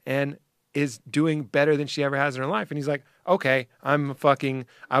CBD and is doing better than she ever has in her life. And he's like, okay, I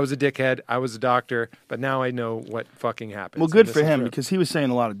was a dickhead, I was a doctor, but now I know what fucking happens. Well, good for him because he was saying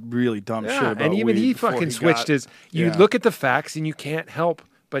a lot of really dumb shit about and even weed he fucking switched his. You look at the facts and you can't help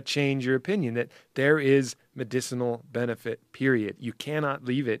but change your opinion that there is medicinal benefit, period. You cannot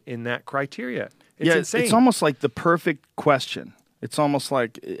leave it in that criteria. It's insane. It's almost like the perfect question. It's almost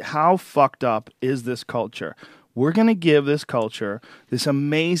like, how fucked up is this culture? We're going to give this culture this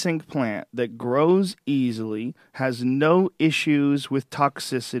amazing plant that grows easily, has no issues with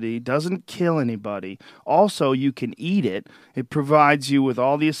toxicity, doesn't kill anybody. Also, you can eat it. It provides you with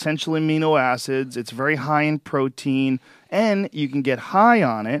all the essential amino acids. It's very high in protein, and you can get high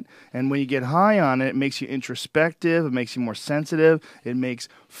on it. And when you get high on it, it makes you introspective. It makes you more sensitive. It makes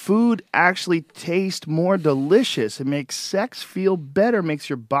food actually taste more delicious. It makes sex feel better, makes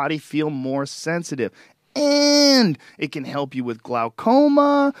your body feel more sensitive. And it can help you with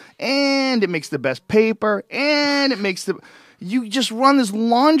glaucoma, and it makes the best paper, and it makes you just run this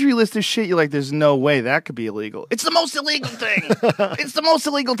laundry list of shit. You're like, there's no way that could be illegal. It's the most illegal thing. It's the most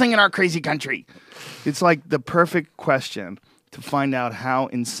illegal thing in our crazy country. It's like the perfect question to find out how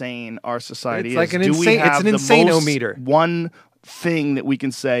insane our society is. Like it's an insane-o-meter. One thing that we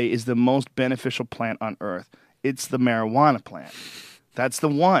can say is the most beneficial plant on earth. It's the marijuana plant. That's the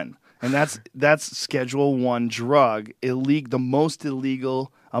one. And that's Schedule 1 drug, the most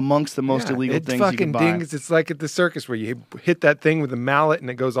illegal amongst the most illegal things you can buy. Dings. It's like at the circus where you hit that thing with a mallet and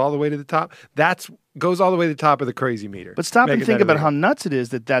it goes all the way to the top. Goes all the way to the top of the crazy meter. But stop and think about how nuts it is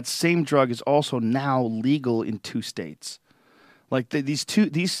that same drug is also now legal in 2 states. Like these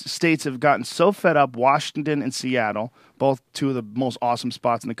states have gotten so fed up. Washington and Seattle, both 2 of the most awesome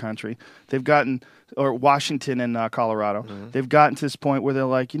spots in the country. Or Washington and Colorado. Mm-hmm. They've gotten to this point where they're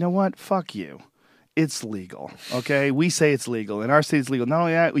like, you know what? Fuck you. it's legal. Okay, we say it's legal. In our state, it's legal. Not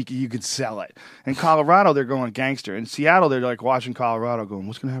only that, you can sell it. In Colorado, they're going gangster. In Seattle, they're like watching Colorado, going,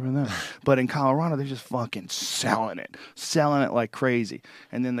 "What's going to happen to them?" But in Colorado, they're just fucking selling it like crazy.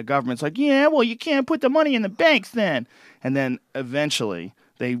 And then the government's like, "Yeah, well, you can't put the money in the banks then." And then eventually,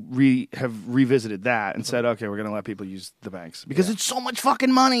 they have revisited that and said, "Okay, we're going to let people use the banks because it's so much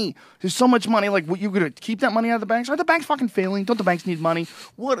fucking money. There's so much money. Like, what, you're going to keep that money out of the banks? Are the banks fucking failing? Don't the banks need money?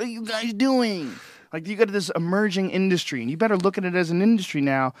 What are you guys doing?" Like, you got this emerging industry, and you better look at it as an industry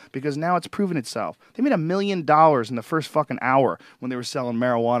now because now it's proven itself. They made $1 million in the first fucking hour when they were selling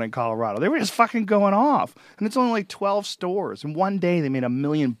marijuana in Colorado. They were just fucking going off, and it's only like 12 stores. In one day, they made $1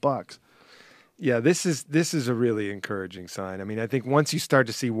 million. Yeah, this is a really encouraging sign. I mean, I think once you start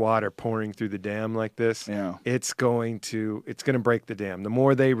to see water pouring through the dam like this, it's going to break the dam. The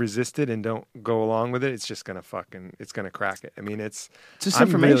more they resist it and don't go along with it, it's just gonna crack it. I mean, it's just I'm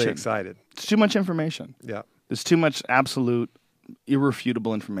information. really excited. It's too much information. Yeah, there's too much absolute,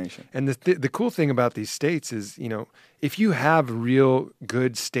 irrefutable information. And the cool thing about these states is, if you have real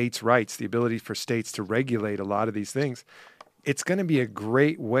good states' rights, the ability for states to regulate a lot of these things, it's going to be a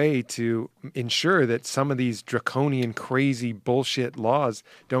great way to ensure that some of these draconian, crazy bullshit laws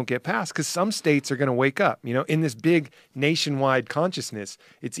don't get passed. Because some states are going to wake up. In this big nationwide consciousness,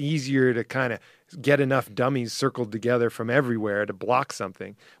 it's easier to kind of get enough dummies circled together from everywhere to block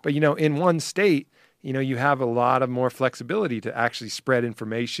something. But, in one state, you have a lot of more flexibility to actually spread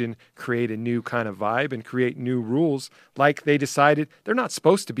information, create a new kind of vibe, and create new rules. Like they decided they're not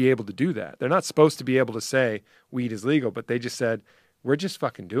supposed to be able to do that. They're not supposed to be able to say weed is legal, but they just said, we're just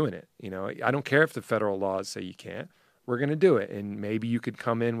fucking doing it. I don't care if the federal laws say you can't. We're going to do it. And maybe you could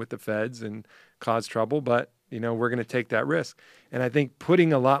come in with the feds and cause trouble, but we're going to take that risk. And I think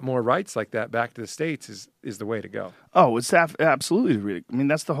putting a lot more rights like that back to the states is the way to go. Oh, it's absolutely really. I mean,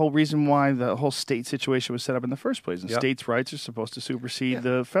 that's the whole reason why the whole state situation was set up in the first place. And states' rights are supposed to supersede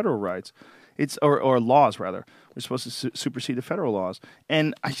the federal rights. Or laws, rather. We're supposed to supersede the federal laws.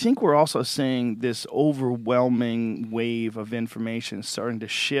 And I think we're also seeing this overwhelming wave of information starting to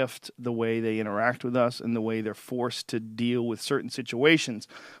shift the way they interact with us and the way they're forced to deal with certain situations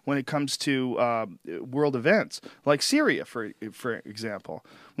when it comes to world events, like Syria, for example.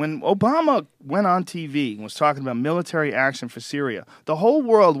 When Obama went on TV and was talking about military action for Syria, the whole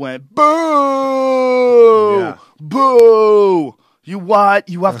world went, boo! Yeah. Boo! You what?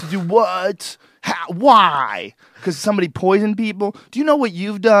 You have to do what? How? Why? Because somebody poisoned people? Do you know what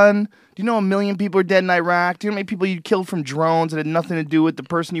you've done? Do you know 1 million people are dead in Iraq? Do you know how many people you killed from drones that had nothing to do with the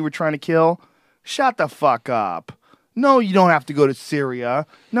person you were trying to kill? Shut the fuck up. No, you don't have to go to Syria.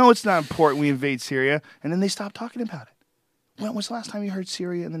 No, it's not important we invade Syria. And then they stopped talking about it. When was the last time you heard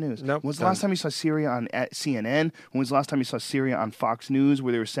Syria in the news? Nope. When was the last time you saw Syria on CNN? When was the last time you saw Syria on Fox News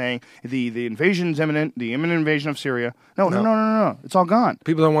where they were saying the invasion's imminent, the imminent invasion of Syria? No. It's all gone.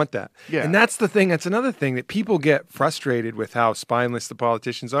 People don't want that. Yeah. And that's the thing. That's another thing that people get frustrated with how spineless the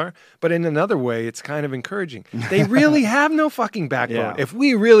politicians are. But in another way, it's kind of encouraging. They really have no fucking backbone. Yeah. If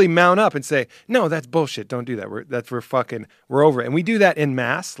we really mount up and say, no, that's bullshit. Don't do that. We're over it. And we do that in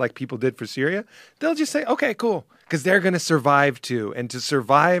mass like people did for Syria. They'll just say, okay, cool. Because they're going to survive too. And to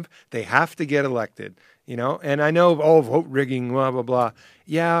survive, they have to get elected. And I know, vote rigging, blah, blah, blah.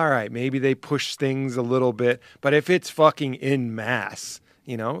 Yeah, all right, maybe they push things a little bit. But if it's fucking in mass,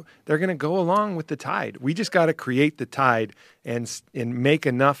 they're going to go along with the tide. We just got to create the tide and make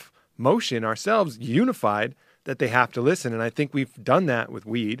enough motion ourselves unified that they have to listen. And I think we've done that with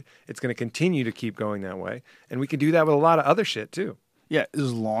weed. It's going to continue to keep going that way. And we can do that with a lot of other shit too. Yeah,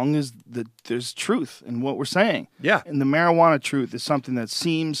 as long as there's truth in what we're saying. Yeah. And the marijuana truth is something that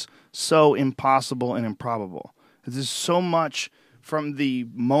seems so impossible and improbable. There's so much from the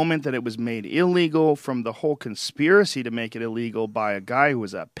moment that it was made illegal, from the whole conspiracy to make it illegal by a guy who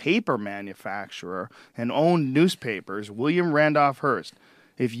was a paper manufacturer and owned newspapers, William Randolph Hearst.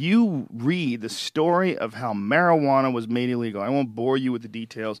 If you read the story of how marijuana was made illegal, I won't bore you with the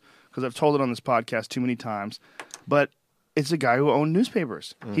details because I've told it on this podcast too many times, but it's a guy who owned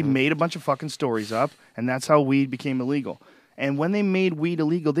newspapers. Mm-hmm. He made a bunch of fucking stories up, and that's how weed became illegal. And when they made weed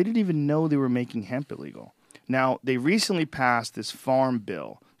illegal, they didn't even know they were making hemp illegal. Now, they recently passed this farm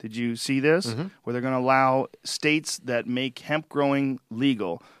bill. Did you see this? Mm-hmm. Where they're going to allow states that make hemp growing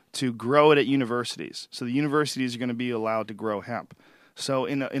legal to grow it at universities. So the universities are going to be allowed to grow hemp. So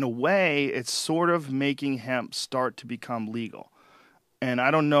in a way, it's sort of making hemp start to become legal. And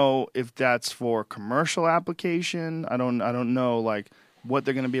I don't know if that's for commercial application. I don't know like what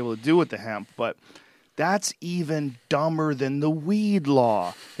they're going to be able to do with the hemp, but That's even dumber than the weed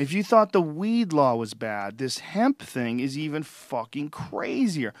law. If you thought the weed law was bad, this hemp thing is even fucking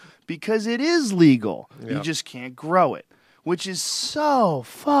crazier because it is legal. You Yep. just can't grow it, which is so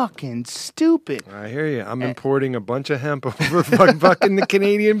fucking stupid. I hear you. I'm importing a bunch of hemp over fucking the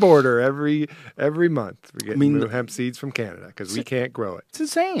Canadian border every month. We get new hemp seeds from Canada because we can't grow it. It's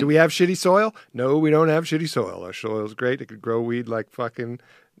insane. Do we have shitty soil? No, we don't have shitty soil. Our soil's great. It could grow weed like fucking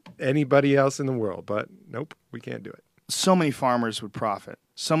anybody else in the world, but nope, we can't do it. So many farmers would profit.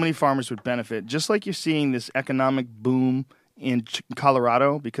 So many farmers would benefit. Just like you're seeing this economic boom in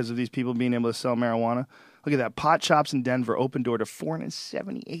Colorado because of these people being able to sell marijuana. Look at that. Pot shops in Denver open door to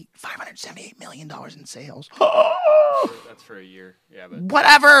 $578 million in sales. That's for a year. Yeah, but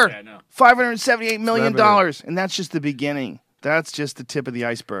Whatever. Yeah, I know. $578 million. Revenue. And that's just the beginning. That's just the tip of the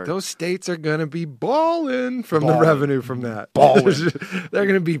iceberg. Those states are going to be balling from the revenue from that. Balling. They're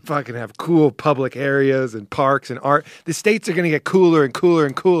going to be fucking have cool public areas and parks and art. The states are going to get cooler and cooler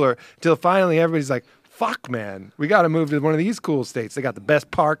and cooler until finally everybody's like, fuck, man, we got to move to one of these cool states. They got the best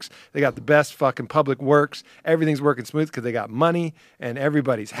parks. They got the best fucking public works. Everything's working smooth because they got money and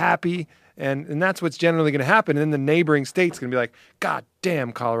everybody's happy. And that's what's generally going to happen. And then the neighboring state's going to be like, God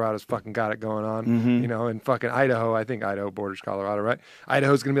damn, Colorado's fucking got it going on. You know, and fucking Idaho, I think Idaho borders Colorado, right?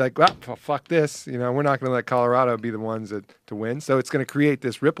 Idaho's going to be like, well, fuck this. You know, we're not going to let Colorado be the ones to win. So it's going to create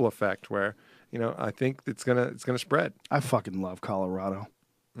this ripple effect where, you know, I think it's going to spread. I fucking love Colorado.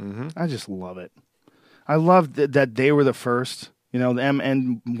 I just love it. I love that they were the first, you know, them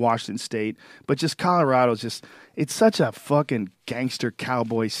and Washington State, but just Colorado's just, it's such a fucking gangster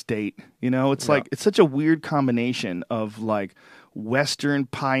cowboy state, you know? It's like, it's such a weird combination of like Western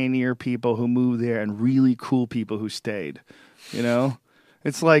pioneer people who moved there and really cool people who stayed, you know?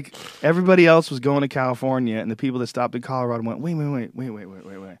 It's like everybody else was going to California and the people that stopped in Colorado went, wait.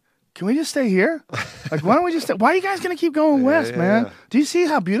 Can we just stay here? Like, why don't we just stay? Why are you guys going to keep going west, man? Yeah. Do you see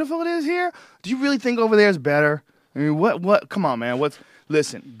how beautiful it is here? Do you really think over there is better? I mean, what? Come on, man.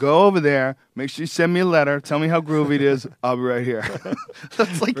 Listen, go over there. Make sure you send me a letter. Tell me how groovy it is. I'll be right here.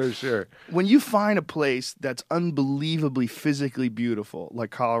 That's like, For sure. when you find a place that's unbelievably physically beautiful, like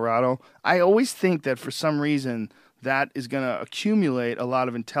Colorado, I always think that for some reason that is going to accumulate a lot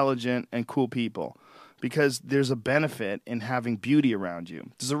of intelligent and cool people. Because there's a benefit in having beauty around you.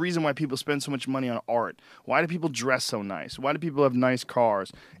 There's a reason why people spend so much money on art. Why do people dress so nice? Why do people have nice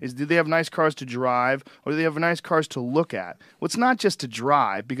cars? Do they have nice cars to drive, or do they have nice cars to look at? Well, it's not just to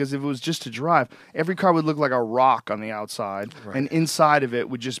drive, because if it was just to drive, every car would look like a rock on the outside, and inside of it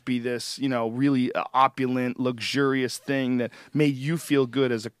would just be this, you know, really opulent, luxurious thing that made you feel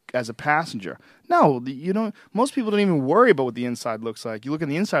good as a passenger. No, you don't. Most people don't even worry about what the inside looks like. You look at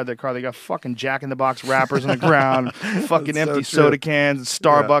the inside of their car; they got fucking Jack in the Box wrappers on the ground, fucking That's so empty true. soda cans. And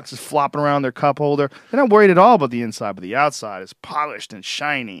Starbucks is flopping around their cup holder. They're not worried at all about the inside, but the outside is polished and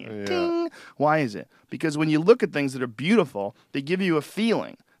shiny. And ding. Why is it? Because when you look at things that are beautiful, they give you a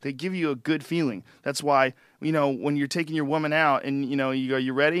feeling. They give you a good feeling. That's why, you know, when you're taking your woman out and, you know, you go,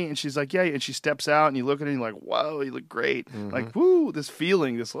 you ready? And she's like, yeah. And she steps out and you look at her and you're like, whoa, you look great. Like, woo, this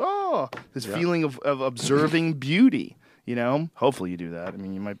feeling, this feeling of observing beauty, you know? Hopefully you do that. I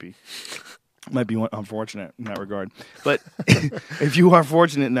mean, you might be unfortunate in that regard. But if you are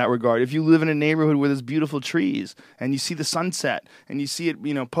fortunate in that regard, if you live in a neighborhood where there's beautiful trees and you see the sunset and you see it,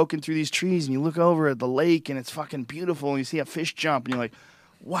 you know, poking through these trees and you look over at the lake and it's fucking beautiful and you see a fish jump and you're like,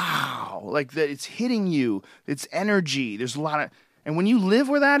 wow, like that it's hitting you. It's energy. There's a lot of, and when you live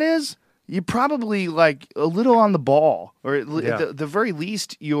where that is, you're probably like a little on the ball, or at the very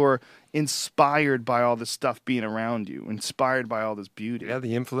least, you're inspired by all this stuff being around you, inspired by all this beauty. Yeah,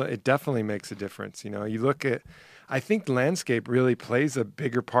 the influence, it definitely makes a difference. You know, you look at, I think landscape really plays a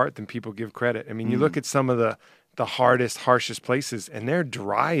bigger part than people give credit. I mean, you look at some of the hardest, harshest places, and they're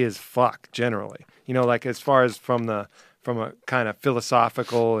dry as fuck generally. You know, like as far as from a kind of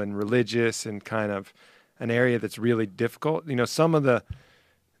philosophical and religious and kind of an area that's really difficult. You know, some of the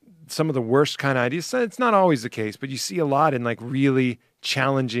worst kind of ideas, it's not always the case, but you see a lot in like really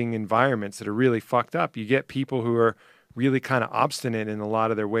challenging environments that are really fucked up. You get people who are really kind of obstinate in a lot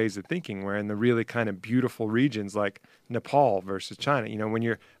of their ways of thinking, where in the really kind of beautiful regions like Nepal versus China, you know, when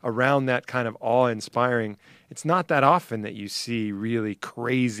you're around that kind of awe-inspiring, it's not that often that you see really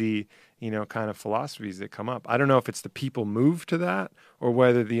crazy, you know, kind of philosophies that come up. I don't know if it's the people move to that or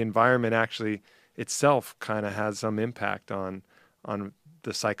whether the environment actually itself kind of has some impact on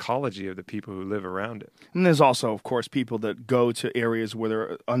the psychology of the people who live around it. And there's also, of course, people that go to areas where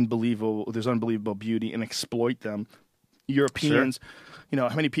there's unbelievable beauty and exploit them. Europeans. You know,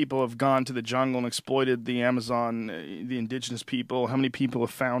 how many people have gone to the jungle and exploited the Amazon, the indigenous people? How many people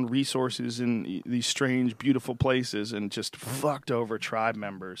have found resources in these strange, beautiful places and just fucked over tribe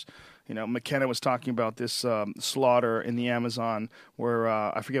members? You know, McKenna was talking about this slaughter in the Amazon where,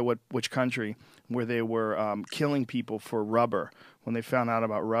 I forget which country, where they were killing people for rubber. When they found out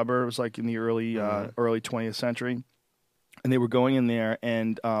about rubber, it was like in the early 20th century. And they were going in there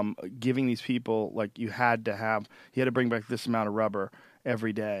and giving these people, like, you had to bring back this amount of rubber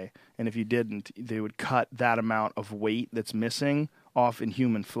every day. And if you didn't, they would cut that amount of weight that's missing off in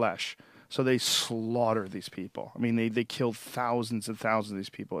human flesh. So they slaughtered these people. I mean, they killed thousands and thousands of these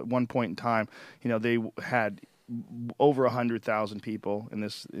people. At one point in time, you know, they had over 100,000 people in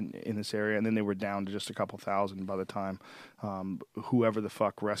this area, and then they were down to just a couple thousand by the time whoever the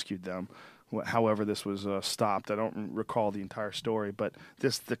fuck rescued them. However, this was stopped. I don't recall the entire story, but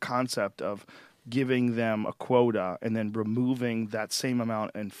the concept of giving them a quota and then removing that same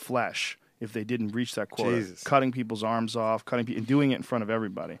amount in flesh if they didn't reach that quota, Jesus. cutting people's arms off, and doing it in front of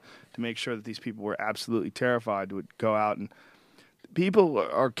everybody to make sure that these people were absolutely terrified to go out. And people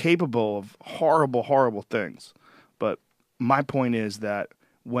are capable of horrible, horrible things. But my point is that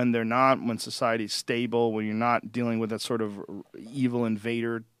when society's stable, when you're not dealing with that sort of evil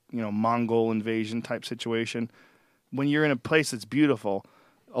invader, you know, Mongol invasion type situation, when you're in a place that's beautiful,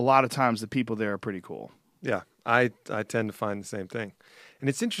 a lot of times the people there are pretty cool. Yeah, I tend to find the same thing. And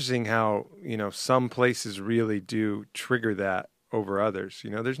it's interesting how, you know, some places really do trigger that over others.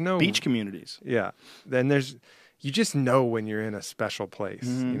 You know, there's no... Beach communities. Yeah. Then you just know when you're in a special place.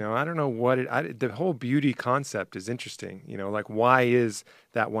 You know, I don't know what the whole beauty concept is interesting. You know, like, why is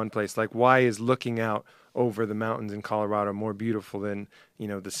that one place? Like, why is looking out over the mountains in Colorado more beautiful than, you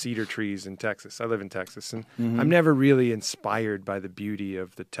know, the cedar trees in Texas? I live in Texas, and I'm never really inspired by the beauty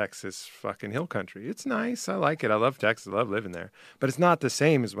of the Texas fucking hill country. It's nice. I like it. I love Texas. I love living there. But it's not the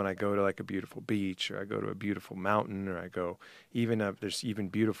same as when I go to like a beautiful beach, or I go to a beautiful mountain, or I go there's even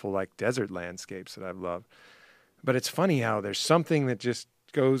beautiful like desert landscapes that I've loved. But it's funny how there's something that just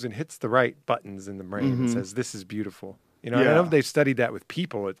goes and hits the right buttons in the brain and says, this is beautiful. You know, and I know they've studied that with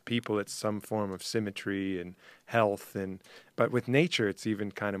people. It's some form of symmetry and health, but with nature, it's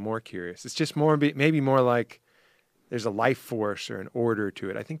even kind of more curious. It's just maybe more like there's a life force or an order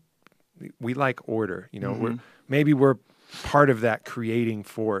to it. I think we like order. You know, we're part of that creating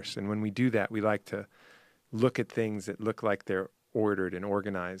force, and when we do that, we like to look at things that look like they're ordered and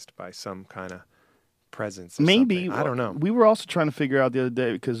organized by some kind of presence. Maybe. Something. I don't know. We were also trying to figure out the other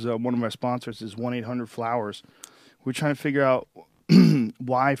day, because one of my sponsors is 1-800-Flowers. We're trying to figure out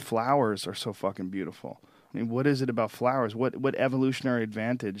why flowers are so fucking beautiful. I mean, what is it about flowers? What evolutionary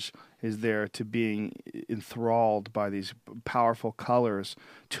advantage is there to being enthralled by these powerful colors,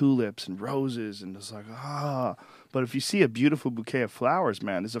 tulips and roses, and it's like, But if you see a beautiful bouquet of flowers,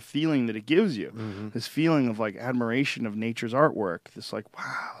 man, there's a feeling that it gives you. This feeling of like admiration of nature's artwork. This like,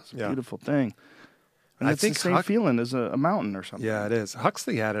 wow, it's a beautiful thing. And I think the same feeling as a mountain or something. Yeah, it is.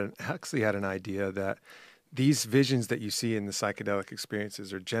 Huxley had an idea that these visions that you see in the psychedelic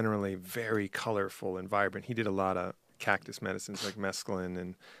experiences are generally very colorful and vibrant. He did a lot of cactus medicines like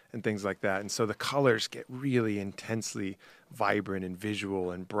mescaline and things like that. And so the colors get really intensely vibrant and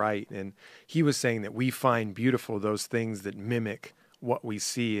visual and bright. And he was saying that we find beautiful those things that mimic what we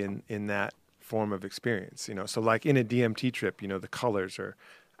see in that form of experience. You know, so like in a DMT trip, you know, the colors are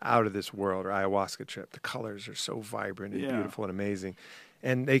out of this world, or ayahuasca trip. The colors are so vibrant and beautiful and amazing.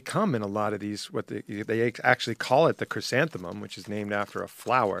 And they come in a lot of these, they actually call it the chrysanthemum, which is named after a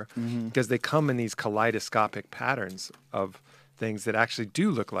flower, because they come in these kaleidoscopic patterns of things that actually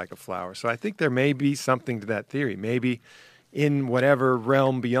do look like a flower. So I think there may be something to that theory. Maybe in whatever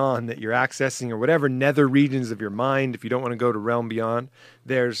realm beyond that you're accessing, or whatever nether regions of your mind, if you don't want to go to realm beyond,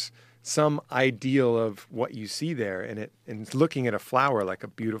 there's some ideal of what you see there. And looking at a flower like a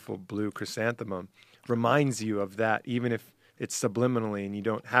beautiful blue chrysanthemum reminds you of that, even if it's subliminally and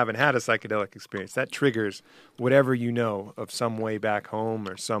you haven't had a psychedelic experience. That triggers whatever you know of some way back home,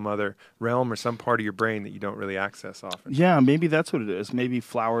 or some other realm, or some part of your brain that you don't really access often. Yeah, maybe that's what it is. Maybe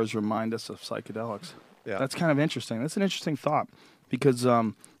flowers remind us of psychedelics. Yeah. That's kind of interesting. That's an interesting thought, because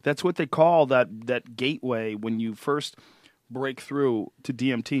that's what they call that gateway when you first break through to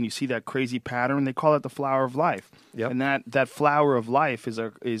DMT and you see that crazy pattern. They call it the flower of life. Yep. And that flower of life is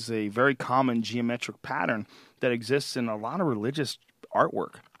a very common geometric pattern that exists in a lot of religious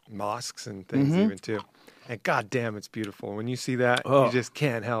artwork. Mosques and things even too. And goddamn, it's beautiful. When you see that, you just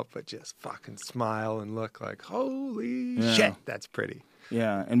can't help but just fucking smile and look like, holy shit, that's pretty.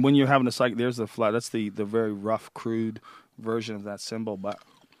 Yeah, and when you're having there's the flower. That's the very rough, crude version of that symbol. But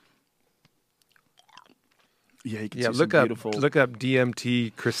Yeah, you can Yeah, see some beautiful. look up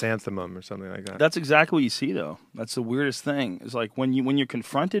DMT chrysanthemum or something like that. That's exactly what you see, though. That's the weirdest thing. It's like when you're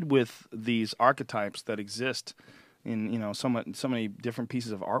confronted with these archetypes that exist in so many different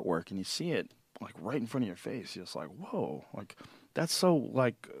pieces of artwork, and you see it like right in front of your face, you're just like, whoa, like that's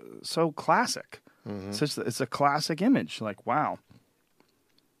so classic. It's a classic image. Like, wow,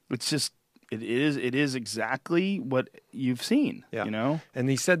 it's just. It is exactly what you've seen, Yeah. And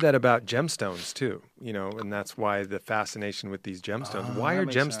he said that about gemstones too, and that's why the fascination with these gemstones. Why are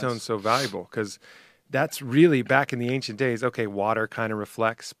gemstones sense. so valuable? Because that's really back in the ancient days. Okay, water kind of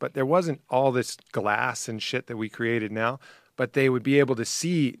reflects, but there wasn't all this glass and shit that we created now. But they would be able to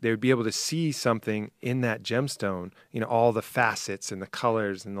see. They would be able to see something in that gemstone. All the facets and the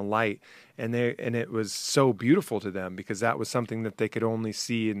colors and the light, and it was so beautiful to them because that was something that they could only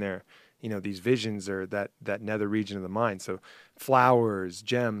see in their. These visions or that nether region of the mind. So flowers,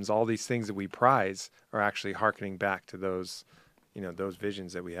 gems, all these things that we prize are actually hearkening back to those, those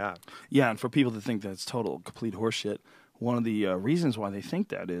visions that we have. Yeah, and for people to think that it's complete horseshit, one of the reasons why they think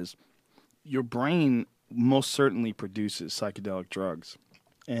that is your brain most certainly produces psychedelic drugs.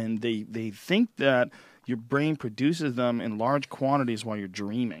 And they think that your brain produces them in large quantities while you're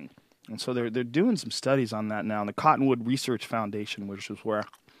dreaming. And so they're doing some studies on that now. And the Cottonwood Research Foundation, which is where...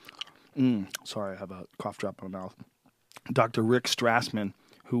 sorry, I have a cough drop in my mouth. Dr. Rick Strassman,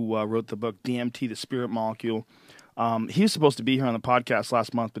 who wrote the book DMT, The Spirit Molecule. He was supposed to be here on the podcast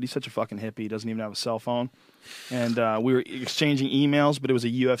last month, but he's such a fucking hippie. He doesn't even have a cell phone. And we were exchanging emails, but it was a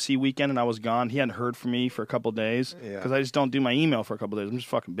UFC weekend, and I was gone. He hadn't heard from me for a couple of days because I just don't do my email for a couple of days. I'm just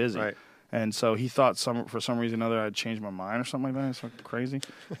fucking busy. Right. And so he thought for some reason or other I'd changed my mind or something like that. It's fucking crazy.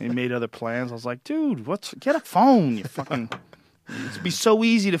 And he made other plans. I was like, dude, get a phone, you fucking... It'd be so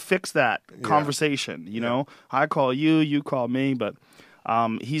easy to fix that conversation, know? I call you, you call me, but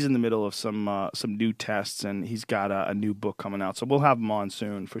he's in the middle of some new tests, and he's got a new book coming out. So we'll have him on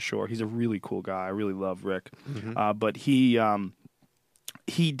soon for sure. He's a really cool guy. I really love Rick. But he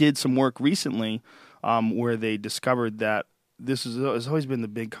did some work recently where they discovered that has always been the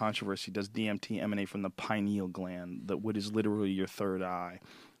big controversy. Does DMT emanate from the pineal gland, what is literally your third eye?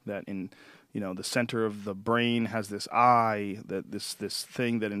 That in the center of the brain has this eye, that this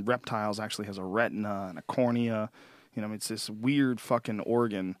thing that in reptiles actually has a retina and a cornea. It's this weird fucking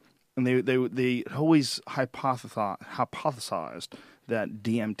organ. And they always hypothesized that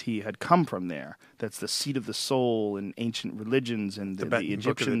DMT had come from there. That's the seat of the soul in ancient religions and the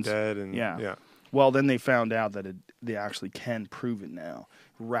Egyptians. Book of the Dead and yeah. Well, then they found out that they actually can prove it now.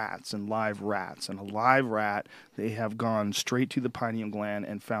 Rats and live rats. And a live rat, they have gone straight to the pineal gland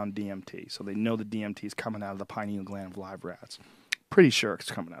and found DMT. So they know the DMT is coming out of the pineal gland of live rats. Pretty sure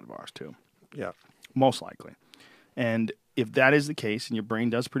it's coming out of ours, too. Yeah. Most likely. And if that is the case, and your brain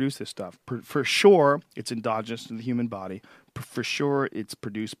does produce this stuff, for sure it's endogenous to the human body. For sure it's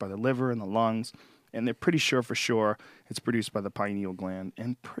produced by the liver and the lungs. And they're pretty sure for sure it's produced by the pineal gland.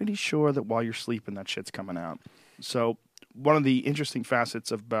 And pretty sure that while you're sleeping, that shit's coming out. So one of the interesting facets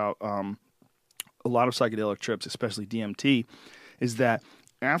about a lot of psychedelic trips, especially DMT, is that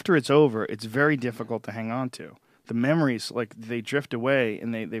after it's over, it's very difficult to hang on to. The memories, like, they drift away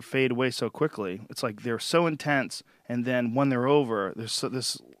and they fade away so quickly. It's like they're so intense, and then when they're over, there's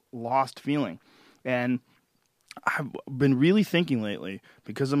this lost feeling. And I've been really thinking lately,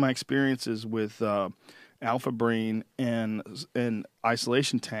 because of my experiences with Alpha Brain and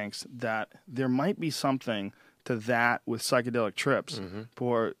isolation tanks, that there might be something to that with psychedelic trips.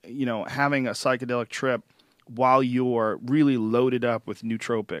 For having a psychedelic trip while you're really loaded up with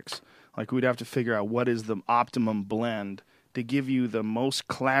nootropics. Like, we'd have to figure out what is the optimum blend to give you the most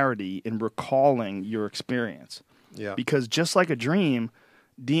clarity in recalling your experience. Yeah. Because just like a dream,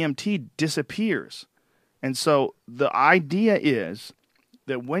 DMT disappears. And so the idea is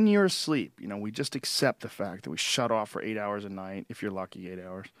that when you're asleep, we just accept the fact that we shut off for 8 hours a night, if you're lucky, 8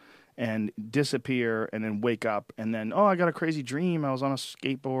 hours, and disappear and then wake up and then, I got a crazy dream. I was on a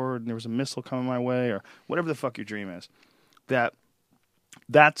skateboard and there was a missile coming my way, or whatever the fuck your dream is.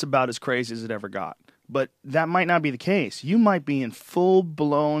 That's about as crazy as it ever got. But that might not be the case. You might be in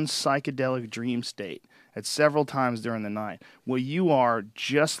full-blown psychedelic dream state at several times during the night, where you are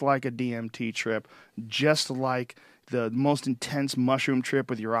just like a DMT trip, just like the most intense mushroom trip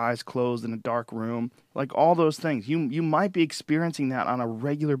with your eyes closed in a dark room, like all those things. You might be experiencing that on a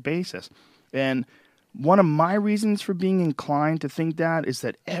regular basis. And one of my reasons for being inclined to think that is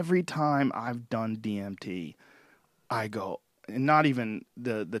that every time I've done DMT, I go, and not even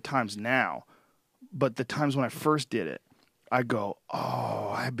the times now, but the times when I first did it, I go,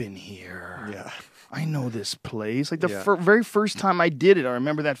 I've been here. Yeah. I know this place. Like the very first time I did it, I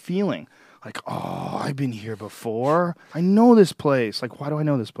remember that feeling. like, oh, I've been here before. I know this place. Like, why do I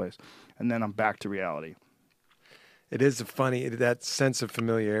know this place? And then I'm back to reality. It is that sense of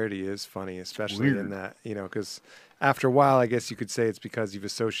familiarity is funny, especially in that, because after a while, I guess you could say it's because you've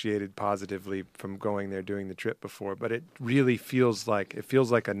associated positively from going there, doing the trip before, but it really feels like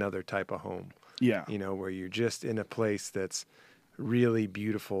another type of home. Yeah. Where you're just in a place that's really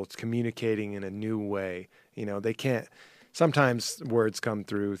beautiful. It's communicating in a new way. They can't, sometimes words come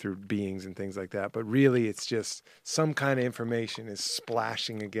through beings and things like that, but really it's just some kind of information is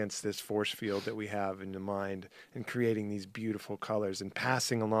splashing against this force field that we have in the mind and creating these beautiful colors and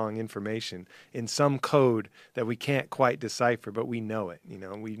passing along information in some code that we can't quite decipher, but we know it.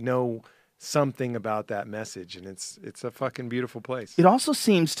 We know something about that message, and it's a fucking beautiful place. It also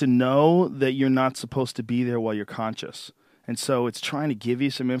seems to know that you're not supposed to be there while you're conscious. And so it's trying to give you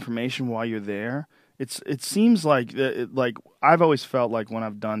some information while you're there. It seems like I've always felt like when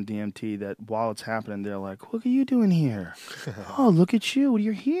I've done DMT that while it's happening, they're like, "What are you doing here? Oh, look at you!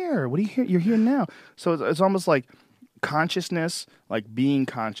 You're here. What are you here? You're here now." So it's almost like consciousness, like being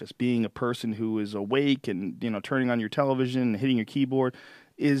conscious, being a person who is awake and turning on your television and hitting your keyboard,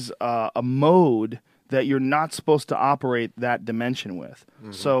 is a mode that you're not supposed to operate that dimension with.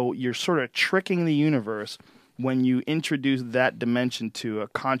 Mm-hmm. So you're sort of tricking the universe when you introduce that dimension to a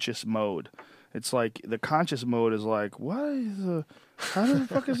conscious mode. It's like the conscious mode is like, how the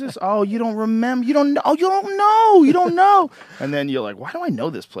fuck is this? Oh, you don't remember. You don't know. Oh, you don't know. You don't know. And then you're like, why do I know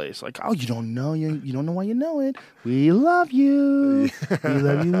this place? Like, oh, you don't know. You don't know why you know it. We love you. We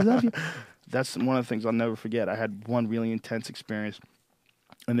love you. We love you. That's one of the things I'll never forget. I had one really intense experience.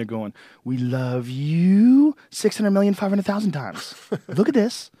 And they're going, we love you 600,500,000 times. Look at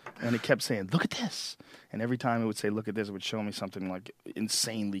this. And it kept saying, look at this. And every time it would say, look at this, it would show me something like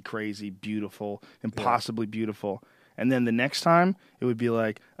insanely crazy, beautiful, impossibly beautiful. And then the next time, it would be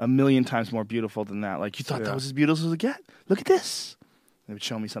like 1,000,000 times more beautiful than that. Like, you thought that was as beautiful as it get? Look at this. And it would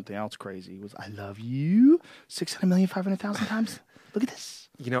show me something else crazy. It was, I love you 600,500,000 times. Look at this.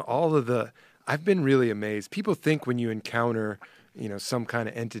 I've been really amazed. People think when you encounter, some kind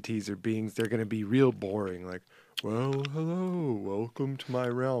of entities or beings, they're going to be real boring. Like, well, hello, welcome to my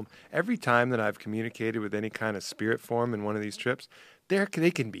realm. Every time that I've communicated with any kind of spirit form in one of these trips,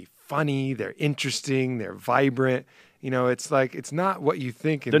 they can be funny, they're interesting, they're vibrant. It's like, it's not what you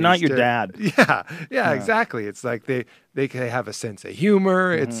think. They're not your dad. Yeah, exactly. It's like they have a sense of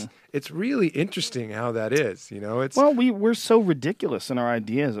humor. Mm-hmm. It's really interesting how that is. We're so ridiculous in our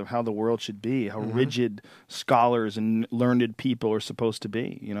ideas of how the world should be, how rigid scholars and learned people are supposed to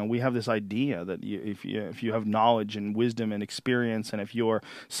be. We have this idea that if you have knowledge and wisdom and experience, and if you're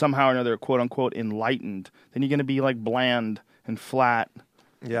somehow or another quote unquote enlightened, then you're going to be like bland and flat.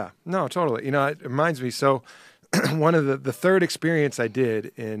 Yeah, no, totally. It reminds me. So one of the third experience I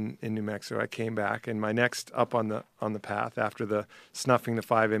did in New Mexico, I came back, and my next up on the path after the snuffing the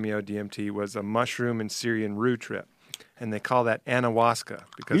 5-MeO DMT was a mushroom and Syrian rue trip. And they call that ayahuasca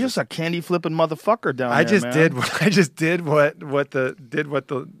because you're just a candy flipping motherfucker down there. I just did what the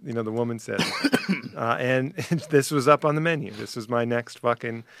the woman said, and this was up on the menu. This was my next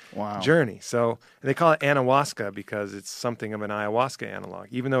fucking journey. So they call it ayahuasca because it's something of an ayahuasca analog,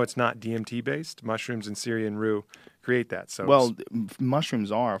 even though it's not DMT based. Mushrooms and Syrian rue create that. So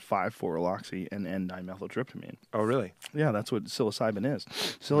mushrooms are 5,4-aloxy and N-dimethyltryptamine. Oh, really? Yeah, that's what psilocybin is.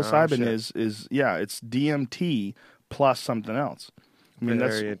 Psilocybin is it's DMT plus something else. I mean,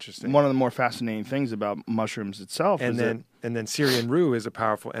 Very that's interesting. One of the more fascinating things about mushrooms itself. And then Syrian rue is a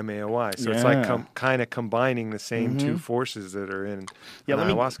powerful MAOI. So it's like kind of combining the same two forces that are in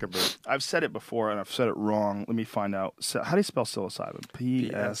ayahuasca brew. I've said it before, and I've said it wrong. Let me find out. How do you spell psilocybin?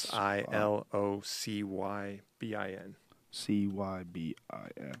 P-S-I-L-O-C-Y-B-I-N.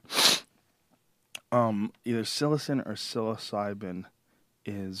 C-Y-B-I-N. Either psilocin or psilocybin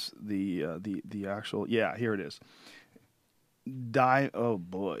is the actual. Yeah, here it is. Oh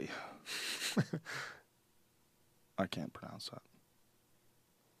boy, I can't pronounce that.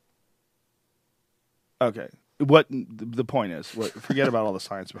 Okay, what the point is? Forget about all the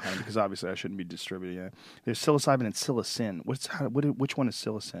science behind it, because obviously I shouldn't be distributing it. There's psilocybin and psilocin. Which one is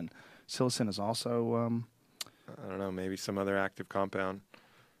psilocin? Psilocin is also I don't know, maybe some other active compound.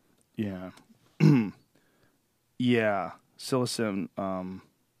 Yeah, yeah. Psilocin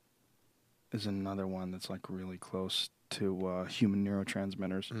is another one that's like really close to human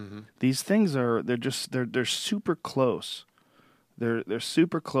neurotransmitters. Mm-hmm. These things they're super close. They're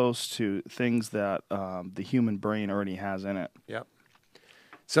super close to things that the human brain already has in it. Yep.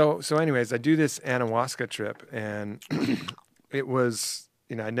 So anyways, I do this ayahuasca trip, and it was,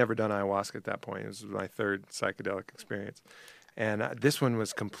 I'd never done ayahuasca at that point. It was my third psychedelic experience. And this one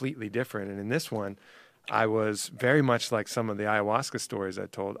was completely different. And in this one, I was very much like some of the ayahuasca stories I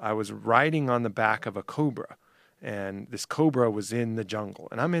told. I was riding on the back of a cobra, and this cobra was in the jungle.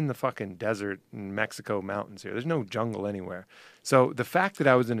 And I'm in the fucking desert in Mexico mountains here. There's no jungle anywhere. So the fact that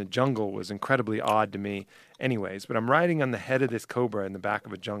I was in a jungle was incredibly odd to me anyways. But I'm riding on the head of this cobra in the back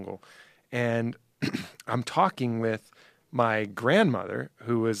of a jungle. And I'm talking with my grandmother,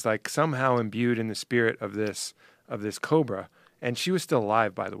 who was like somehow imbued in the spirit of this cobra. And she was still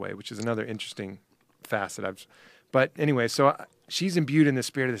alive, by the way, which is another interesting facet. But anyway, so she's imbued in the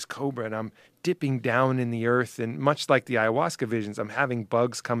spirit of this cobra, and I'm dipping down in the earth, and much like the ayahuasca visions, I'm having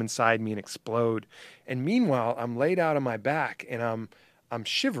bugs come inside me and explode. And meanwhile, I'm laid out on my back, and I'm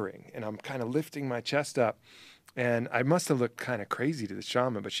shivering, and I'm kind of lifting my chest up. And I must have looked kind of crazy to the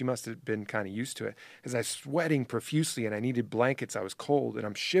shaman, but she must have been kind of used to it, because I was sweating profusely, and I needed blankets. I was cold, and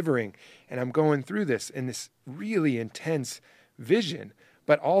I'm shivering, and I'm going through this in this really intense vision.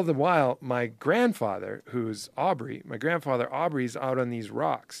 But all the while, my grandfather, who's Aubrey, Aubrey's out on these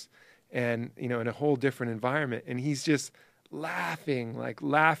rocks and, in a whole different environment. And he's just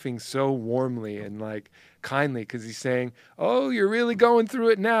laughing so warmly and kindly, because he's saying, "Oh, you're really going through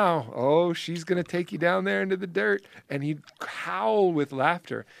it now. Oh, she's going to take you down there into the dirt." And he'd howl with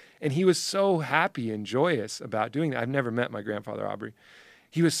laughter. And he was so happy and joyous about doing that. I've never met my grandfather, Aubrey.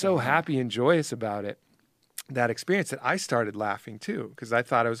 He was so happy and joyous about it, that experience, that I started laughing too, because I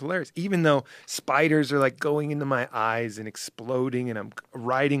thought it was hilarious. Even though spiders are going into my eyes and exploding, and I'm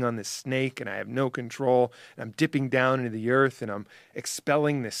riding on this snake and I have no control, and I'm dipping down into the earth and I'm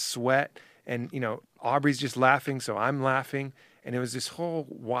expelling this sweat, and Aubrey's just laughing, so I'm laughing, and it was this whole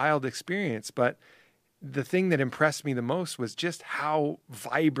wild experience. But the thing that impressed me the most was just how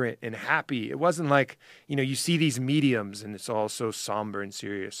vibrant and happy. It wasn't like, you see these mediums and it's all so somber and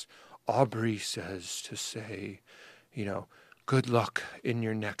serious. Aubrey says to say, good luck in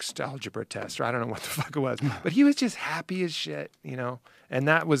your next algebra test. Or I don't know what the fuck it was. But he was just happy as shit, And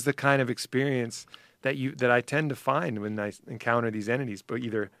that was the kind of experience that I tend to find when I encounter these entities, but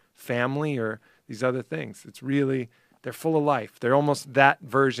either family or these other things. It's really, they're full of life. They're almost that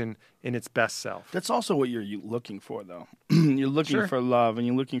version in its best self. That's also what you're looking for, though. You're looking for love, and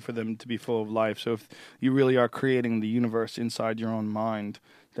you're looking for them to be full of life. So if you really are creating the universe inside your own mind,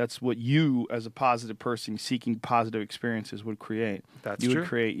 that's what you, as a positive person seeking positive experiences, would create. That's you true. Would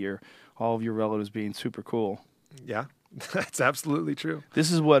create all of your relatives being super cool. Yeah, that's absolutely true. This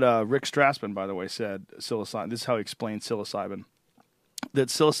is what Rick Strassman, by the way, said. Psilocybin. This is how he explained psilocybin. That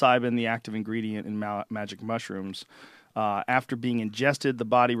psilocybin, the active ingredient in magic mushrooms, after being ingested, the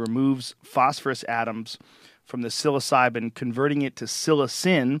body removes phosphorus atoms from the psilocybin, converting it to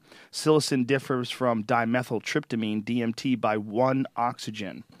psilocin. Psilocin differs from dimethyltryptamine, DMT, by 1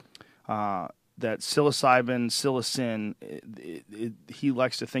 oxygen. That psilocin, he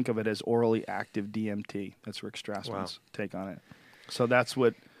likes to think of it as orally active DMT. That's Rick Strassman's take on it. So that's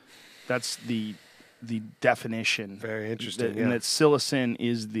the definition. Very interesting. And that psilocin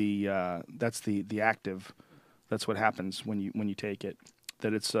is the active. That's what happens when you take it.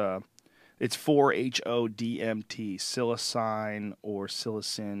 That it's 4-HO-DMT, psilocin or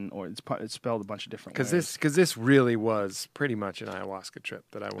psilocin, or it's spelled a bunch of different ways. Because this really was pretty much an ayahuasca trip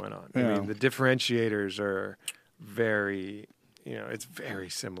that I went on. Yeah. I mean, the differentiators are very, it's very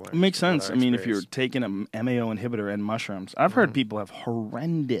similar. It makes sense. I mean, if you're experience. taking a MAO inhibitor and mushrooms, I've heard people have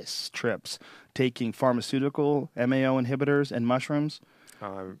horrendous trips taking pharmaceutical MAO inhibitors and mushrooms.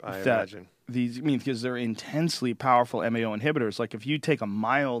 I imagine. Because they're intensely powerful MAO inhibitors. Like if you take a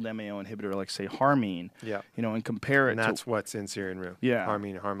mild MAO inhibitor, like say Harmine, and compare it and to... that's what's in Syrian Rue. Yeah.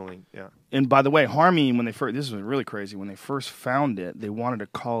 Harmaline, yeah. And by the way, Harmine, when they first... This was really crazy. When they first found it, they wanted to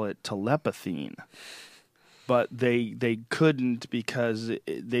call it telepathine. But they couldn't, because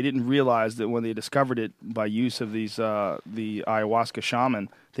they didn't realize that when they discovered it by use of these the ayahuasca shaman,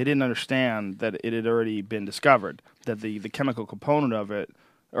 they didn't understand that it had already been discovered, that the chemical component of it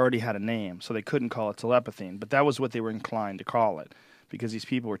already had a name, so they couldn't call it telepathine. But that was what they were inclined to call it, because these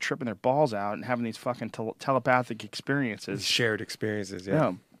people were tripping their balls out and having these fucking telepathic experiences. Shared experiences,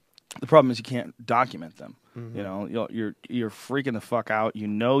 yeah. The problem is you can't document them. Mm-hmm. You're freaking the fuck out. You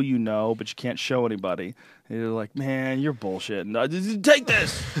know, but you can't show anybody. And you're like, man, you're bullshit. And, take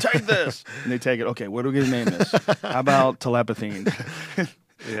this, and they take it. Okay, what are we gonna name this? How about telepathine?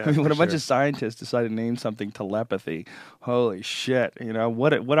 Yeah, I mean, when a bunch of scientists decide to name something telepathy, holy shit!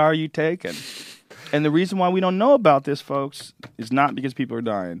 What are you taking? And the reason why we don't know about this, folks, is not because people are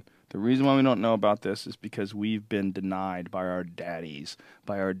dying. The reason why we don't know about this is because we've been denied by our daddies,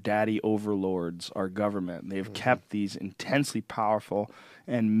 by our daddy overlords, our government. They've kept these intensely powerful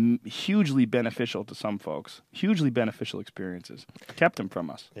and hugely beneficial to some folks, hugely beneficial experiences, kept them from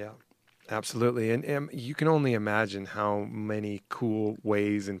us. Yeah. Absolutely. And you can only imagine how many cool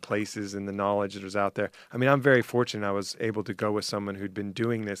ways and places and the knowledge that is out there. I mean, I'm very fortunate I was able to go with someone who'd been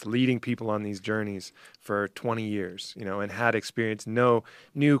doing this, leading people on these journeys for 20 years, and had experience,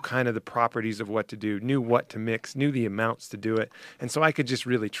 knew kind of the properties of what to do, knew what to mix, knew the amounts to do it. And so I could just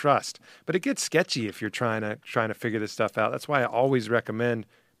really trust. But it gets sketchy if you're trying to figure this stuff out. That's why I always recommend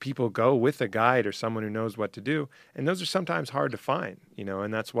people go with a guide or someone who knows what to do. And those are sometimes hard to find,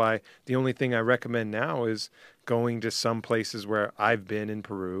 and that's why the only thing I recommend now is going to some places where I've been in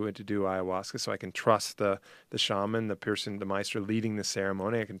Peru and to do ayahuasca, so I can trust the shaman, the person, the maestro leading the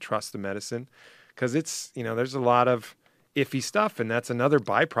ceremony. I can trust the medicine, because it's, there's a lot of iffy stuff, and that's another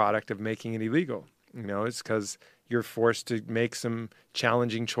byproduct of making it illegal. It's because you're forced to make some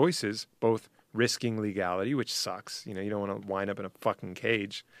challenging choices, both risking legality, which sucks. You don't want to wind up in a fucking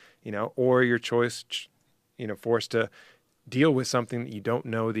cage, or your choice, forced to deal with something that you don't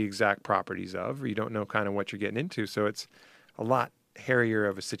know the exact properties of, or you don't know kind of what you're getting into. So it's a lot hairier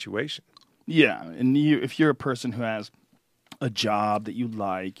of a situation. Yeah. And if you're a person who has a job that you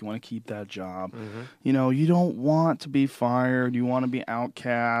like, you want to keep that job, you don't want to be fired, you want to be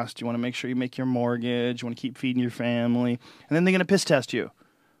outcast, you want to make sure you make your mortgage, you want to keep feeding your family, and then they're going to piss test you.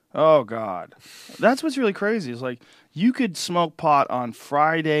 Oh, God. That's what's really crazy. Is like you could smoke pot on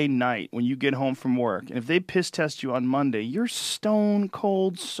Friday night when you get home from work, and if they piss test you on Monday, you're stone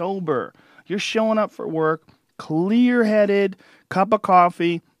cold sober. You're showing up for work, clear-headed, cup of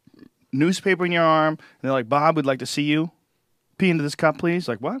coffee, newspaper in your arm, and they're like, Bob, we'd like to see you. Pee into this cup, please.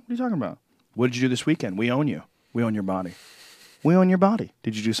 Like, what? What are you talking about? What did you do this weekend? We own you. We own your body. We own your body.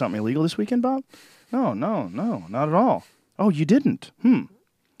 Did you do something illegal this weekend, Bob? No, not at all. Oh, you didn't?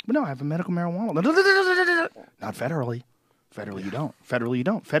 But no, I have a medical marijuana. Not federally. Federally, you don't. Federally, you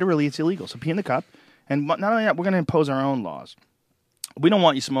don't. Federally, it's illegal. So pee in the cup. And not only that, we're going to impose our own laws. We don't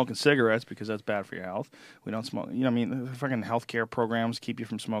want you smoking cigarettes because that's bad for your health. We don't smoke. The fucking healthcare programs keep you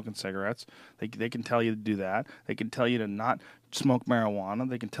from smoking cigarettes. They can tell you to do that. They can tell you to not smoke marijuana.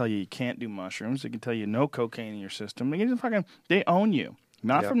 They can tell you can't do mushrooms. They can tell you no cocaine in your system. They own you.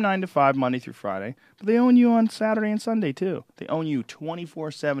 Not from 9 to 5, Monday through Friday, but they own you on Saturday and Sunday, too. They own you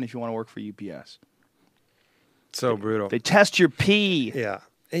 24/7 if you want to work for UPS. So brutal. They test your pee. Yeah.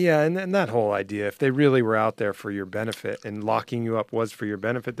 Yeah, and that whole idea, if they really were out there for your benefit and locking you up was for your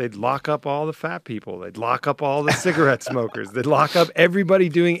benefit, they'd lock up all the fat people. They'd lock up all the cigarette smokers. They'd lock up everybody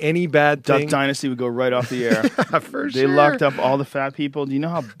doing any bad thing. Duck Dynasty would go right off the air. For They locked up all the fat people. Do you know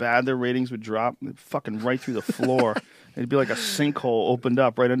how bad their ratings would drop? Fucking right through the floor. It'd be like a sinkhole opened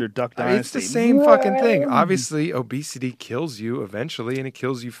up right under Duck Dynasty. It's the same fucking thing. Obviously, obesity kills you eventually, and it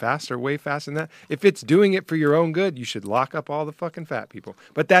kills you faster, way faster than that. If it's doing it for your own good, you should lock up all the fucking fat people.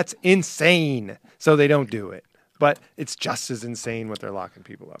 But that's insane, so they don't do it. But it's just as insane what they're locking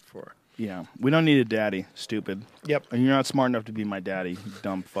people up for. Yeah. We don't need a daddy, stupid. Yep. And you're not smart enough to be my daddy, you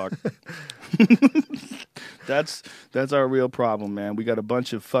dumb fuck. That's our real problem, man. We got a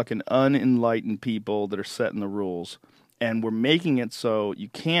bunch of fucking unenlightened people that are setting the rules. And we're making it so you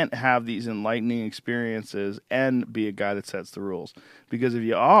can't have these enlightening experiences and be a guy that sets the rules. Because if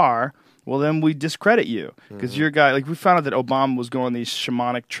you are, well, then we discredit you. Because you're a guy, like we found out that Obama was going on these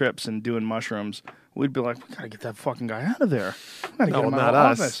shamanic trips and doing mushrooms. We'd be like, we got to get that fucking guy out of there. We got to get him out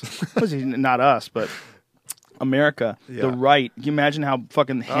of office. Not us, but America, the right. Can you imagine how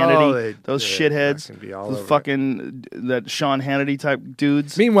fucking Hannity, those shitheads, those fucking that Sean Hannity type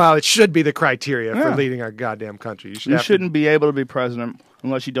dudes. Meanwhile, it should be the criteria for leading our goddamn country. You shouldn't be able to be president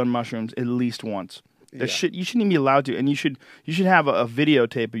unless you've done mushrooms at least once. You shouldn't even be allowed to, and you should have a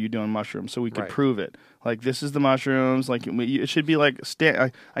videotape of you doing mushrooms so we could prove it. Like, this is the mushrooms. Like, it should be like,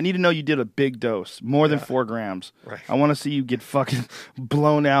 I need to know you did a big dose, more than 4 grams. Right. I want to see you get fucking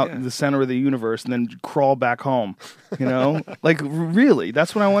blown out in the center of the universe and then crawl back home. Like, really,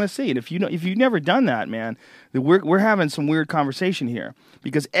 that's what I want to see. And if you've never done that, man, we're having some weird conversation here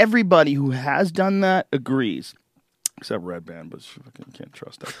because everybody who has done that agrees. Except Red Band, but fucking can't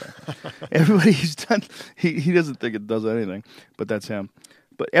trust that guy. Everybody who's done, he doesn't think it does anything, but that's him.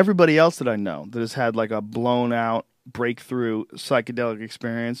 But everybody else that I know that has had like a blown out breakthrough psychedelic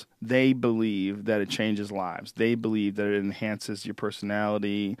experience, they believe that it changes lives. They believe that it enhances your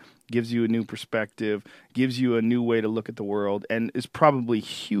personality, gives you a new perspective, gives you a new way to look at the world, and is probably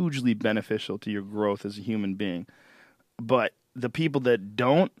hugely beneficial to your growth as a human being. But the people that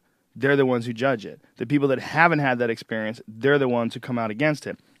don't, they're the ones who judge it. The people that haven't had that experience, they're the ones who come out against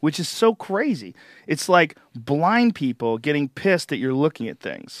it. which is so crazy. It's like blind people getting pissed that you're looking at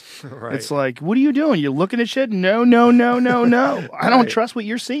things. Right. It's like, what are you doing? You're looking at shit? No. I don't trust what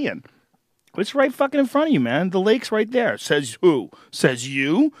you're seeing. It's right fucking in front of you, man. The lake's right there. Says who? Says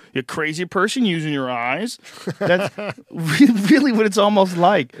you crazy person using your eyes. That's really what it's almost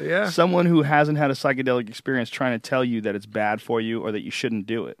like. Yeah. Someone who hasn't had a psychedelic experience trying to tell you that it's bad for you or that you shouldn't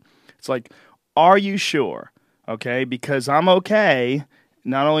do it. It's like, are you sure? Okay, because I'm okay.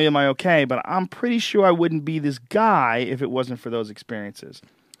 Not only am I okay, but I'm pretty sure I wouldn't be this guy if it wasn't for those experiences.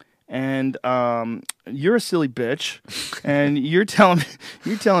 And you're a silly bitch, and you're telling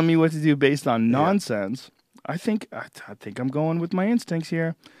me what to do based on nonsense. I think I'm going with my instincts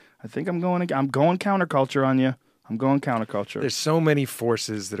here. I'm going counterculture on you. I'm going counterculture. There's so many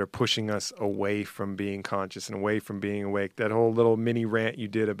forces that are pushing us away from being conscious and away from being awake. That whole little mini rant you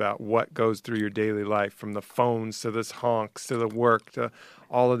did about what goes through your daily life, from the phones to the honks to the work to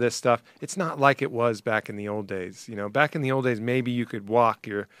all of this stuff. It's not like it was back in the old days. You know, back in the old days, maybe you could walk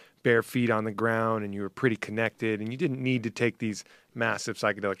your bare feet on the ground and you were pretty connected and you didn't need to take these massive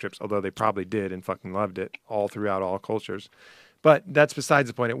psychedelic trips, although they probably did and fucking loved it all throughout all cultures. But that's besides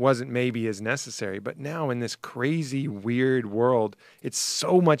the point. It wasn't maybe as necessary. But now in this crazy, weird world, it's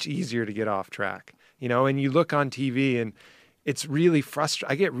so much easier to get off track. You know, and you look on TV and it's really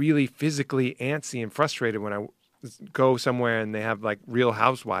frustrating. I get really physically antsy and frustrated when I go somewhere and they have like Real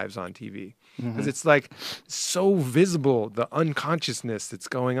Housewives on TV. Because it's like so visible, the unconsciousness that's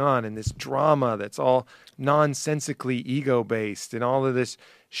going on and this drama that's all nonsensically ego-based and all of this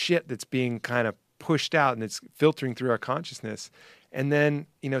shit that's being kind of pushed out and it's filtering through our consciousness. And then,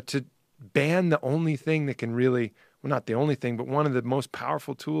 you know, to ban the only thing that can really, well, not the only thing, but one of the most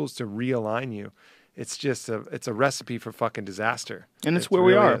powerful tools to realign you. It's just it's a recipe for fucking disaster. And it's where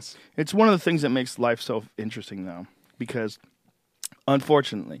we are. It's one of the things that makes life so interesting, though, because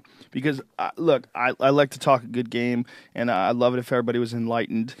unfortunately, because look, I like to talk a good game, and I love it if everybody was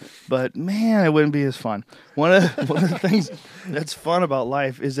enlightened. But man, it wouldn't be as fun. One of the things that's fun about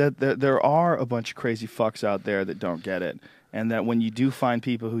life is that there are a bunch of crazy fucks out there that don't get it, and that when you do find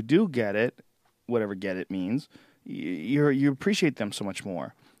people who do get it, whatever get it means, you appreciate them so much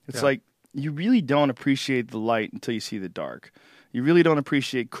more. It's like you really don't appreciate the light until you see the dark. You really don't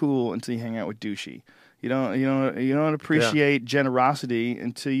appreciate cool until you hang out with douchey. You don't appreciate generosity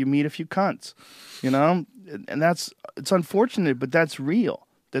until you meet a few cunts, you know? And it's unfortunate, but that's real.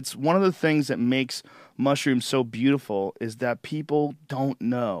 That's one of the things that makes mushrooms so beautiful is that people don't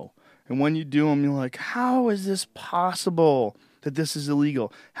know. And when you do them, you're like, how is this possible that this is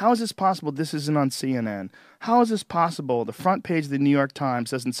illegal? How is this possible this isn't on CNN? How is this possible the front page of the New York Times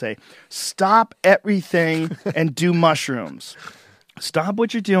doesn't say, stop everything and do mushrooms? Stop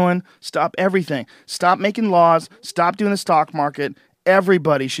what you're doing. Stop everything. Stop making laws. Stop doing the stock market.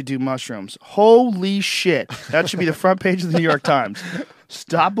 Everybody should do mushrooms. Holy shit. That should be the front page of the New York Times.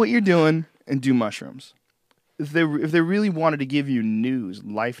 Stop what you're doing and do mushrooms. If they really wanted to give you news,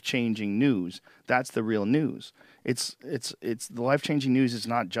 life-changing news, that's the real news. It's the life-changing news is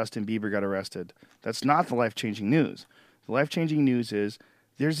not Justin Bieber got arrested. That's not the life-changing news. The life-changing news is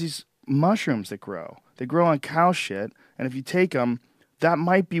there's these mushrooms that grow. They grow on cow shit, and if you take them, that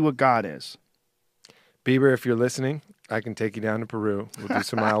might be what God is. Bieber, if you're listening, I can take you down to Peru. We'll do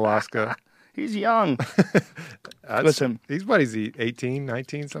some ayahuasca. He's young. Listen. What is he, 18,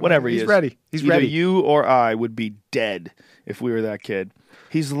 19, something? Whatever he is. He's ready. He's ready. You or I would be dead if we were that kid.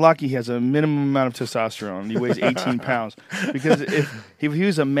 He's lucky he has a minimum amount of testosterone. He weighs 18 pounds. Because if he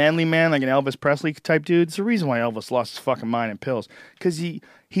was a manly man, like an Elvis Presley type dude, it's the reason why Elvis lost his fucking mind in pills. Because he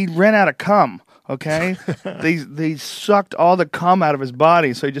ran out of cum, okay? They sucked all the cum out of his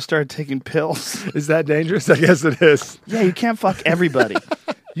body, so he just started taking pills. Is that dangerous? I guess it is. Yeah, you can't fuck everybody.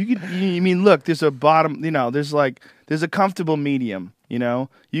 Look, there's a bottom, there's a comfortable medium,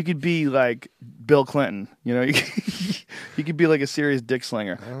 You could be like Bill Clinton, You could be like a serious dick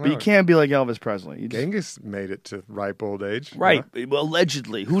slinger, but you can't be like Elvis Presley. Genghis made it to ripe old age. Right. Yeah. Well,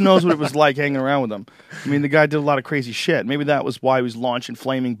 allegedly. Who knows what it was like hanging around with him? I mean, the guy did a lot of crazy shit. Maybe that was why he was launching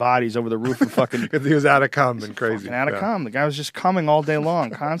flaming bodies over the roof of fucking... Because he was out of cum and crazy. Out of cum. The guy was just coming all day long,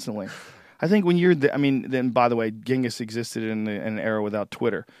 constantly. I think when you're... then, by the way, Genghis existed in an era without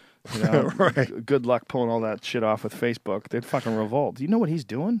Twitter. Right. Good luck pulling all that shit off with Facebook. They'd fucking revolt. Do you know what he's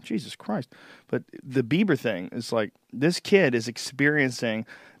doing? Jesus Christ. But the Bieber thing is like, this kid is experiencing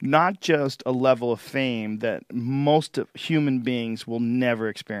not just a level of fame that most human beings will never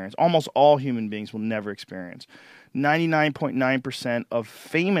experience. Almost all human beings will never experience. 99.9% of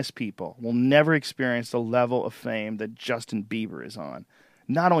famous people will never experience the level of fame that Justin Bieber is on.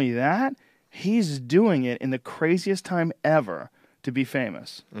 Not only that, he's doing it in the craziest time ever to be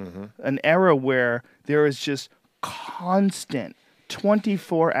famous. An era where there is just constant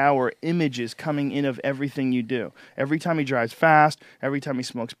 24-hour images coming in of everything you do. Every time he drives fast, every time he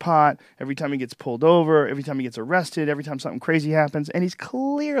smokes pot, every time he gets pulled over, every time he gets arrested, every time something crazy happens, and he's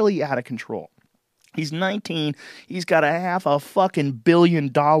clearly out of control. He's 19. He's got $500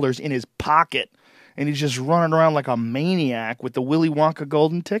 million in his pocket, and he's just running around like a maniac with the Willy Wonka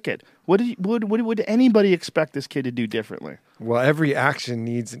golden ticket. Would anybody expect this kid to do differently? Well, every action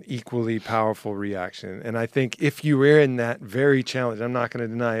needs an equally powerful reaction. And I think if you were in that very challenge, I'm not going to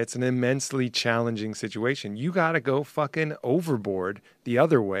deny it's an immensely challenging situation. You got to go fucking overboard the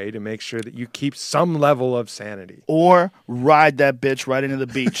other way to make sure that you keep some level of sanity. Or ride that bitch right into the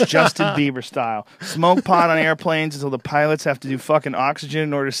beach, Justin Bieber style. Smoke pot on airplanes until the pilots have to do fucking oxygen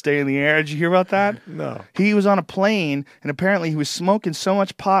in order to stay in the air. Did you hear about that? No. He was on a plane, and apparently he was smoking so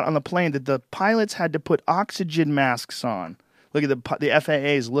much pot on the plane that the pilots had to put oxygen masks on. Look at the FAA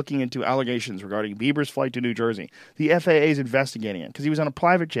is looking into allegations regarding Bieber's flight to New Jersey. The FAA is investigating it because he was on a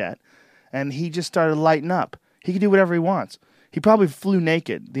private jet, and he just started lighting up. He can do whatever he wants. He probably flew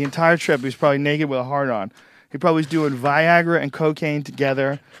naked. The entire trip, he was probably naked with a heart on. He probably was doing Viagra and cocaine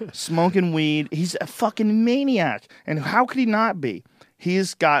together, smoking weed. He's a fucking maniac. And how could he not be?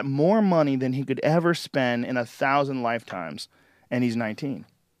 He's got more money than he could ever spend in 1,000 lifetimes, and he's 19.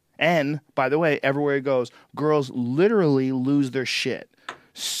 And, by the way, everywhere he goes, girls literally lose their shit,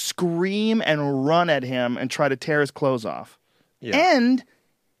 scream and run at him and try to tear his clothes off. Yeah. And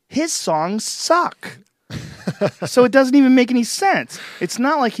his songs suck. So it doesn't even make any sense. It's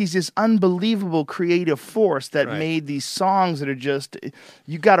not like he's this unbelievable creative force that made these songs that are just...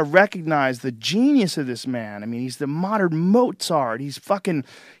 You got to recognize the genius of this man. I mean, he's the modern Mozart. He's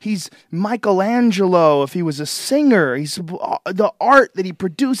Michelangelo if he was a singer. He's the art that he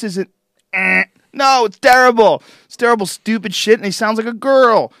produces. No, it's terrible. It's terrible, stupid shit, and he sounds like a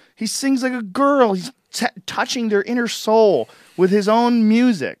girl. He sings like a girl. He's touching their inner soul with his own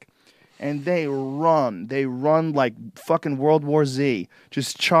music. And they run like fucking World War Z,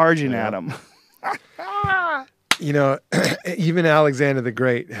 just charging at him. You know, even Alexander the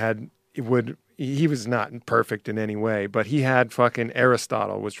Great he was not perfect in any way, but he had fucking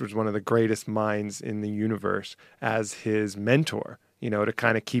Aristotle, which was one of the greatest minds in the universe, as his mentor, you know, to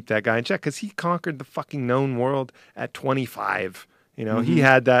kind of keep that guy in check, because he conquered the fucking known world at 25. You know, he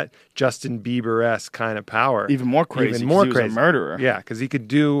had that Justin Bieber-esque kind of power. Even more crazy. He was a murderer. Yeah, because he could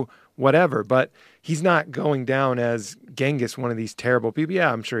do whatever, but he's not going down as Genghis, one of these terrible people.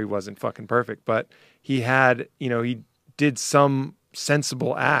 Yeah, I'm sure he wasn't fucking perfect, but he had, you know, he did some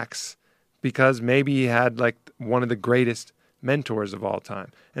sensible acts because maybe he had like one of the greatest mentors of all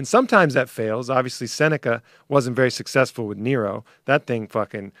time. And sometimes that fails. Obviously, Seneca wasn't very successful with Nero. That thing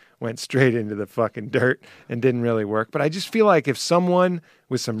fucking went straight into the fucking dirt and didn't really work. But I just feel like if someone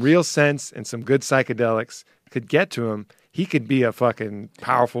with some real sense and some good psychedelics could get to him, he could be a fucking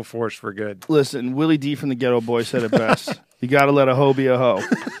powerful force for good. Listen, Willie D from the Ghetto Boys said it best. You got to let a hoe be a hoe.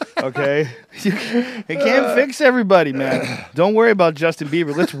 Okay? You can't fix everybody, man. Don't worry about Justin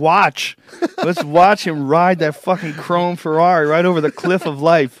Bieber. Let's watch. Let's watch him ride that fucking chrome Ferrari right over the cliff of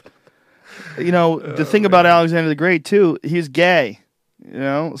life. You know, the thing about Alexander the Great, too, he's gay. You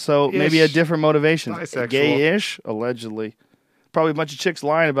know? So maybe a different motivation. Bisexual. Gay-ish, allegedly. Probably a bunch of chicks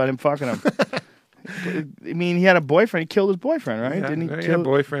lying about him fucking him. I mean, he had a boyfriend. He killed his boyfriend, right? Yeah, Didn't he? He had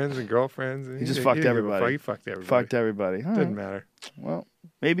boyfriends and girlfriends. And he just fucked everybody. He fucked everybody. Fucked everybody. Didn't matter. Well,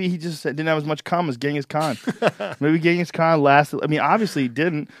 maybe he just didn't have as much cum as Genghis Khan. Maybe Genghis Khan lasted. I mean, obviously he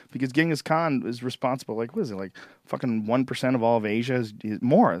didn't, because Genghis Khan is responsible. Like, what is it? Like fucking 1% of all of Asia is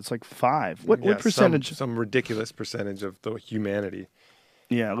more. It's like 5. What percentage? Some ridiculous percentage of the humanity.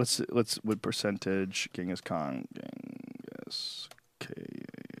 Yeah, let's what percentage Genghis Khan?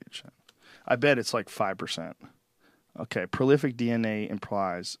 I bet it's like 5%. Okay, prolific DNA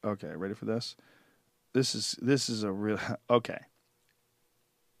implies. Okay, ready for this? This is a real. Okay.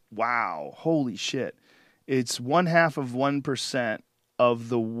 Wow, holy shit! It's 0.5% of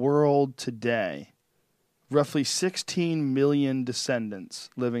the world today. Roughly 16 million descendants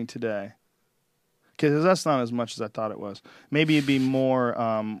living today. Because that's not as much as I thought it was. Maybe it'd be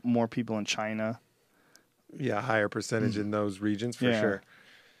more people in China. Yeah, higher percentage in those regions for sure.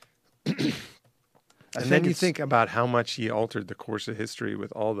 And then you think about how much he altered the course of history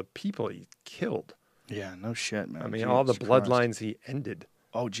with all the people he killed. Yeah, no shit, man. I mean, all the bloodlines he ended.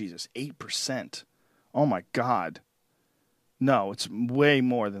 Oh, Jesus, 8%. Oh, my God. No, it's way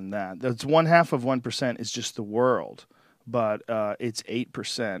more than that. That's 0.5% is just the world. But it's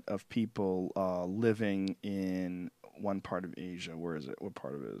 8% of people living in one part of Asia. Where is it? What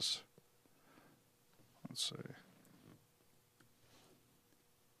part of it is? Let's see.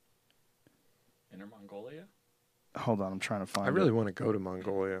 Inner Mongolia? Hold on, I'm trying to find I really it. want to go to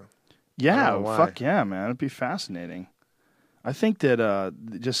Mongolia. Yeah, I don't know why. fuck yeah, man. It'd be fascinating. I think that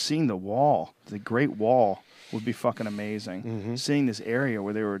just seeing the wall, the Great Wall, would be fucking amazing. Mm-hmm. Seeing this area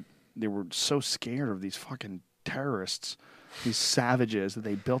where they were so scared of these fucking terrorists, these savages, that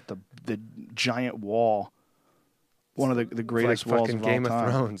they built the giant wall. One of the greatest It's like walls fucking of all Game time.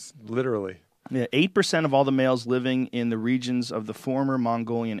 of Thrones, literally. Yeah, 8% of all the males living in the regions of the former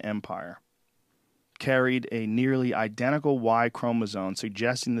Mongolian Empire carried a nearly identical Y chromosome,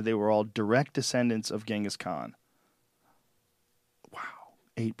 suggesting that they were all direct descendants of Genghis Khan. Wow,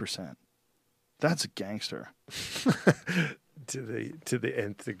 8%. That's a gangster. To the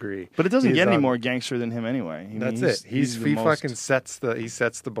nth degree. But it doesn't He's get any on- more gangster than him anyway. I mean, That's it. the He most- fucking sets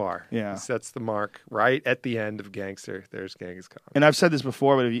the bar. Yeah. He sets the mark right at the end of gangster. There's Genghis Khan. And I've said this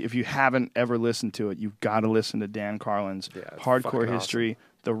before, but if you haven't ever listened to it, you've got to listen to Dan Carlin's Yeah, it's Hardcore fucking History,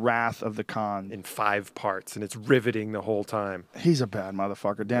 The Wrath of the Khan. In 5 parts, and it's riveting the whole time. He's a bad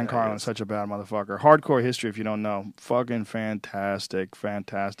motherfucker. Dan Yeah, he Carlin's is. such a bad motherfucker. Hardcore History, if you don't know, fucking fantastic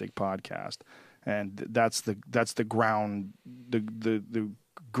podcast. And that's the ground, the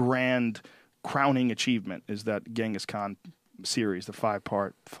grand crowning achievement is that Genghis Khan series, the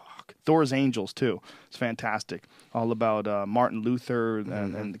 5-part. Fuck. Thor's Angels too. It's fantastic. All about Martin Luther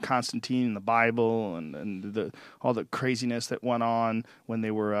and Constantine and the Bible and all the craziness that went on when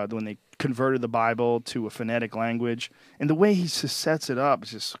they converted the Bible to a phonetic language. And the way he just sets it up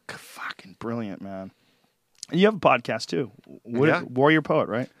is just fucking brilliant, man. And you have a podcast too. Yeah. Warrior Poet,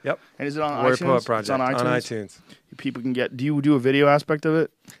 right? Yep. And is it on Warrior iTunes? Poet Project It's on iTunes. People can get. Do you do a video aspect of it?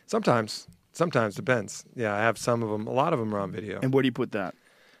 Sometimes depends. Yeah, I have some of them. A lot of them are on video. And where do you put that?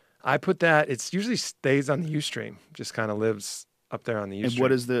 I put that. It's usually stays on the UStream. Just kind of lives up there on the UStream. And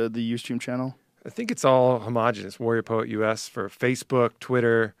what is the Ustream channel? I think it's all homogenous. Warrior Poet US for Facebook,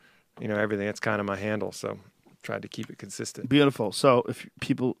 Twitter, everything. That's kind of my handle. So tried to keep it consistent. Beautiful. So if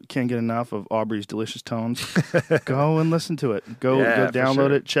people can't get enough of Aubrey's delicious tones, go and listen to it. Go for download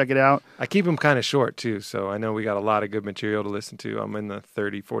sure. it, check it out. I keep them kind of short too, so I know we got a lot of good material to listen to. I'm in the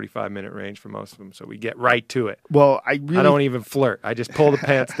 30, 45-minute range for most of them, so we get right to it. Well, I don't even flirt. I just pull the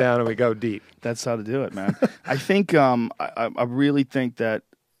pants down and we go deep. That's how to do it, man. I think I really think that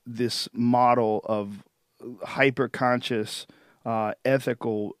this model of hyper-conscious,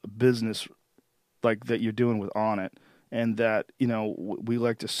 ethical business like that you're doing with On It, and that we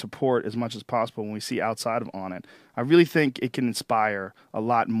like to support as much as possible when we see outside of On It. I really think it can inspire a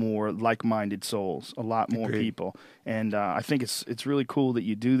lot more like-minded souls, a lot more Agreed. people, and I think it's really cool that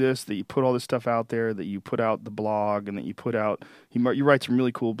you do this, that you put all this stuff out there, that you put out the blog, and that you put out you write some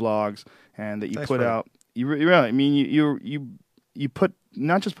really cool blogs, and that you Thanks, put Frank. out you really. I mean, you put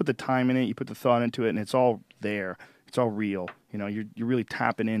not just put the time in it, you put the thought into it, and it's all there. It's all real. You're really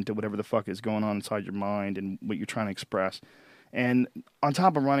tapping into whatever the fuck is going on inside your mind and what you're trying to express. And on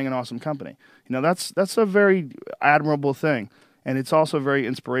top of running an awesome company, that's a very admirable thing, and it's also very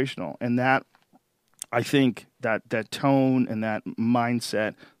inspirational. And that, I think that tone and that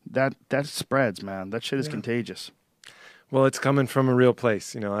mindset that spreads, man. That shit is contagious. Well, it's coming from a real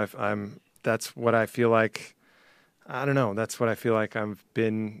place. That's what I feel like. I don't know. That's what I feel like I've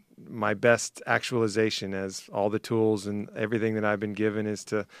been my best actualization, as all the tools and everything that I've been given is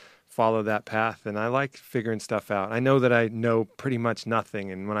to follow that path. And I like figuring stuff out. I know that I know pretty much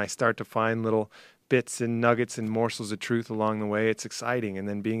nothing. And when I start to find little bits and nuggets and morsels of truth along the way, it's exciting. And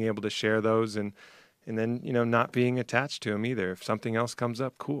then being able to share those and then, not being attached to them either. If something else comes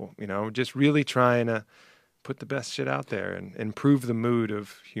up, cool. Just really trying to put the best shit out there and improve the mood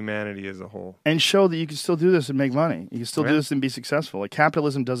of humanity as a whole. And show that you can still do this and make money. You can still do Yeah. this and be successful. Like,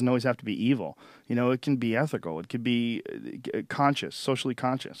 capitalism doesn't always have to be evil. It can be ethical. It could be conscious, socially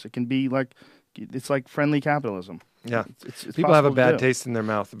conscious. It can be it's like friendly capitalism. Yeah. It's People have a possible to bad do. taste in their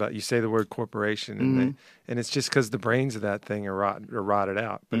mouth about, you say the word corporation, and it's just because the brains of that thing are rotted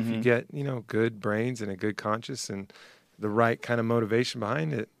out. But if you get, good brains and a good conscience and the right kind of motivation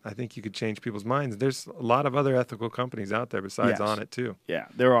behind it, I think you could change people's minds. There's a lot of other ethical companies out there besides Yes. On It too. Yeah,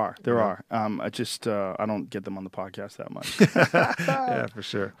 there are. There Yeah. are. I don't get them on the podcast that much. Yeah, for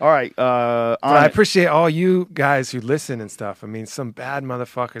sure. All right. But I appreciate all you guys who listen and stuff. I mean, some bad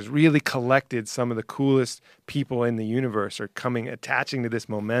motherfuckers really collected some of the coolest people in the universe are attaching to this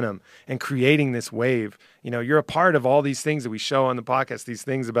momentum and creating this wave. You're a part of all these things that we show on the podcast, these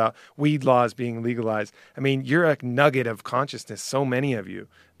things about weed laws being legalized. I mean, you're a nugget of consciousness, so many of you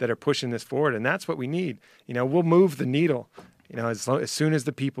that are pushing this forward, and that's what we need. We'll move the needle. as soon as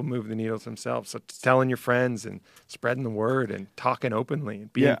the people move the needles themselves. So telling your friends and spreading the word and talking openly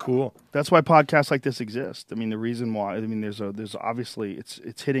and being cool. That's why podcasts like this exist. I mean, the reason why, there's obviously,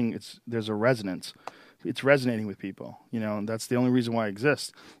 there's a resonance. It's resonating with people, and that's the only reason why it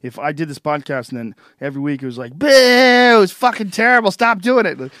exists. If I did this podcast and then every week it was like, boo, it was fucking terrible, stop doing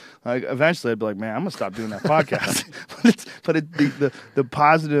it. Like, eventually I'd be like, man, I'm going to stop doing that podcast. The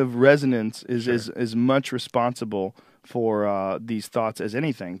positive resonance is as much responsible for these thoughts as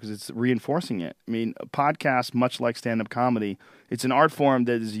anything, because it's reinforcing it. I mean, a podcast, much like stand-up comedy, it's an art form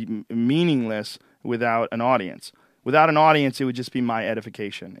that is meaningless without an audience. Without an audience, it would just be my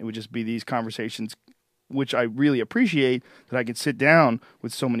edification. It would just be these conversations, which I really appreciate, that I could sit down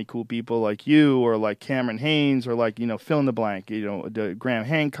with so many cool people like you, or like Cameron Haynes, or like, fill in the blank, Graham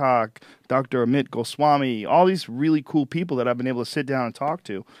Hancock, Dr. Amit Goswami, all these really cool people that I've been able to sit down and talk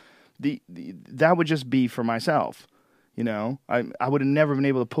to. That would just be for myself. I would have never been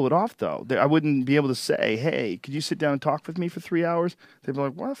able to pull it off, though. I wouldn't be able to say, hey, could you sit down and talk with me for 3 hours? They'd be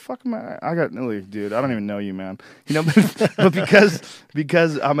like, what the fuck am I got, no, dude, I don't even know you, man. But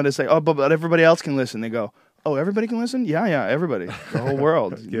because I'm going to say, but everybody else can listen. They go, oh, everybody can listen? Yeah, everybody. The whole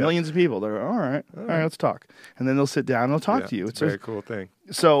world. Millions of people. They're all right, let's talk. And then they'll sit down and they'll talk to you. It's a very cool thing.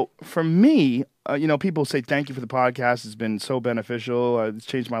 So for me, people say thank you for the podcast. It's been so beneficial. It's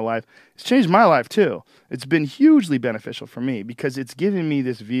changed my life. It's changed my life too. It's been hugely beneficial for me because it's given me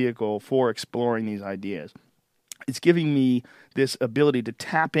this vehicle for exploring these ideas. It's giving me this ability to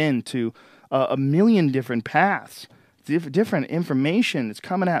tap into a million different paths. Different information is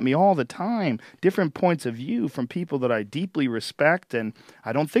coming at me all the time. Different points of view from people that I deeply respect, and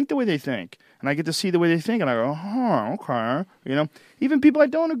I don't think the way they think. And I get to see the way they think, and I go, okay. Even people I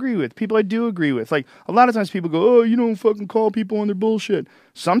don't agree with, people I do agree with. Like, a lot of times people go, oh, you don't fucking call people on their bullshit.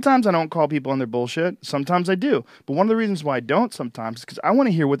 Sometimes I don't call people on their bullshit. Sometimes I do. But one of the reasons why I don't sometimes is because I want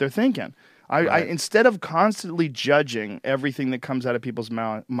to hear what they're thinking. I instead of constantly judging everything that comes out of people's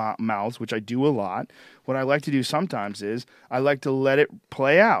mouths, which I do a lot, what I like to do sometimes is I like to let it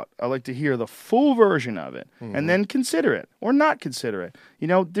play out. I like to hear the full version of it and then consider it or not consider it.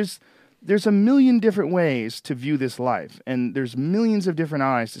 There's a million different ways to view this life, and there's millions of different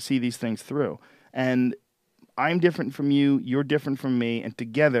eyes to see these things through. And I'm different from you, you're different from me, and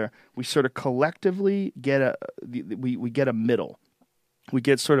together we sort of collectively get we get a middle. We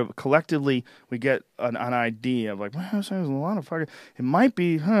get sort of collectively, we get an idea of like, well, there's a lot of fucking, it might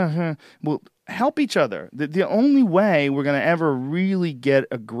be, we'll help each other. The only way we're going to ever really get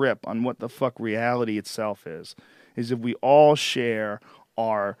a grip on what the fuck reality itself is if we all share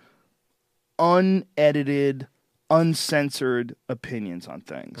our unedited, uncensored opinions on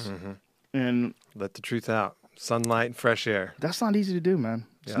things. Mm-hmm. And let the truth out. Sunlight and fresh air. That's not easy to do, man.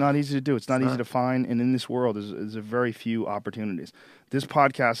 It's not easy to do. It's not easy to find. And in this world, there's a very few opportunities. This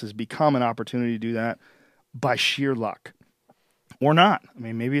podcast has become an opportunity to do that by sheer luck. Or not. I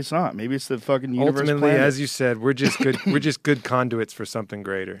mean, maybe it's not. Maybe it's the fucking universe. Ultimately, as you said, we're just good. We're just good conduits for something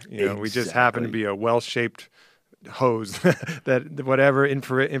greater. We just happen to be a well-shaped hose that whatever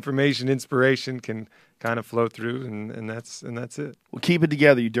information, inspiration can kind of flow through, and that's it. Well, keep it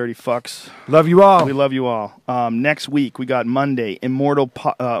together, you dirty fucks. Love you all. We love you all. Next week we got Monday. Immortal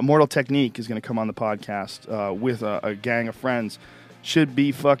Technique is going to come on the podcast with a gang of friends. Should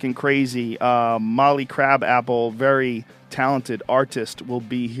be fucking crazy. Molly Crabapple, very talented artist, will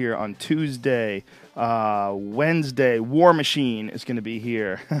be here on Tuesday. Wednesday, War Machine is going to be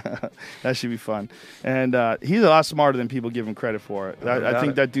here. That should be fun. And he's a lot smarter than people give him credit for. I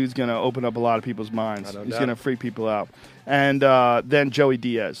think that dude's going to open up a lot of people's minds. He's going to freak people out. And then Joey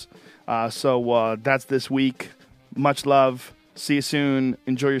Diaz. So that's this week. Much love. See you soon.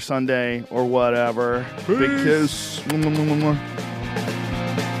 Enjoy your Sunday or whatever. Peace. Big kiss.